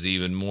mind is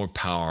even more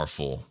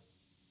powerful.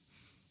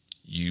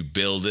 You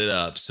build it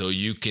up so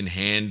you can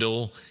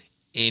handle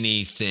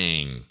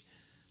anything,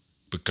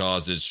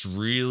 because it's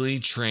really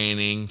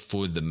training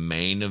for the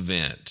main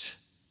event,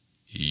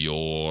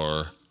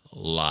 your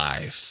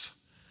life.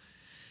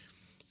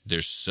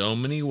 There's so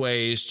many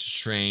ways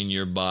to train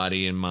your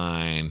body and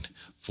mind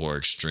for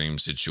extreme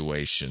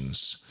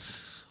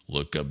situations.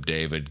 Look up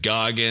David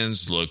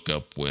Goggins, look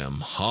up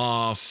Wim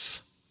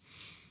Hof.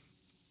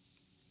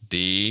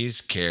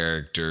 These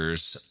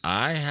characters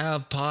I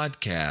have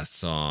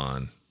podcasts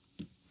on.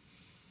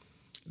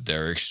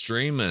 They're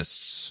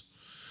extremists.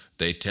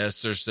 They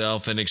test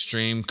themselves in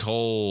extreme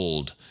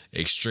cold,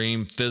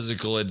 extreme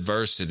physical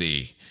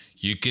adversity.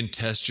 You can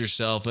test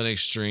yourself in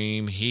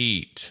extreme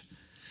heat.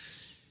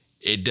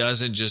 It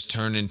doesn't just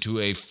turn into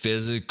a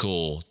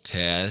physical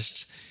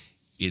test.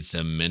 It's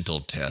a mental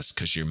test,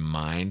 because your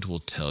mind will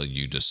tell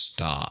you to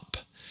stop.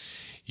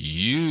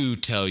 You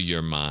tell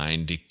your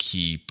mind to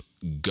keep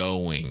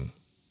going.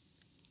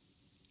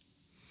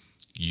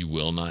 You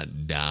will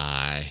not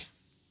die.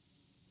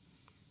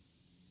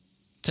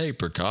 Take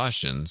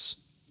precautions,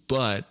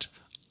 but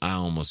I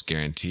almost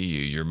guarantee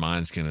you, your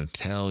mind's going to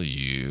tell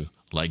you,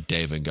 like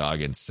David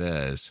Goggins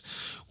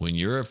says, when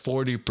you're at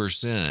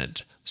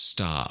 40%,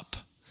 stop.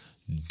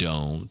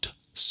 Don't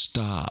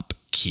stop.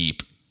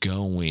 Keep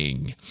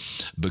going,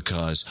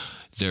 because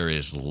there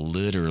is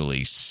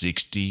literally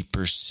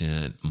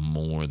 60%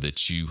 more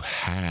that you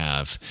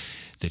have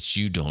that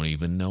you don't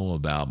even know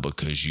about,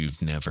 because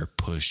you've never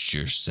pushed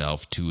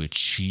yourself to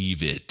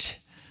achieve it.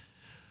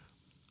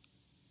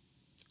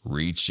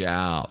 Reach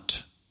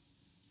out.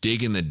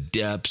 Dig in the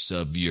depths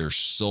of your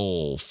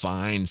soul.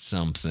 Find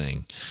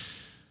something.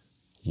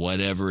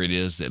 Whatever it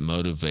is that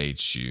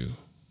motivates you.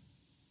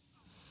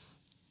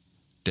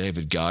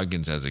 David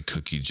Goggins has a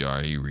cookie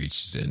jar he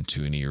reaches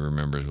into, and he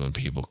remembers when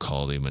people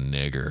called him a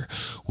nigger,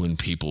 when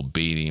people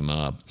beat him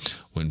up,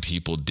 when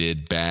people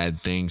did bad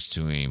things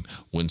to him,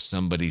 when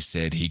somebody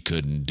said he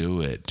couldn't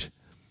do it.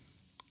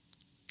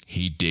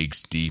 He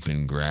digs deep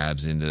and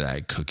grabs into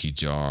that cookie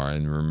jar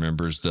and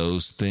remembers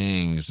those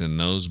things and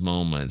those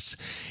moments.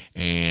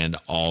 And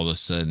all of a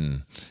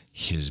sudden,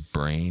 his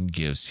brain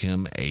gives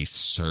him a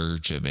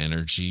surge of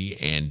energy.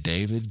 And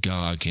David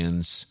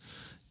Goggins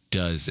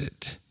does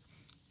it,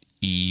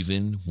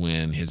 even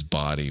when his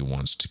body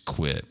wants to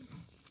quit.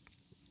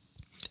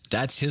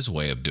 That's his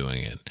way of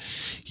doing it.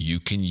 You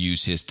can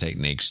use his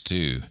techniques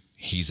too.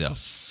 He's a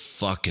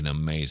fucking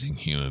amazing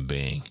human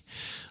being.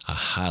 I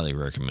highly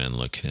recommend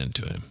looking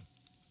into him.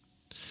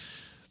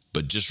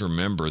 But just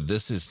remember,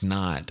 this is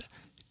not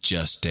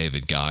just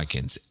David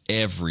Goggins.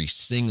 Every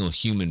single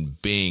human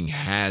being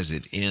has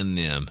it in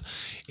them.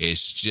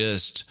 It's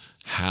just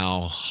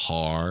how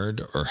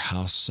hard or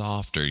how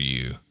soft are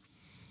you?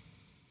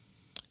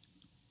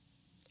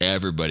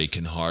 Everybody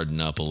can harden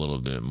up a little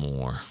bit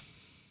more.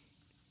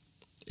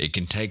 It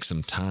can take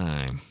some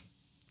time,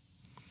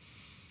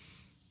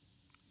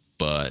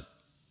 but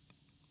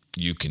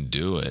you can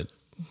do it.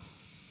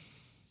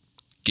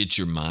 Get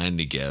your mind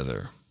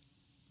together.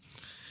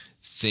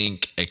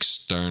 Think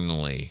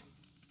externally.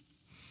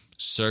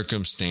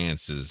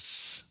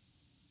 Circumstances.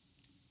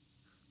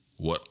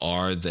 What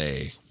are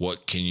they?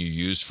 What can you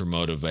use for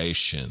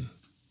motivation?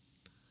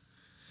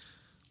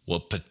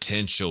 What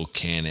potential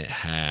can it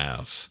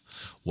have?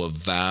 What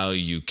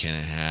value can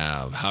it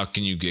have? How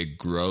can you get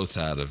growth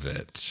out of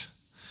it?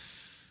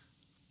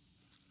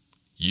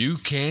 You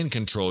can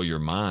control your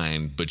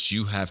mind, but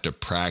you have to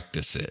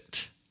practice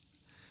it.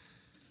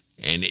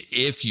 And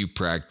if you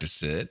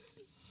practice it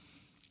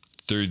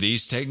through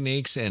these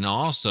techniques, and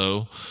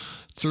also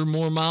through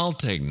more mild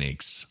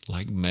techniques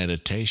like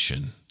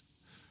meditation,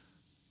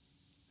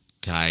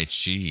 Tai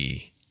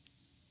Chi,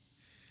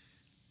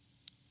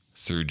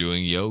 through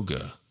doing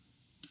yoga,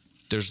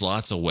 there's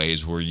lots of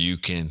ways where you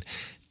can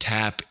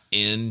tap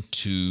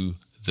into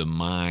the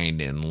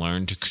mind and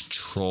learn to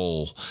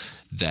control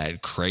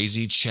that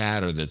crazy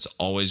chatter that's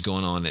always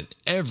going on in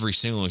every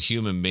single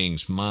human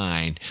being's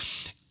mind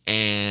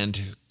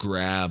and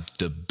grab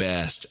the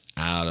best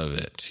out of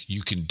it.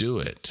 You can do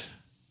it.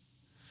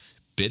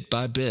 Bit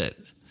by bit,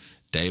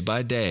 day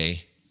by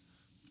day,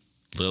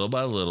 little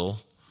by little.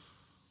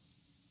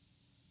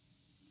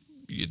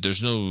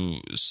 There's no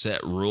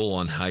set rule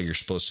on how you're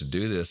supposed to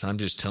do this. I'm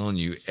just telling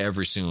you,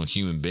 every single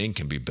human being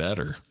can be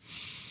better.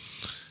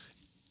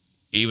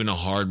 Even a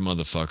hard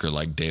motherfucker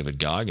like David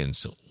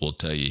Goggins will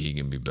tell you he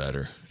can be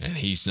better. And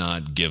he's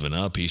not giving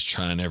up. He's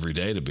trying every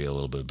day to be a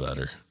little bit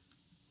better.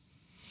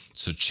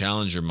 So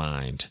challenge your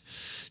mind.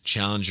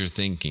 Challenge your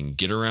thinking.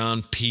 Get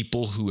around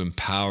people who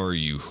empower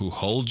you, who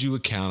hold you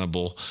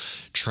accountable.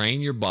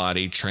 Train your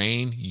body.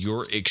 Train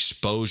your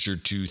exposure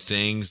to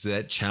things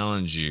that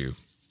challenge you.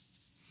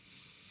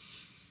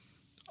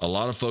 A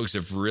lot of folks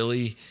have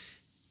really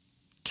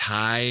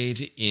tied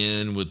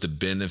in with the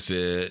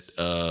benefit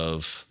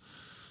of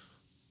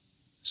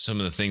some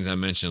of the things I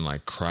mentioned,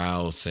 like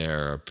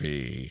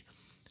cryotherapy,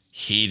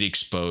 heat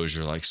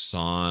exposure, like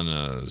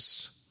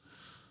saunas.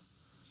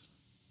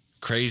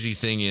 Crazy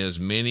thing is,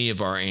 many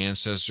of our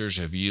ancestors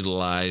have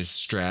utilized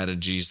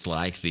strategies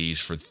like these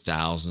for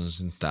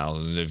thousands and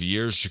thousands of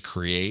years to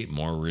create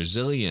more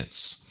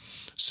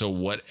resilience. So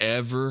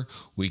whatever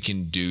we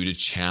can do to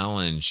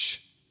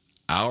challenge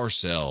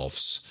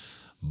ourselves,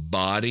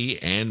 body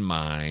and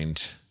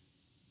mind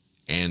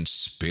and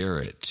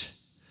spirit,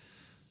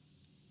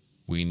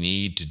 we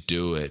need to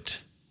do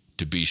it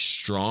to be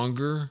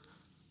stronger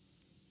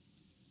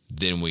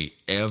than we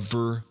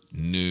ever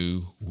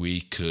knew we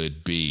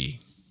could be.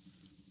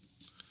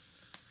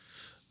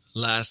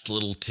 Last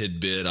little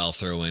tidbit I'll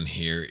throw in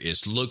here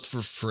is look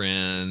for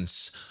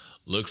friends,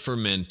 look for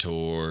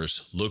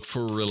mentors, look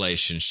for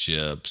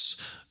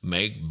relationships,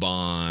 make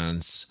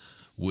bonds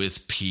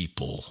with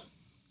people.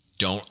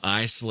 Don't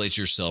isolate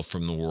yourself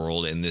from the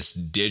world in this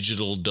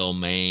digital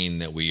domain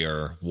that we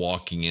are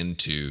walking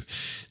into.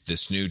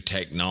 This new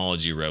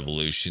technology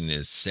revolution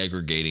is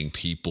segregating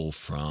people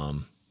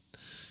from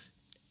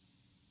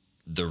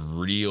the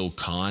real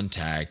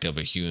contact of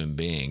a human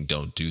being.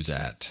 Don't do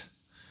that.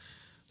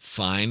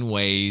 Find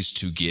ways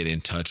to get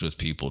in touch with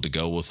people, to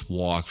go with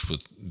walks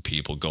with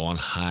people, go on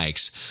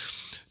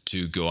hikes,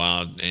 to go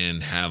out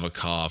and have a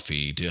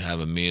coffee, to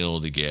have a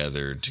meal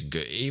together, to go,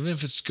 even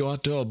if it's go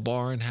out to a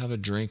bar and have a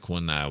drink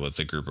one night with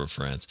a group of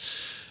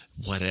friends.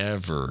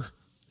 Whatever.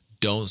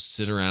 Don't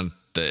sit around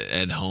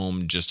at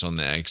home just on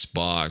the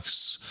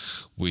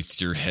Xbox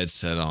with your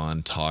headset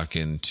on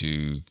talking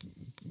to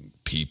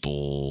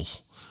people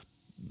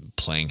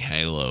playing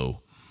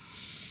Halo.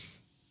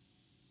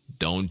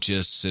 Don't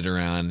just sit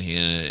around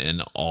in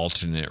an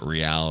alternate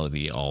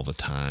reality all the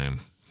time.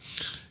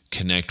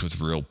 Connect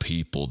with real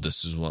people.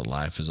 This is what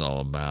life is all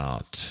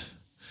about.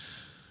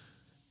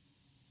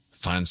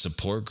 Find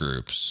support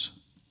groups.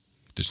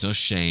 There's no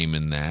shame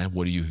in that.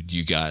 What do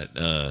you got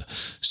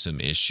some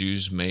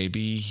issues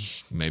maybe?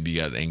 Maybe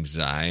you got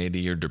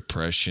anxiety or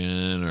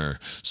depression or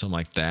something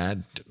like that.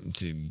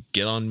 To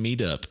get on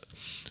Meetup.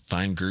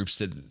 Find groups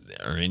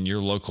that are in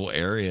your local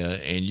area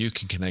and you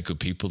can connect with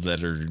people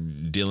that are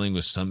dealing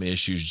with some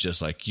issues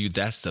just like you.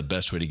 That's the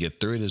best way to get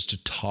through it, is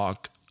to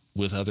talk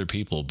with other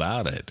people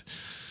about it.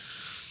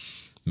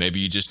 Maybe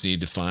you just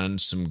need to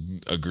find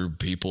a group of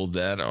people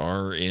that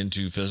are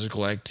into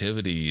physical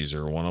activities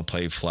or want to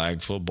play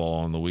flag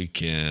football on the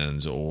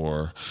weekends,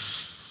 or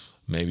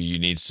maybe you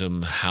need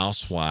some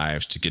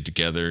housewives to get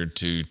together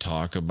to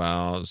talk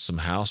about some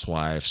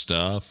housewife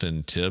stuff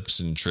and tips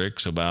and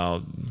tricks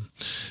about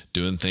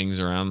doing things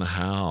around the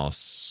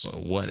house.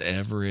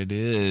 Whatever it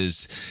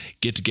is,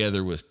 get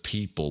together with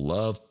people.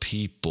 Love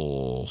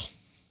people.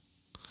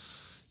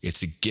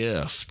 It's a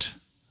gift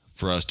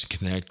for us to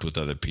connect with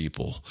other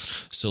people.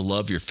 So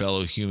love your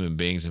fellow human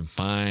beings and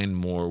find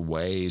more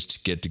ways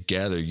to get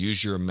together.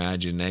 Use your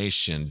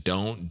imagination.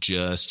 Don't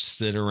just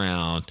sit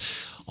around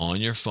on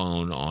your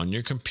phone, on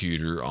your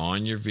computer,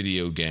 on your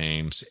video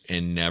games,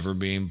 and never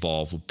be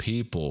involved with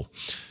people.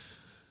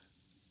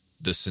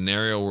 The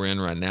scenario we're in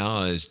right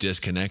now is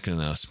disconnecting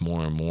us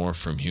more and more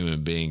from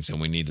human beings,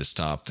 and we need to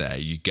stop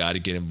that. You got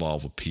to get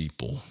involved with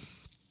people.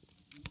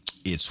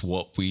 It's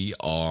what we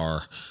are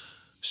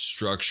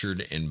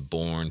structured and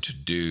born to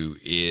do,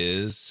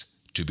 is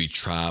to be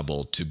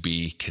tribal, to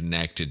be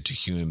connected to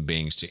human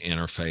beings, to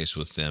interface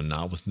with them,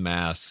 not with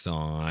masks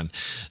on,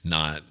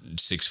 not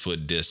 6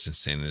 foot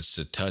distancing. It's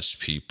to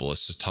touch people,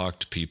 it's to talk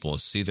to people,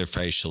 it's to see their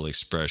facial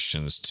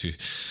expressions, to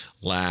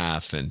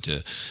laugh and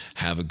to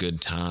have a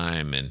good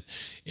time and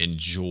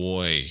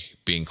enjoy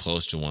being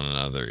close to one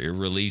another. It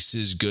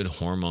releases good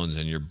hormones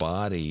in your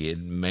body. It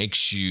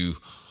makes you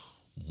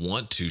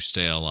want to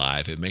stay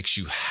alive. It makes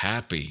you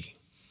happy.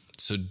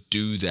 So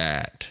do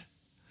that.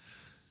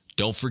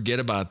 Don't forget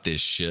about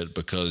this shit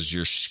because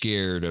you're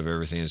scared of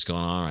everything that's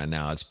going on right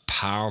now. It's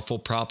powerful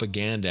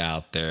propaganda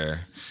out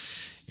there.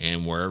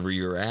 And wherever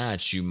you're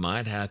at, you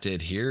might have to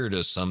adhere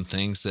to some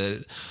things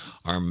that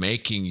are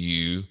making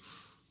you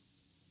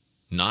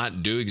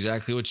not do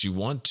exactly what you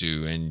want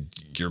to. And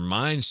your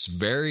mind's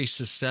very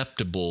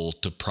susceptible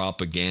to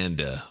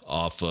propaganda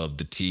off of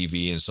the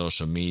TV and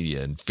social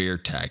media and fear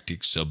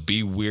tactics. So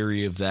be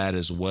wary of that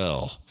as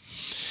well.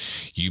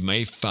 You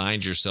may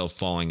find yourself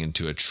falling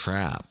into a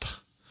trap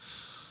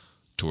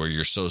to where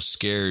you're so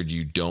scared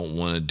you don't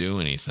want to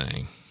do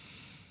anything.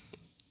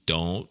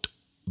 Don't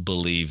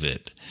believe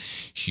it.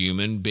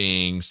 Human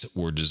beings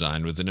were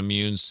designed with an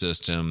immune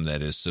system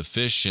that is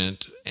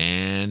sufficient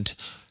and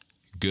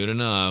good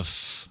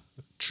enough,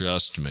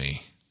 trust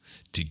me,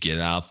 to get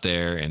out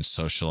there and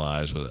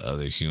socialize with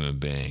other human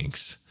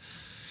beings.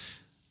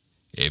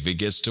 If it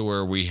gets to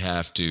where we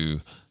have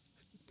to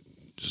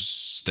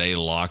stay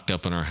locked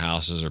up in our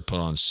houses or put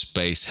on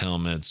space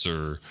helmets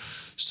or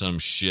some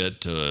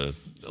shit to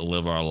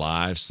live our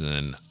lives,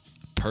 then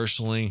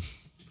personally,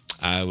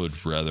 I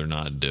would rather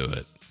not do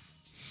it.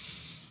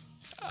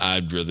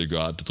 I'd rather go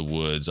out to the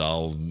woods.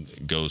 I'll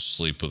go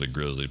sleep with a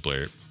grizzly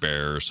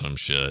bear or some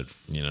shit,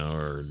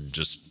 or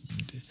just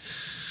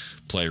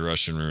play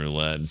Russian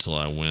roulette until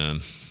I win.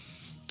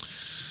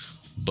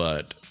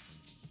 But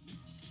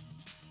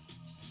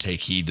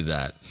take heed to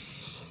that.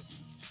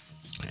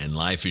 And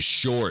life is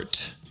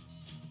short.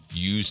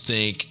 You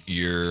think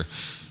you're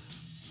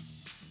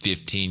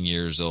 15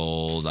 years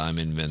old, I'm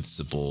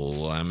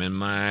invincible, I'm in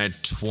my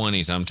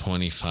 20s, I'm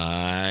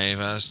 25,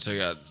 I still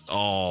got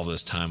all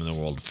this time in the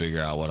world to figure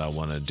out what I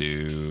want to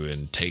do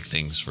and take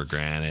things for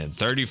granted.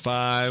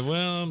 35,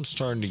 well, I'm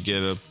starting to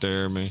get up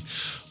there.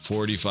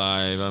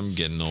 45, I'm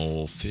getting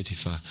old.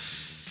 55,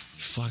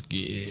 fuck,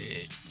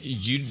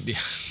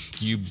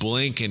 you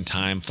blink and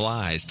time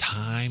flies.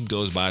 Time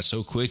goes by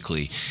so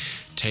quickly.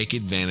 Take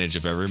advantage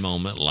of every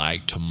moment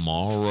like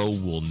tomorrow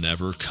will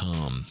never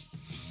come.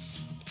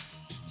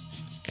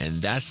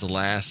 And that's the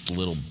last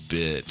little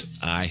bit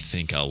I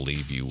think I'll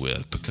leave you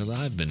with, because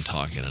I've been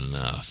talking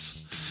enough.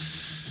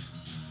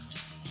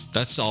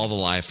 That's all the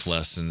life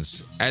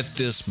lessons at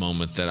this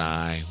moment that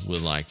I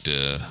would like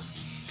to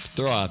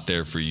throw out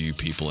there for you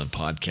people in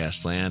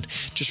podcast land.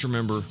 Just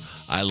remember,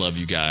 I love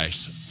you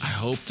guys. I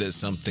hope that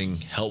something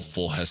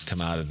helpful has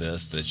come out of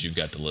this that you've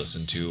got to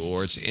listen to,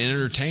 or it's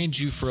entertained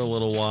you for a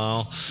little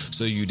while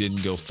so you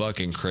didn't go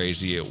fucking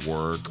crazy at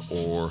work,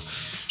 or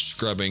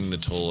scrubbing the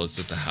toilets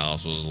at the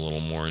house was a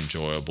little more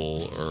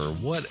enjoyable, or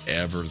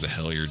whatever the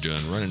hell you're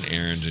doing, running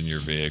errands in your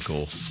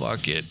vehicle.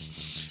 Fuck it.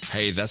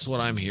 Hey, that's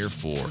what I'm here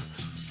for.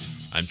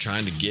 I'm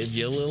trying to give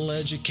you a little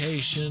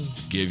education,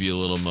 give you a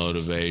little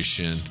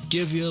motivation,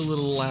 give you a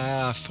little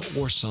laugh,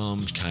 or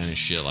some kind of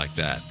shit like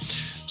that.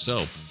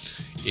 So,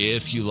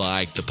 if you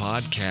like the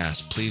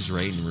podcast, please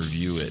rate and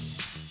review it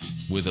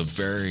with a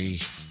very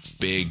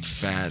big,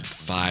 fat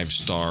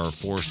 5-star,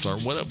 4-star,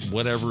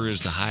 whatever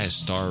is the highest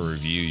star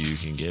review you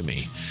can give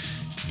me.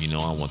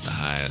 I want the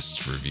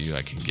highest review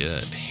I can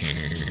get.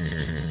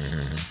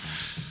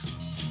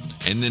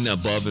 And then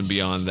above and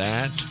beyond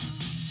that,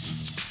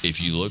 if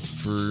you look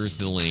for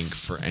the link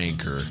for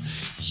Anchor,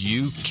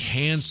 you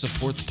can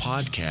support the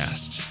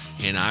podcast.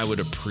 And I would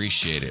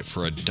appreciate it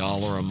for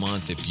 $1 a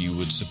month if you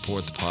would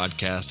support the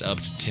podcast, up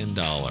to $10.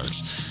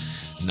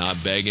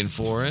 Not begging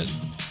for it,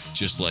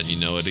 just letting you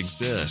know it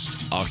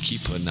exists. I'll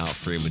keep putting out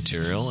free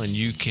material and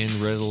you can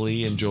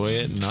readily enjoy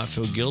it and not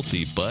feel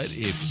guilty. But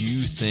if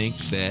you think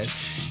that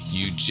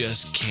you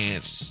just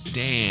can't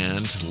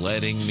stand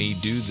letting me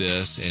do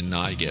this and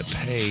not get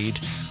paid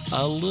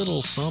a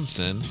little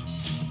something,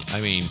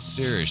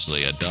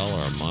 seriously,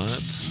 $1 a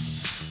month?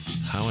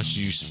 How much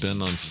do you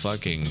spend on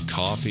fucking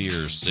coffee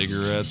or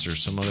cigarettes or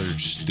some other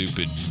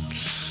stupid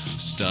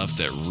stuff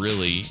that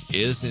really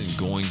isn't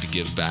going to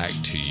give back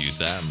to you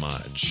that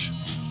much?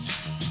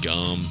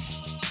 Gum.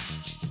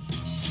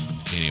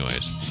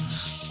 Anyways,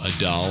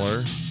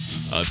 $1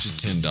 up to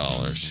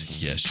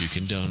 $10. Yes, you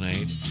can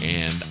donate,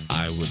 and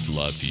I would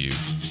love you.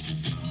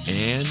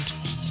 And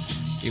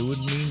it would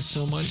mean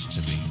so much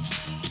to me.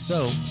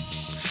 So,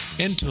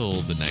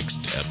 until the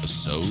next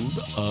episode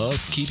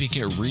of Keeping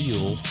It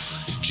Real,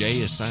 Jay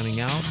is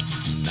signing out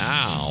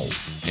now,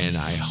 and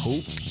I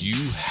hope you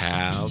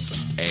have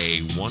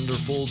a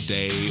wonderful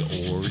day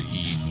or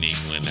evening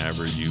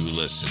whenever you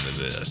listen to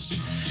this.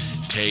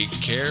 Take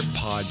care,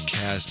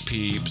 podcast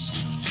peeps.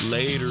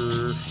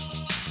 Later.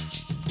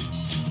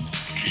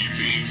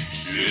 Keeping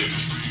it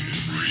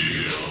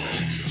real.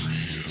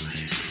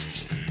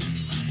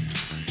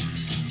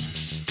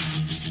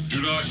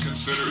 Do not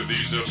consider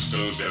these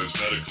episodes as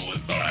medical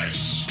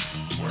advice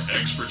or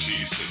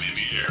expertise in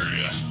any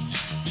area.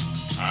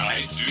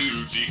 I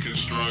do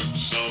deconstruct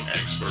some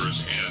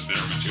experts and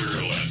their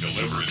material and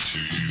deliver it to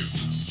you.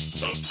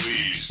 So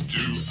please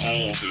do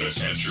all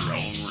this at your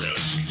own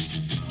risk.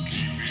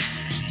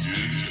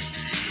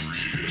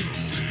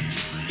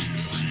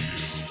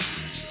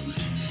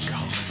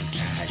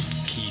 Contact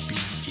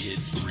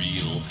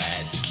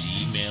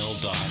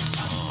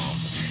keepingitreal@gmail.com.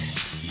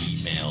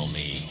 Email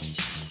me.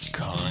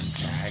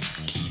 Contact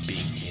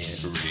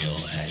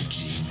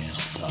keepingitreal@gmail.com.